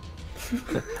voice.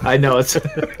 I know, it's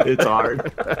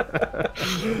hard.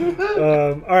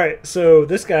 All right, so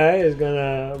this guy is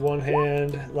gonna one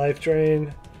hand life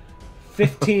drain,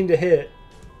 15 to hit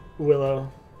Willow.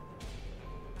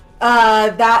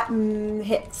 That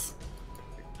hits.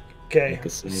 Okay, Make a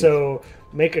save. so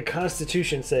make a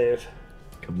Constitution save.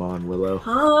 Come on, Willow.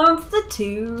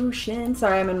 Constitution.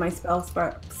 Sorry, I'm in my spell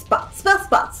spots. Spell Spit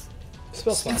slot.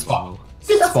 spot.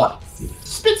 Spit spot.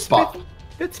 Spit spot.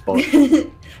 It's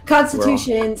fun.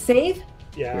 Constitution save.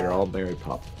 We're Yeah. all Mary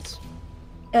Poppins.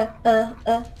 8.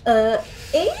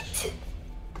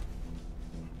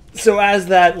 So as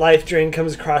that life drain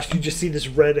comes across, you just see this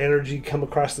red energy come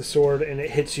across the sword, and it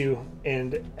hits you.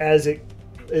 And as it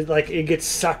gets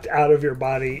sucked out of your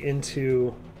body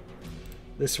into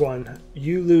this one,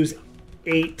 you lose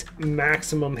 8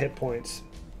 maximum hit points.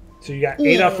 So you got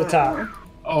 8 off the top.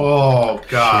 Oh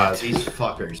god, these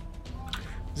fuckers.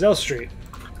 Zell Street.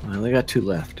 I only got 2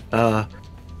 left.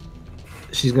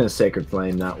 She's gonna Sacred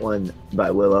Flame that one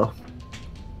by Willow.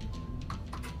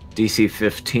 DC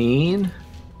 15.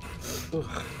 Ugh,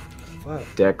 fuck.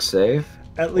 Dex save.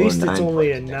 At least it's 9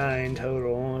 only a points. 9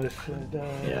 total. If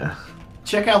Yeah.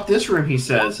 Check out this room, he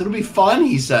says. It'll be fun,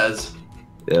 he says.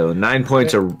 So 9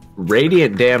 points of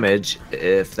radiant damage,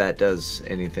 if that does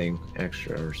anything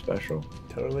extra or special.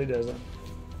 Totally doesn't.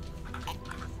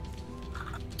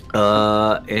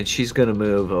 And she's gonna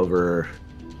move over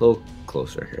a little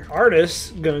closer here.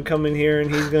 Artist's gonna come in here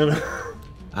and he's gonna.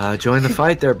 Join the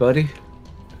fight there, buddy.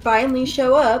 Finally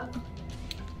show up.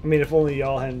 I mean, if only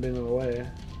y'all hadn't been in the way.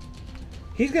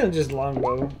 He's gonna just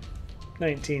longbow.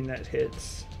 19, that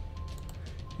hits.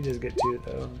 He does get 2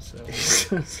 though, so he's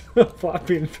just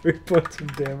popping 3 points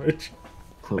of damage.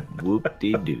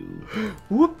 Whoop-de-doo.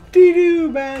 Whoop-de-doo,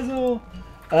 Basil.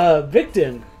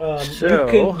 Victon, So-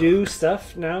 you can do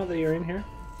stuff now that you're in here.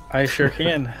 I sure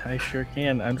can. I sure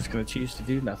can. I'm just gonna choose to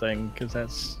do nothing because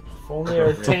that's. If only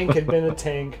our tank had been a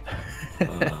tank.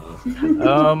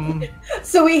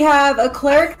 So we have a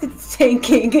cleric that's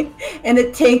tanking and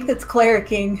a tank that's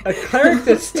clericing. A cleric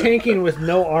that's tanking with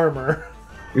no armor.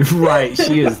 Right,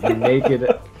 she is naked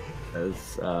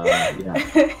as,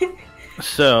 yeah.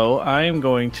 So I'm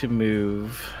going to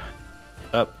move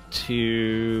up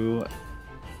to.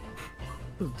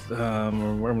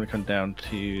 I'm going to come down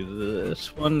to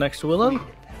this one next to Willow.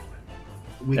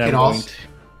 We And can I'm also going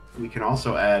we can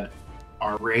also add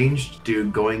our ranged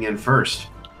dude going in first.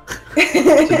 To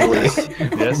the list.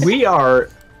 Yes. We are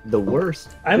the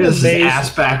worst. I'm This is amazed.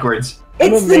 ass backwards.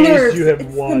 I'm It's the amazed nerves. you have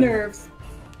It's won. the nerves.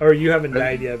 Or you haven't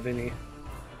died yet, Vinny.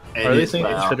 Are these things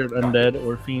considered undead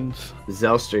or fiends?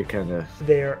 Zelster kind of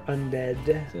They are undead.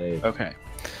 say. Okay.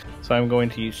 So I'm going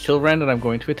to use Chillrend and I'm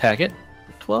going to attack it.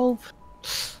 12?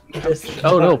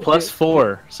 Oh no, plus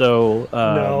 4. So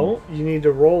No, you need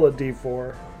to roll a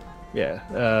d4. Yeah.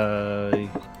 Oh,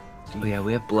 yeah,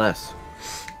 we have bless.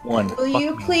 1. Will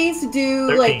you please do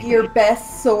 13. like your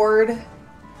best sword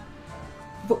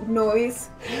noise?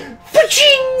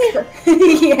 Fa-ching!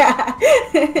 Yeah.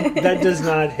 That does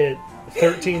not hit.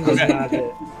 13 does Okay. not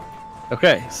hit.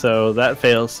 Okay, so that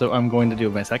fails. So I'm going to do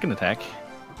my second attack.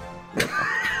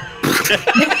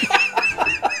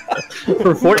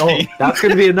 For 14. That's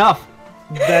gonna be enough.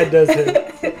 That does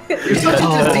hit. You're such a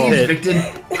Oh. disease,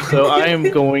 Victon. So I am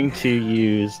going to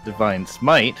use Divine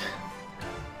Smite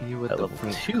You with at the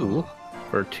level 2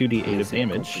 for 2d8 of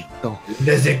damage.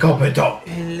 Les incompetents.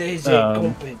 Les Um,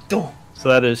 incompetents. So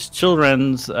that is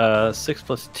Children's 6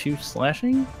 plus 2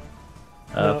 slashing?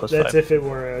 No, Plus that's 5. if it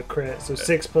were a crit. So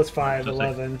 6 plus 5, So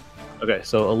 11. Okay,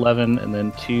 so 11 and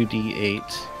then 2d8.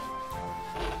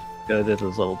 That is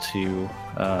level 2.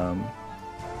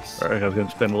 Or I was going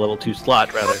to spend a level 2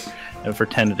 slot rather, and for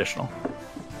 10 additional.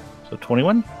 So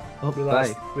 21? Oh, We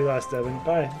bye. lost Devin.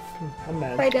 Bye. I'm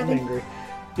mad. Bye, I'm Devin. angry.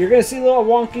 You're gonna see a little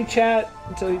wonky chat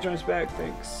until he joins back.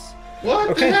 Thanks.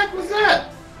 What Okay. the heck was that?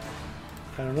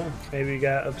 I don't know. Maybe he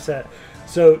got upset.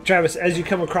 So, Travis, as you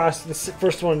come across this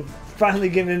first one, finally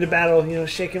getting into battle, you know,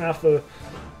 shaking off the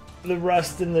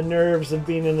rust and the nerves of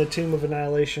being in the Tomb of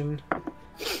Annihilation,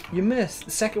 you miss.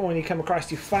 The second one you come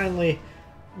across, you finally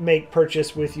make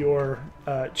purchase with your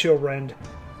Chillrend,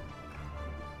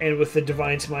 and with the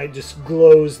Divine Smite just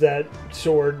glows that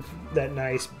sword, that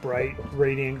nice, bright,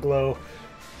 radiant glow.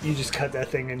 You just cut that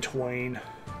thing in twain.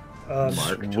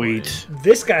 Sweet.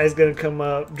 This guy's gonna come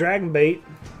up, Dragon Bait.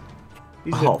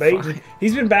 He's been baiting. fine.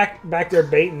 He's been back there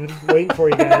baiting, waiting for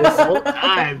you guys.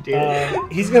 Time,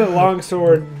 dude. He's gonna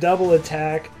longsword double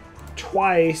attack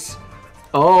twice.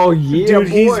 Oh yeah, Dude,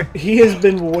 boy. he has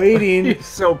been waiting. He's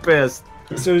so pissed.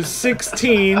 So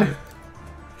 16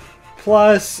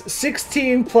 plus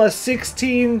 16 plus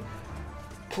 16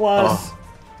 plus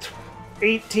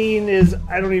 18 is,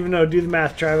 I don't even know. Do the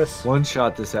math, Travis. One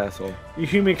shot this asshole. You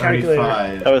human calculator.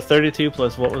 35. That was 32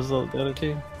 plus what was the other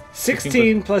two?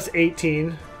 16 plus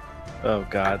 18 Oh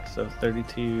god, so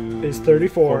 32 is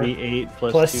 34. 48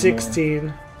 plus, plus 2 16.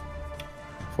 more.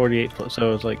 48 plus,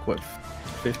 so it's like what,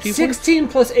 50? 16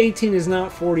 plus 18 is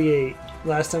not 48.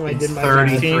 Last time I It's did my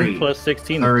 30. math. 16 plus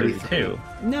 16 is 33. 32.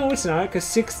 No, it's not, because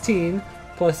 16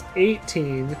 plus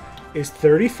 18 is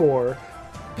 34,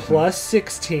 plus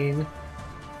 16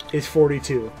 is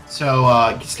 42.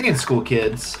 So, stay in school,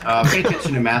 kids. Pay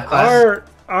attention to math class.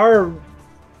 Our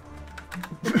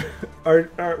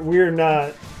we're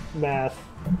not math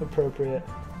appropriate.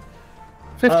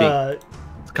 50.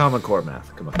 It's Common Core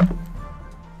math. Come on.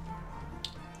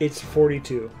 It's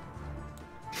 42.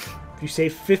 If you say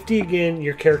 50 again,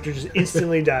 your character just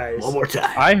instantly dies. One more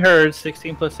time. I heard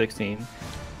 16 plus 16.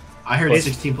 I heard It's-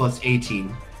 16 plus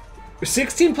 18.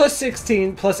 16 plus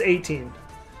 16 plus 18.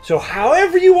 So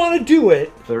however you want to do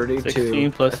it, 32.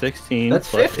 16 plus 16 That's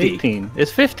plus 50. 18.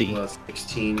 It's 50. Plus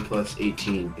 16 plus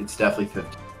 18. It's definitely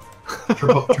 50.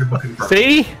 Triple confirm.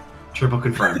 See? Triple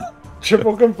confirm.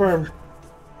 triple confirm.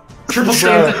 Triple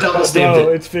stamp and double stamped No,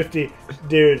 it. it's 50.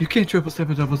 Dude, You can't triple stamp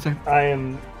and double stamp. I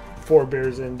am 4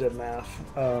 beers into math.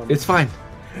 It's fine.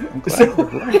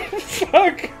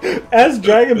 Fuck. As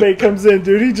Dragonbait comes in,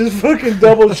 dude, he just fucking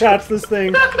double shots this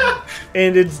thing,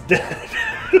 and it's dead.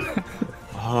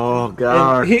 Oh And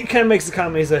god. he kind of makes the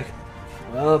comment. He's like,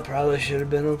 "Well, probably should have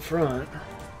been up front."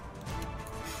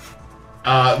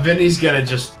 Vinny's gonna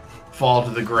just fall to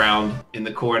the ground in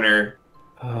the corner,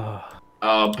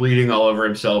 bleeding all over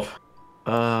himself.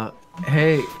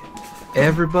 Hey,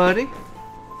 everybody,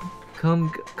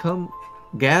 come,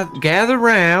 gather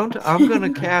round. I'm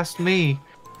gonna cast me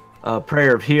a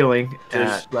prayer of healing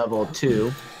at level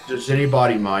 2. Does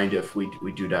anybody mind if we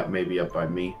do that maybe up by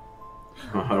me?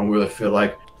 I don't really feel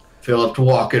up to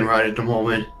walking right at the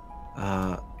moment.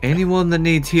 Anyone that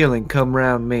needs healing, come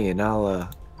round me, and I'll.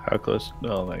 How close?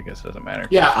 Well, I guess it doesn't matter.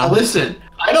 Yeah, listen,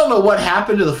 I don't know what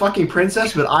happened to the fucking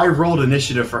princess, but I rolled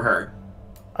initiative for her.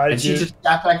 And she just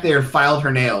sat back there and filed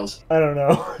her nails. I don't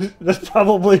know. That's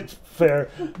probably fair.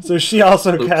 So she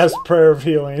also cast Prayer of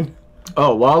Healing.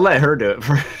 Oh, well, I'll let her do it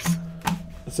first.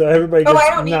 So everybody Oh, I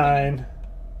gets don't need 9.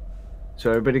 So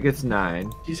everybody gets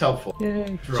 9. She's helpful.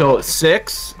 Yay. So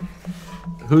 6.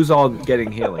 Who's all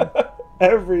getting healing?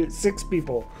 Every 6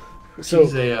 people. So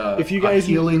She's a, if you guys- a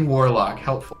healing warlock,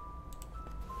 helpful.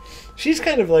 she's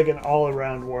kind of like an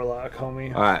all-around warlock,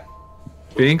 homie. All right.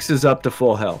 Binks is up to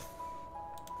full health.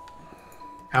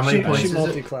 How many points she is it?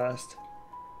 multi-classed.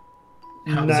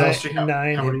 How- 9 Zelstra,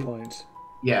 how hit many- points.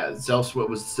 Yeah, Zelstra, what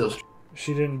was Zelstra?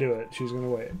 She didn't do it. She's gonna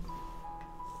wait.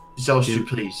 Zelstra,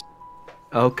 please.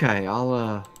 Okay,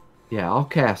 I'll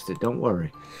cast it. Don't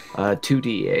worry.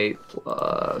 2d8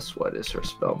 plus what is her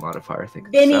spell modifier? I think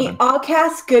it's Vinny, 7. I'll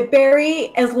cast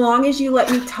Goodberry as long as you let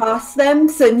me toss them,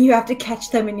 so you have to catch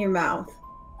them in your mouth.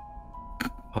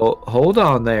 Hold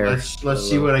on there. Let's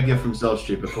see what I get from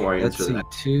Zelstra before I Let's answer see. that.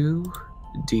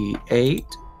 2d8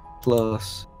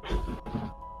 plus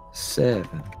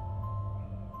 7.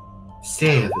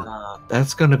 7.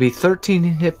 That's going to be 13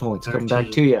 hit points coming back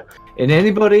 13. to you. And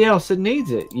anybody else that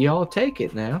needs it, y'all take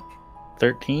it now.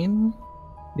 13?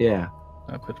 Yeah.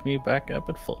 That puts me back up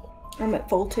at full. I'm at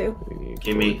full 2.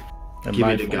 Give me And Give me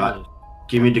my the full god. is-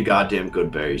 Give me the goddamn good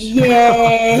berries.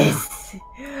 Yes!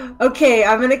 Okay,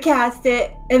 I'm gonna cast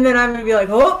it, and then I'm gonna be like,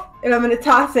 oh, and I'm gonna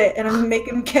toss it, and I'm gonna make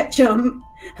him catch them.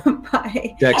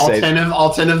 Bye. Dex all save.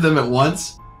 10 of them at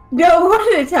once. No, one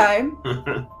at a time.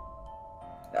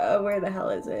 Where the hell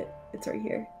is it? It's right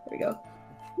here. There we go.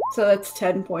 So that's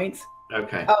 10 points.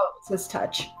 Okay. Oh, it says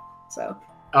touch. So.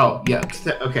 Oh yeah.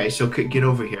 Okay. So get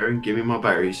over here and give me my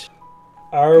berries.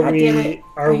 Are God damn it.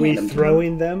 are I we hand them to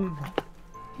throwing them?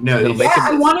 No, No, these- make Yeah,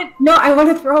 I want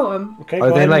to throw them. Okay. Are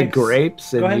go they ahead like and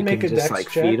grapes and go ahead you and make can a just dex like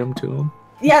check. feed them to them?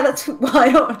 Yeah, that's well, I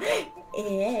don't.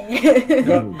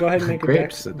 Yeah. Go ahead and make a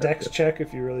Grapes dex, are not dex good. check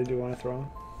if you really do want to throw them.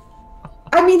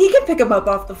 I mean, he can pick them up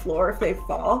off the floor if they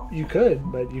fall. You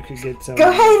could, but you could get some. Go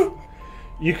ahead.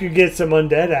 You could get some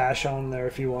undead ash on there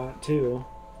if you want to.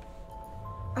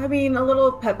 I mean, a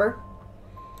little pepper.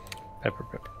 Pepper,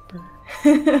 pepper,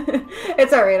 pepper.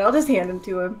 It's all right. I'll just hand them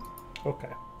to him. Okay.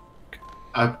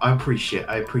 I appreciate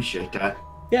that.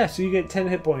 Yeah, so you get 10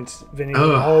 hit points, Vinny. Ugh.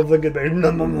 All of the good berries.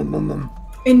 Nom, nom, nom, nom, nom.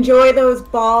 Enjoy those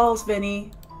balls,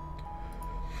 Vinny.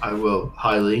 I will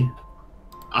highly.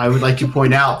 I would like to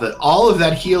point out that all of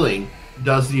that healing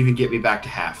doesn't even get me back to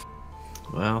half.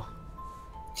 Well,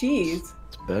 Jeez.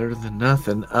 it's better than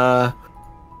nothing.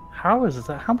 How is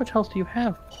that? How much health do you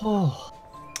have? Oh,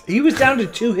 He was down to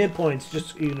 2 hit points,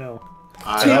 just so you know.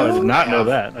 I I did not know have-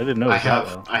 that. I didn't know I that, have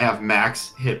though. I have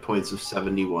max hit points of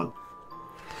 71.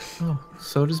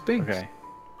 so does Binks. Okay.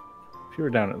 If you were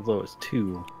down as low as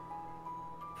 2,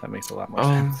 that makes a lot more Oh.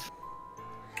 sense.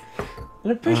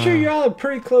 And I'm pretty sure y'all are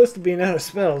pretty close to being out of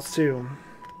spells, too.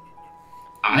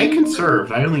 I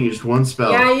conserved. I only used one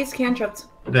spell Yeah, I use cantrips.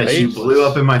 that I she used- blew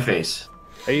up in my face.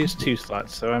 I used 2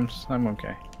 slots, so I'm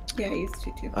okay. Yeah, I use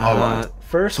 2 too. Alright.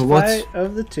 First So what's- fight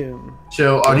of the tomb.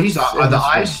 So are these What's are in the this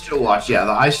eyes one? still watch? Yeah,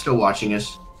 the eyes still watching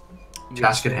us.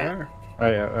 Task at Yes, they hand. are. Oh,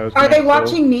 yeah, I was Are gonna they go-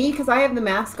 watching me? Because I have the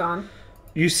mask on.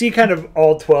 You see kind of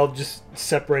all 12 just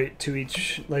separate to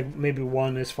each, like maybe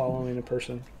one is following a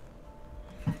person.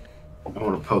 I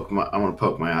want to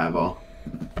poke my eyeball.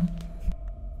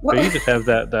 What? But you just have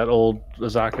that old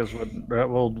Azaka's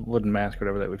old wooden mask, or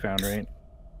whatever that we found, right?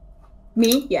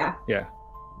 Me? Yeah. Yeah.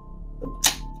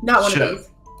 Not one Sure. of these.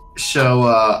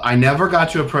 So I never got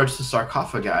to approach the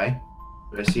sarcophagi.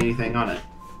 Did I see anything on it?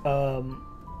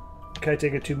 Can I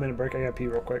take a 2-minute break? I gotta pee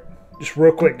real quick. Just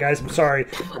real quick, guys. I'm sorry.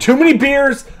 Too many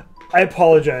beers. I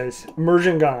apologize.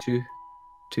 Immersion gone.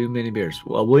 Too many beers.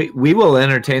 Well, we will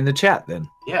entertain the chat then.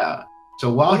 Yeah.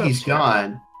 So while What up, he's sir?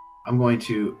 gone, I'm going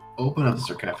to open up the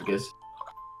sarcophagus,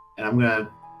 and I'm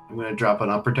gonna drop an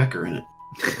upper decker in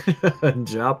it.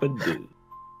 Drop a dude.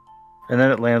 And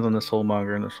then it lands on the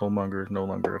soulmonger, and the soulmonger is no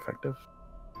longer effective.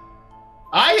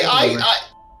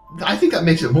 I think that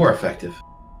makes it more effective.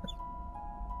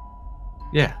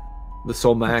 Yeah. The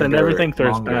soul mag. Then everything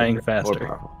starts dying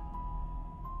faster.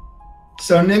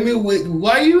 So Nemi,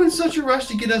 why are you in such a rush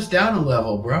to get us down a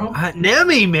level, bro?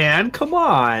 Nemi, man, come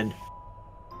on.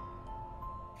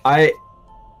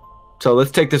 So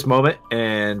let's take this moment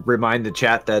and remind the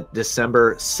chat that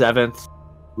December 7th,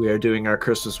 we are doing our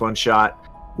Christmas one shot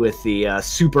with the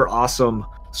super awesome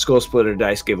Skull Splitter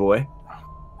dice giveaway.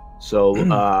 So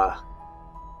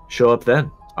show up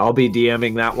then. I'll be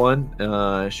DMing that one.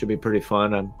 It should be pretty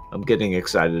fun. I'm getting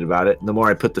excited about it. And the more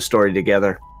I put the story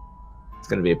together, it's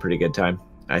going to be a pretty good time,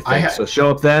 I think. So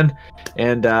show up then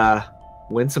and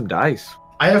win some dice.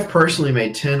 I have personally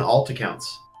made 10 alt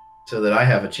accounts so that I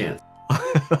have a chance.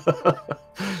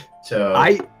 So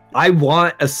I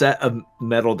want a set of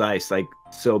metal dice like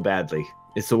so badly.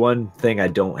 It's the one thing I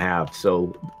don't have.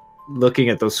 So looking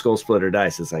at those Skull Splitter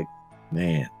dice, it's like,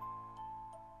 man,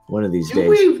 one of these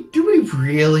days. Do we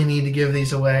really need to give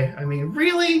these away? I mean,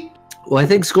 really? Well, I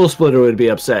think Skull Splitter would be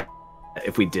upset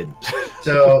if we didn't.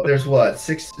 So there's what,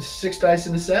 six dice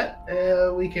in a set?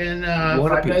 We can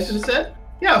 5 dice in a set?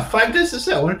 Yeah, 5 dice in a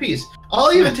set, 1 apiece.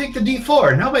 I'll even take the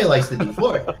D4. Nobody likes the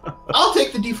D4. I'll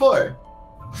take the D4.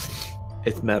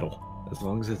 It's metal, as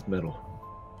long as it's metal.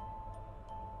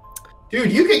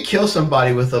 Dude, you could kill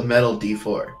somebody with a metal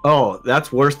D4. Oh,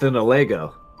 that's worse than a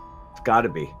Lego. It's got to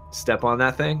be. Step on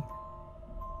that thing.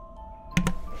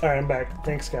 All right, I'm back.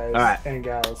 Thanks, guys. All right. And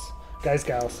gals.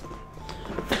 Gals.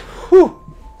 Whew.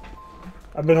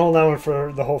 I've been holding that one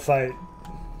for the whole fight.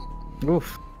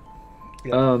 Oof.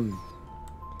 Yeah.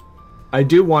 I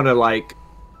do want to, like,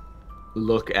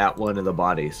 look at one of the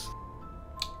bodies.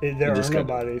 There are no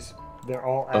bodies. They're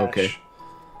all ash. Okay.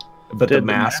 But the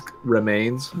mask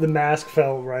remains? The mask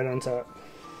fell right on top.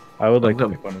 I would like to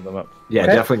pick one of them up. Yeah,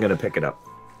 Okay. definitely going to pick it up.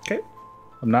 Okay.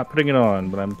 I'm not putting it on,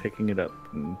 but I'm picking it up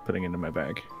and putting it in my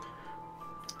bag.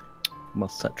 My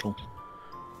satchel.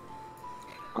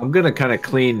 I'm going to kind of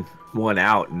clean one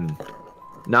out and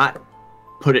not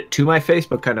put it to my face,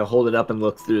 but kind of hold it up and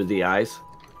look through the eyes.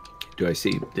 Do I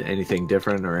see anything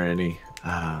different or any...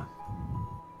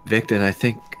 Victon, I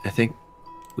think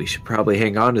we should probably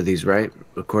hang on to these, right?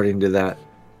 According to that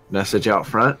message out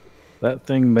front. That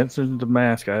thing mentions the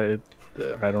mask. I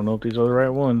don't know if these are the right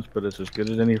ones, but it's as good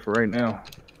as any for right now.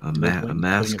 A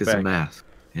mask is a mask.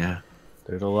 Yeah.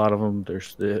 There's a lot of them.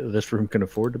 This room can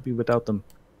afford to be without them.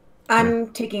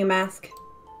 I'm taking a mask.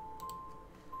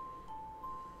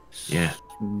 Yeah.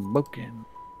 Smoking.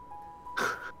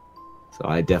 So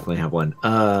I definitely have one.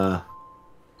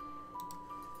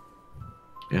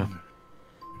 Yeah.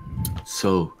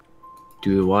 So,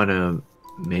 do we want to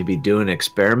maybe do an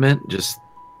experiment? Just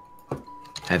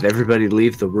have everybody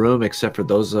leave the room except for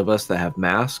those of us that have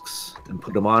masks and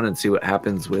put them on and see what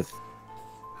happens with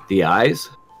the eyes?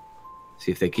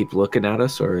 See if they keep looking at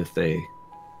us or if they go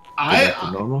back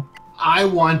to normal? I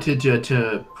wanted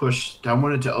I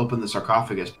wanted to open the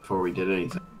sarcophagus before we did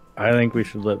anything. I think we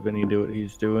should let Vinny do what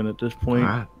he's doing at this point.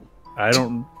 All right.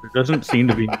 There doesn't seem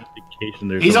to be an indication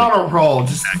there's He's something- on a roll.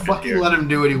 Just fucking let him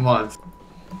do what he wants.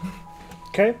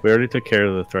 Okay. We already took care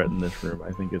of the threat in this room.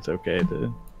 I think it's okay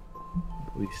to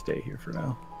at least stay here for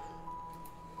now.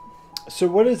 So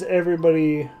what is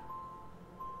everybody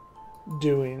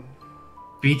doing?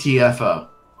 BTFO.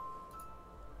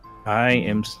 I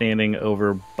am standing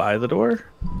over by the door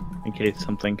in case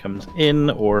something comes in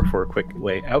or for a quick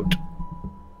way out.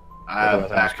 I'm I'm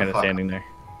just kind of standing there.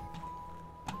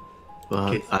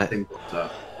 Well,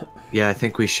 yeah, I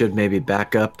think we should maybe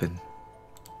back up and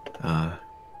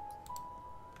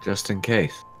just in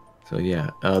case. So yeah,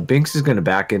 Binks is gonna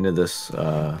back into this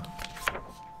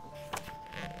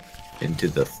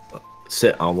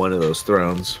sit on one of those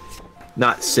thrones.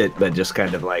 Not sit, but just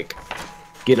kind of like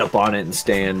get up on it and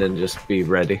stand and just be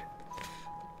ready.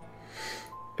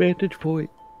 Vantage point.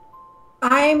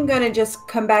 I'm gonna just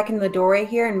come back into the doorway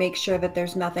here and make sure that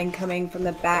there's nothing coming from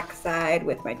the backside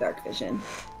with my dark vision.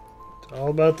 It's all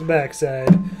about the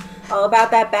backside. All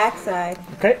about that backside.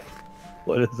 Okay.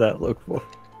 What does that look for?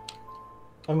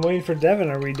 I'm waiting for Devin.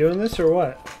 Are we doing this or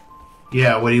what?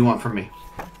 Yeah, what do you want from me?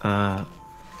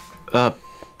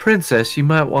 Princess, you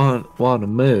might want to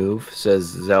move,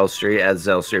 says Zelstri as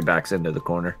Zelstri backs into the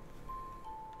corner.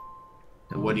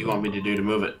 What do you want me to do to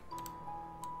move it?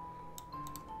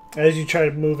 As you try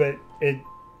to move it, it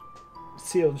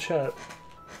sealed shut.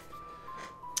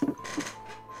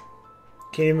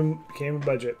 Can't even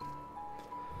budget.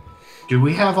 Do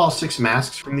we have all 6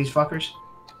 masks from these fuckers?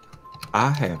 I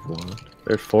have one.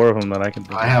 There's 4 of them that I can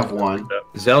think I of. have one.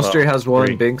 Zelstri has one.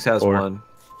 3, Binks has 4. one.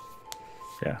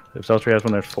 Yeah, if Zelstri has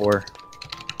one, there's 4.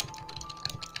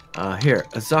 Here,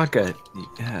 Azaka,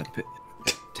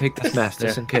 take this mask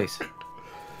just in case.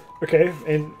 Okay,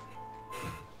 and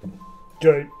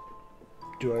do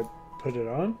I put it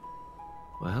on?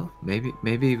 Well, maybe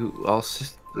all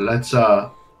Let's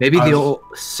maybe I the was- all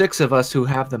 6 of us who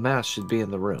have the mask should be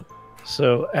in the room.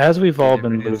 So as we've all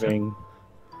been Everybody is- moving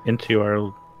into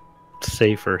our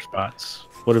safer spots,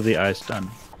 what have the eyes done?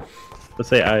 Let's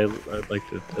say I'd like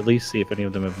to at least see if any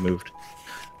of them have moved.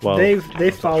 While They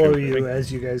while follow Zelstri's you moving.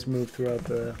 as you guys move throughout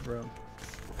the room.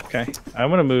 Okay, I'm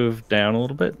gonna move down a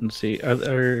little bit and see.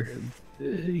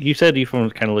 You said you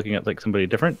was kind of looking at like somebody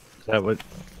different. Is that what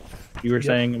you were Yep.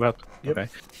 saying about? Yep. Okay,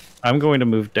 I'm going to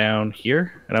move down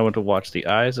here, and I want to watch the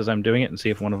eyes as I'm doing it and see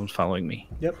if one of them's following me.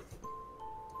 Yep.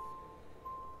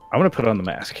 I'm gonna put on the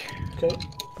mask. Okay.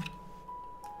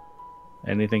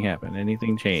 Anything happen?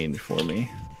 Anything change for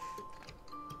me?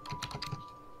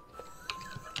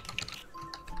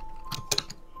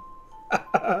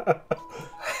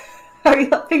 Are you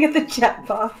laughing at the chat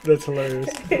box? That's hilarious.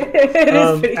 It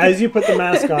is pretty As you put the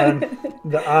mask on,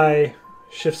 the eye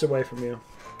shifts away from you.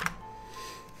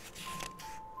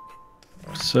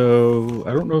 So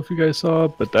I don't know if you guys saw,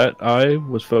 but that eye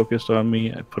was focused on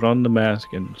me. I put on the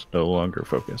mask and it's no longer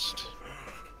focused.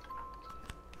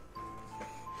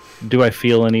 Do I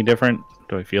feel any different?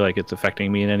 Do I feel like it's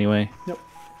affecting me in any way? Nope.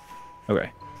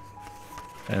 Okay.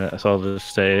 And so I'll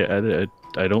just say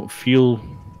I don't feel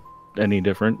any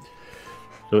different,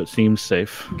 so it seems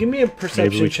safe. Give me a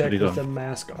perception we check should with go. the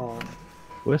mask on.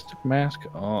 With the mask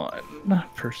on,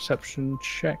 perception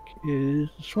check is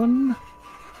this one.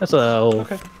 That's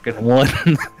a good one.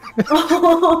 That's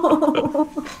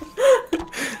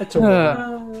a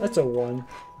one. That's a one.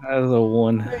 That's a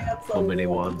one. So many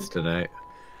ones tonight.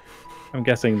 I'm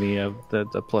guessing the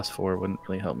 +4 wouldn't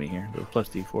really help me here. The plus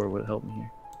D4 would help me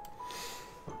here.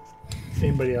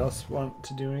 Anybody else want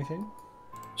to do anything?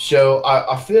 So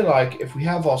I feel like if we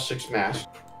have all 6 masks,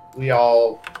 we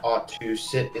all ought to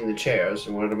sit in the chairs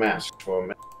and wear the masks for a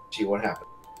minute, see what happens.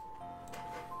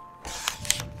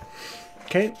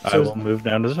 Okay, I will move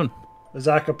down to this one.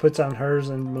 Azaka puts on hers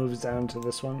and moves down to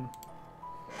this one.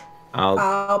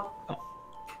 I'll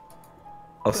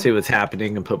see what's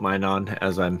happening and put mine on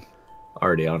as I'm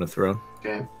already on a throne.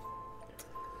 Okay.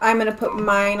 I'm gonna put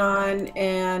mine on,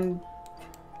 and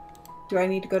do I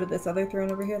need to go to this other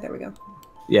throne over here? There we go.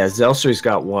 Yeah, Zelstri's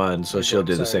got one, so she'll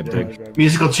do the Sorry, same did I thing. grab-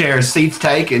 Musical chairs, seats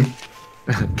taken.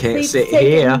 Can't Please sit take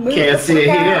here. and move Can't sit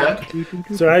around. here.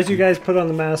 So as you guys put on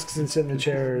the masks and sit in the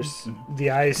chairs, the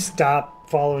eyes stop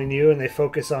following you and they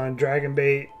focus on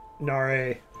Dragonbait,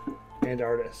 Nare, and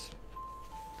Artis.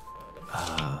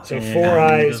 So And 4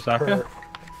 eyes Azaka? per.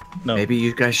 No. Maybe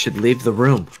you guys should leave the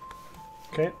room.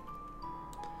 Okay.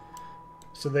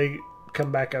 So they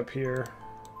come back up here.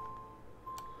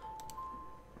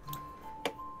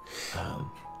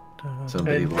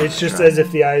 Somebody And wanna it's just try- as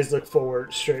if the eyes look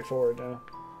forward, straight forward now.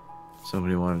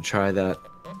 Somebody want to try that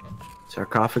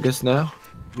sarcophagus now?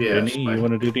 Yeah. Benny, you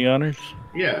want to do the honors?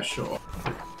 Yeah, sure.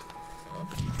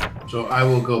 So I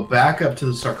will go back up to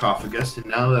the sarcophagus, and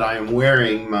now that I am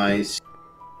wearing my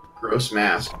gross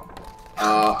mask,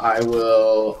 I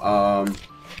will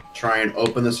try and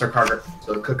open the sarcophagus.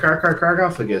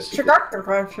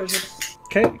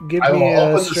 Okay, give I will me a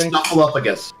open the strength.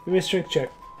 snuffleupagus. Give me a strength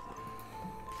check.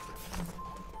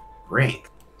 Great.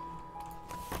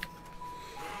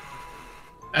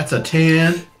 That's a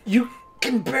 10. You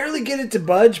can barely get it to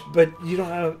budge, but you don't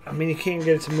have. I mean, you can't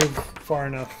get it to move far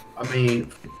enough. I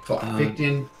mean,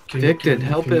 Victon, Victon,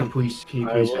 help him. Can you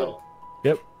please help?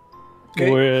 Yep. Okay.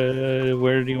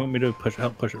 Where do you want me to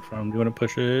help push it from? Do you want to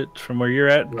push it from where you're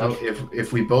at? Well,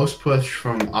 if we both push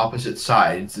from opposite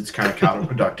sides, it's kind of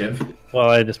counterproductive. Well,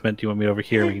 I just meant, do you want me over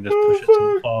here? We can just push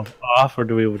it off, or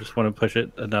do we just want to push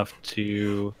it enough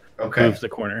to Okay. move the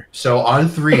corner? So on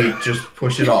 3, just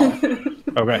push it off.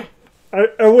 Okay. I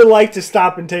would like to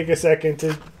stop and take a second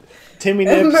to. Timmy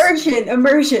Nips,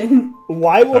 Immersion.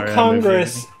 why will Sorry, I'm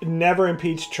Congress never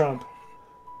impeach Trump?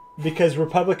 Because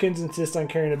Republicans insist on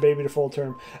carrying a baby to full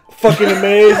term. Fucking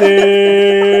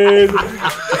amazing!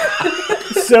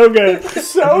 So good.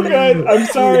 So good. I'm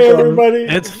sorry, everybody.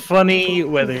 It's funny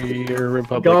whether you're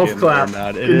Republican Golf clap. or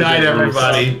not. Good night,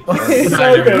 everybody. Good So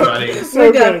night, good. everybody. So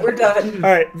We're good. done. We're done.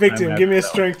 All right, Victim, I'm give me a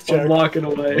happy strength check. walking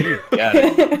away. Got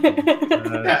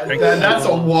it. That's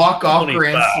a walk-off 25.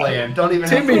 grand slam. Don't even have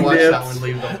Timmy to watch Nips. that one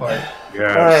leave the park.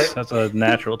 Yes, All right. that's a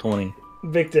natural 20.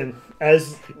 Victim,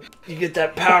 as you get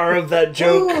that power of that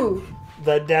joke, Ooh.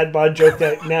 that dad bod joke,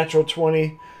 that natural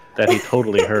 20. That he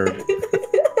totally heard.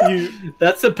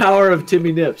 That's the power of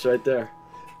Timmy Nips right there.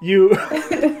 You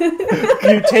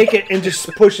take it and just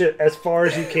push it as far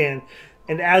as you can,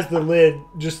 and as the lid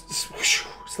just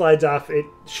slides off, it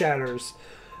shatters.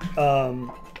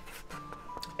 And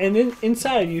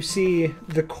inside you see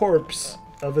the corpse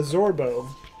of a Zorbo.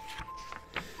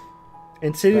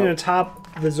 And sitting atop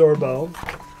the Zorbo...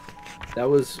 That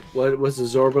was... What was the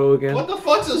Zorbo again? What the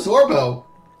fuck's a Zorbo?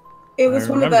 It was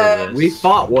one of remember the... this. We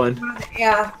fought one.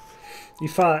 Yeah. You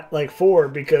fought like 4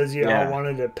 because you Yeah. all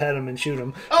wanted to pet him and shoot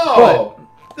him. Oh!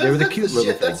 They were the That's cute the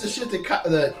little shit. That's the shit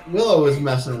that Willow was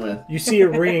messing with. You see a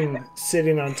ring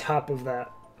sitting on top of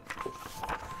that.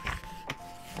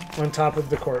 On top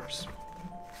of the corpse.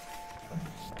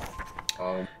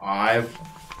 I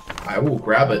will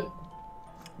grab it.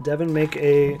 Devin, make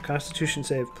a Constitution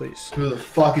save, please. Who the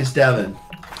fuck is Devin?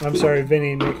 I'm sorry,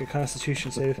 Vinny, make a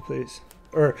Constitution save, please.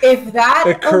 Or If that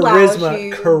a allows charisma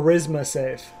you... charisma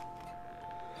save.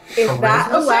 If that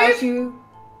Charisma allows save? you...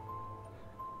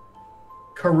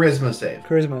 Charisma save.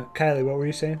 Charisma. Kylie, what were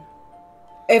you saying?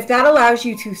 If that allows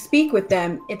you to speak with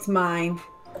them, it's mine.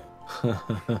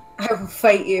 I will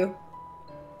fight you.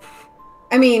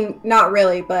 I mean, not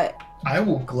really, but I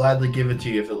will gladly give it to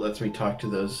you if it lets me talk to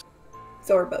those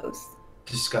Zorbos.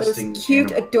 disgusting Those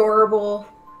cute, animals. adorable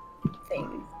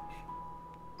things.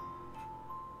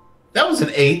 That was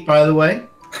an 8, by the way.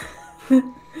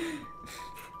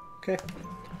 Okay.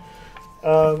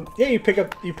 Yeah, you pick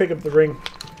up the ring.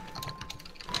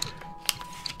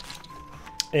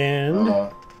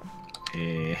 And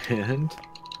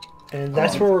And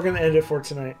that's where we're gonna end it for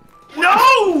tonight.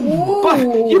 no, but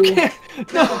you can't.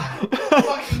 No.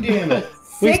 Fucking damn it.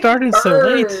 We Sick started so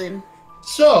late. burn.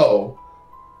 So,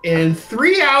 in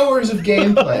 3 hours of We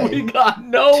gameplay, got 2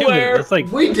 nowhere. minutes. That's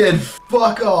like we did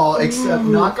fuck all except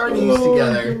knock our knees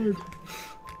together. And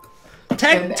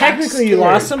act Technically, you scared.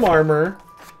 lost some armor.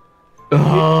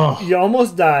 Oh, You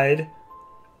almost died.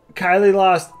 Kylie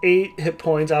lost 8 hit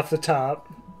points off the top.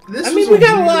 This I mean, was we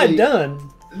got a lot really- done.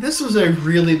 This was a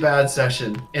really bad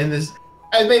session, and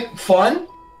I mean, fun,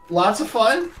 lots of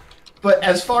fun, but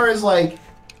as far as like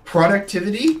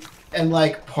productivity and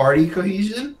like party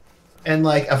cohesion and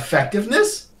like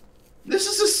effectiveness, this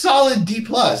is a solid D+.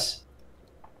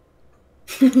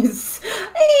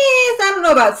 I don't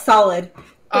know about solid.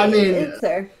 I mean, It's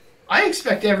there. I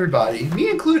expect everybody, me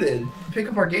included, to pick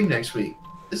up our game next week.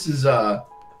 This is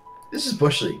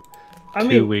Bush League. I 2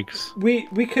 mean, weeks. we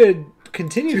could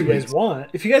continue if 2 you guys weeks. want.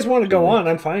 If you guys want to go on,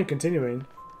 I'm fine continuing.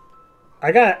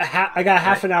 I got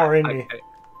half an hour in me.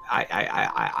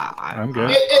 I'm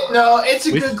good. No, it's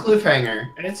a We- good cliffhanger,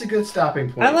 and it's a good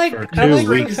stopping point. I like For I 2 like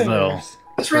weeks, cliffhangers.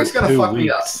 This ring's gonna For 2 fuck me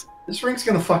up. weeks. This ring's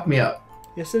gonna fuck me up.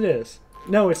 Yes, it is.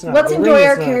 No, it's not. Let's The ring enjoy is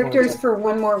our not going characters to. for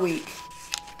one more week.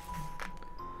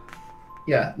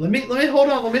 Yeah, let me hold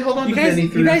on. Let me hold on You to guys, Vinny you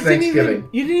through guys Thanksgiving.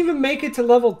 you didn't even make it to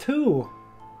level 2.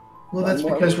 Well, that's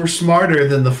One more because week. we're smarter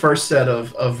than the first set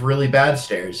of really bad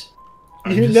stairs.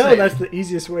 I'm You just know saying. that's the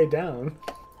easiest way down.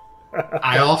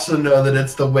 I also know that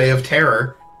it's the way of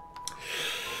terror.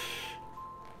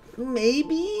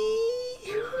 Maybe.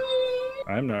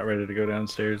 I'm not ready to go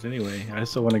downstairs anyway. I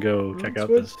still want to go check That's out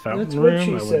what- this fountain that's what room. she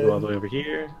I want to said. go all the way over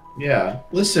here. Yeah.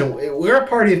 Listen, we're a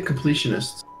party of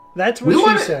completionists. That's We what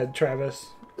wanna- she said, Travis.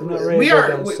 I'm not ready We to go are-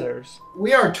 downstairs.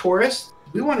 We are tourists.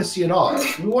 We want to see it all.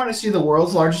 We want to see the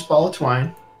world's largest ball of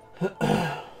twine.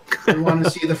 We want to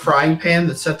see the frying pan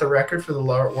that set the record for the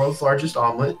world's largest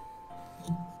omelet.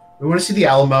 We want to see the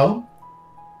Alamo.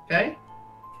 Okay?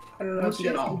 I don't know Let's if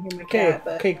you get guys on. can hear my Okay, cat,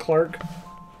 but okay, Clark.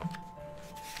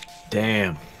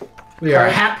 damn. We are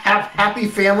a happy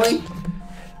family.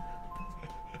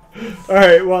 All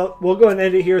right, well, we'll go and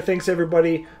end it here. Thanks,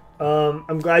 everybody.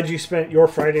 I'm glad you spent your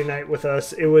Friday night with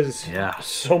us. It was Yeah.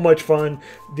 so much fun.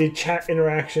 The chat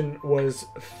interaction was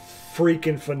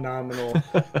freaking phenomenal.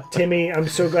 Timmy, I'm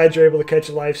so glad you're able to catch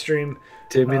a live stream.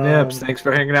 Timmy Nips, thanks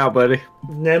for hanging out, buddy.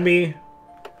 Nemi,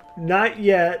 not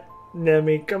yet.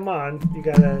 Nemi, come on. You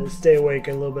gotta stay awake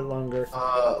a little bit longer.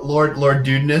 Lord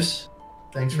Dudeness.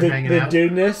 Thanks for The hanging out.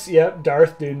 Dudeness, yep,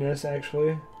 Darth Dudeness,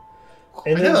 actually.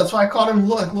 And I know, that's why I called him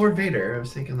Lord Vader. I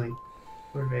was thinking like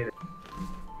Lord Vader.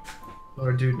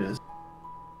 Lord Dudeness.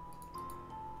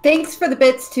 thanks for the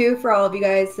bits too for all of you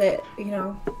guys that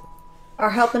are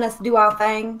helping us do our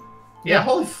thing. Yeah,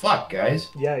 holy fuck, guys.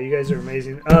 Yeah, you guys are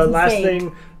amazing. Last insane.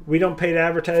 thing, we don't pay to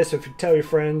advertise, so if you tell your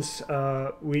friends,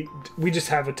 we just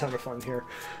have a ton of fun here.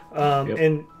 Yep.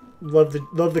 And love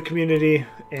the community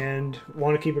and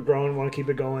want to keep it growing, want to keep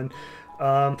it going.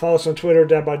 Follow us on Twitter,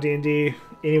 DadBodDND.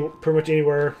 Pretty much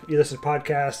anywhere you listen to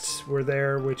podcasts, we're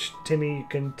there. Which Timmy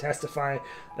can testify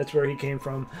that's where he came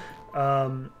from.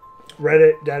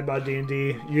 Reddit,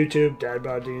 DadBodDND. YouTube,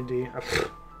 DadBodDND.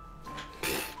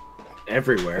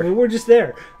 Everywhere. I mean, we're just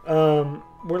there.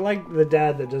 We're like the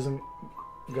dad that doesn't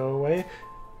go away.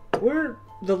 We're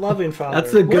the loving father.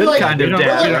 That's the good kind of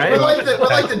dad, right? We're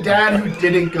like the dad who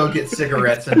didn't go get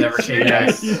cigarettes and never came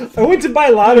back. I went to buy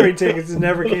lottery tickets and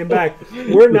never came back.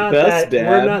 We're not that dad.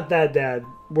 We're not that dad.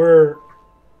 We're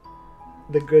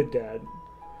the good dad.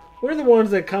 We're the ones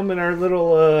that come in our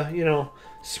little,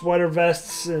 sweater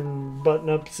vests and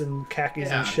button-ups and khakis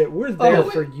and shit. We're there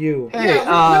for you. Hey,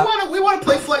 we want to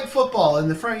play flag football in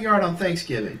the front yard on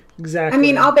Thanksgiving. Exactly. I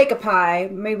mean, I'll bake a pie.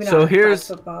 Maybe not. So here's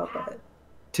football, but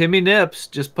Timmy Nips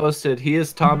just posted. He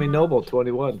is Tommy Noble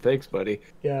 21. Thanks, buddy.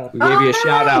 Yeah. We gave you a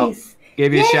shout out. nice.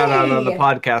 Gave you a shout out on the Yay.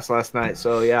 podcast last night.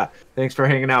 So yeah, thanks for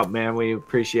hanging out, man. We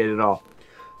appreciate it all.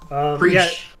 Preach. Yeah,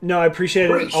 no, I appreciate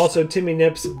Preach. it. Also, Timmy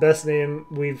Nips, best name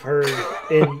we've heard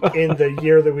in the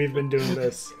year that we've been doing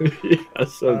this. Yeah,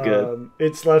 so good.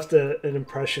 It's left an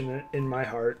impression in my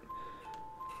heart.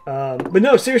 But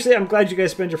no, seriously, I'm glad you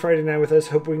guys spent your Friday night with us.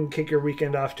 Hope we can kick your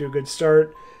weekend off to a good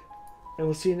start. And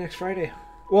we'll see you next Friday.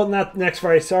 Well, not next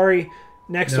Friday. Sorry.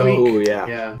 Next week. Oh yeah.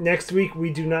 Yeah. Next week, we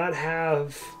do not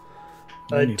have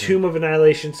a Tomb of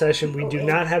Annihilation session. We do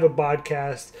not have a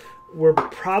podcast. We're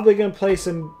probably going to play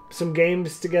some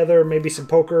games together, maybe some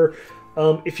poker.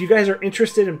 If you guys are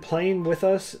interested in playing with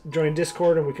us, join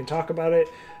Discord and we can talk about it.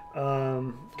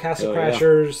 Castle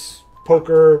Crashers,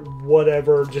 poker,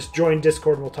 whatever. Just join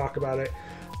Discord and we'll talk about it.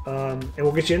 And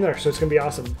we'll get you in there, so it's going to be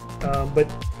awesome. But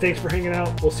thanks for hanging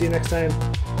out. We'll see you next time.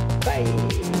 Bye.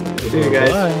 See you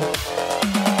guys. Bye.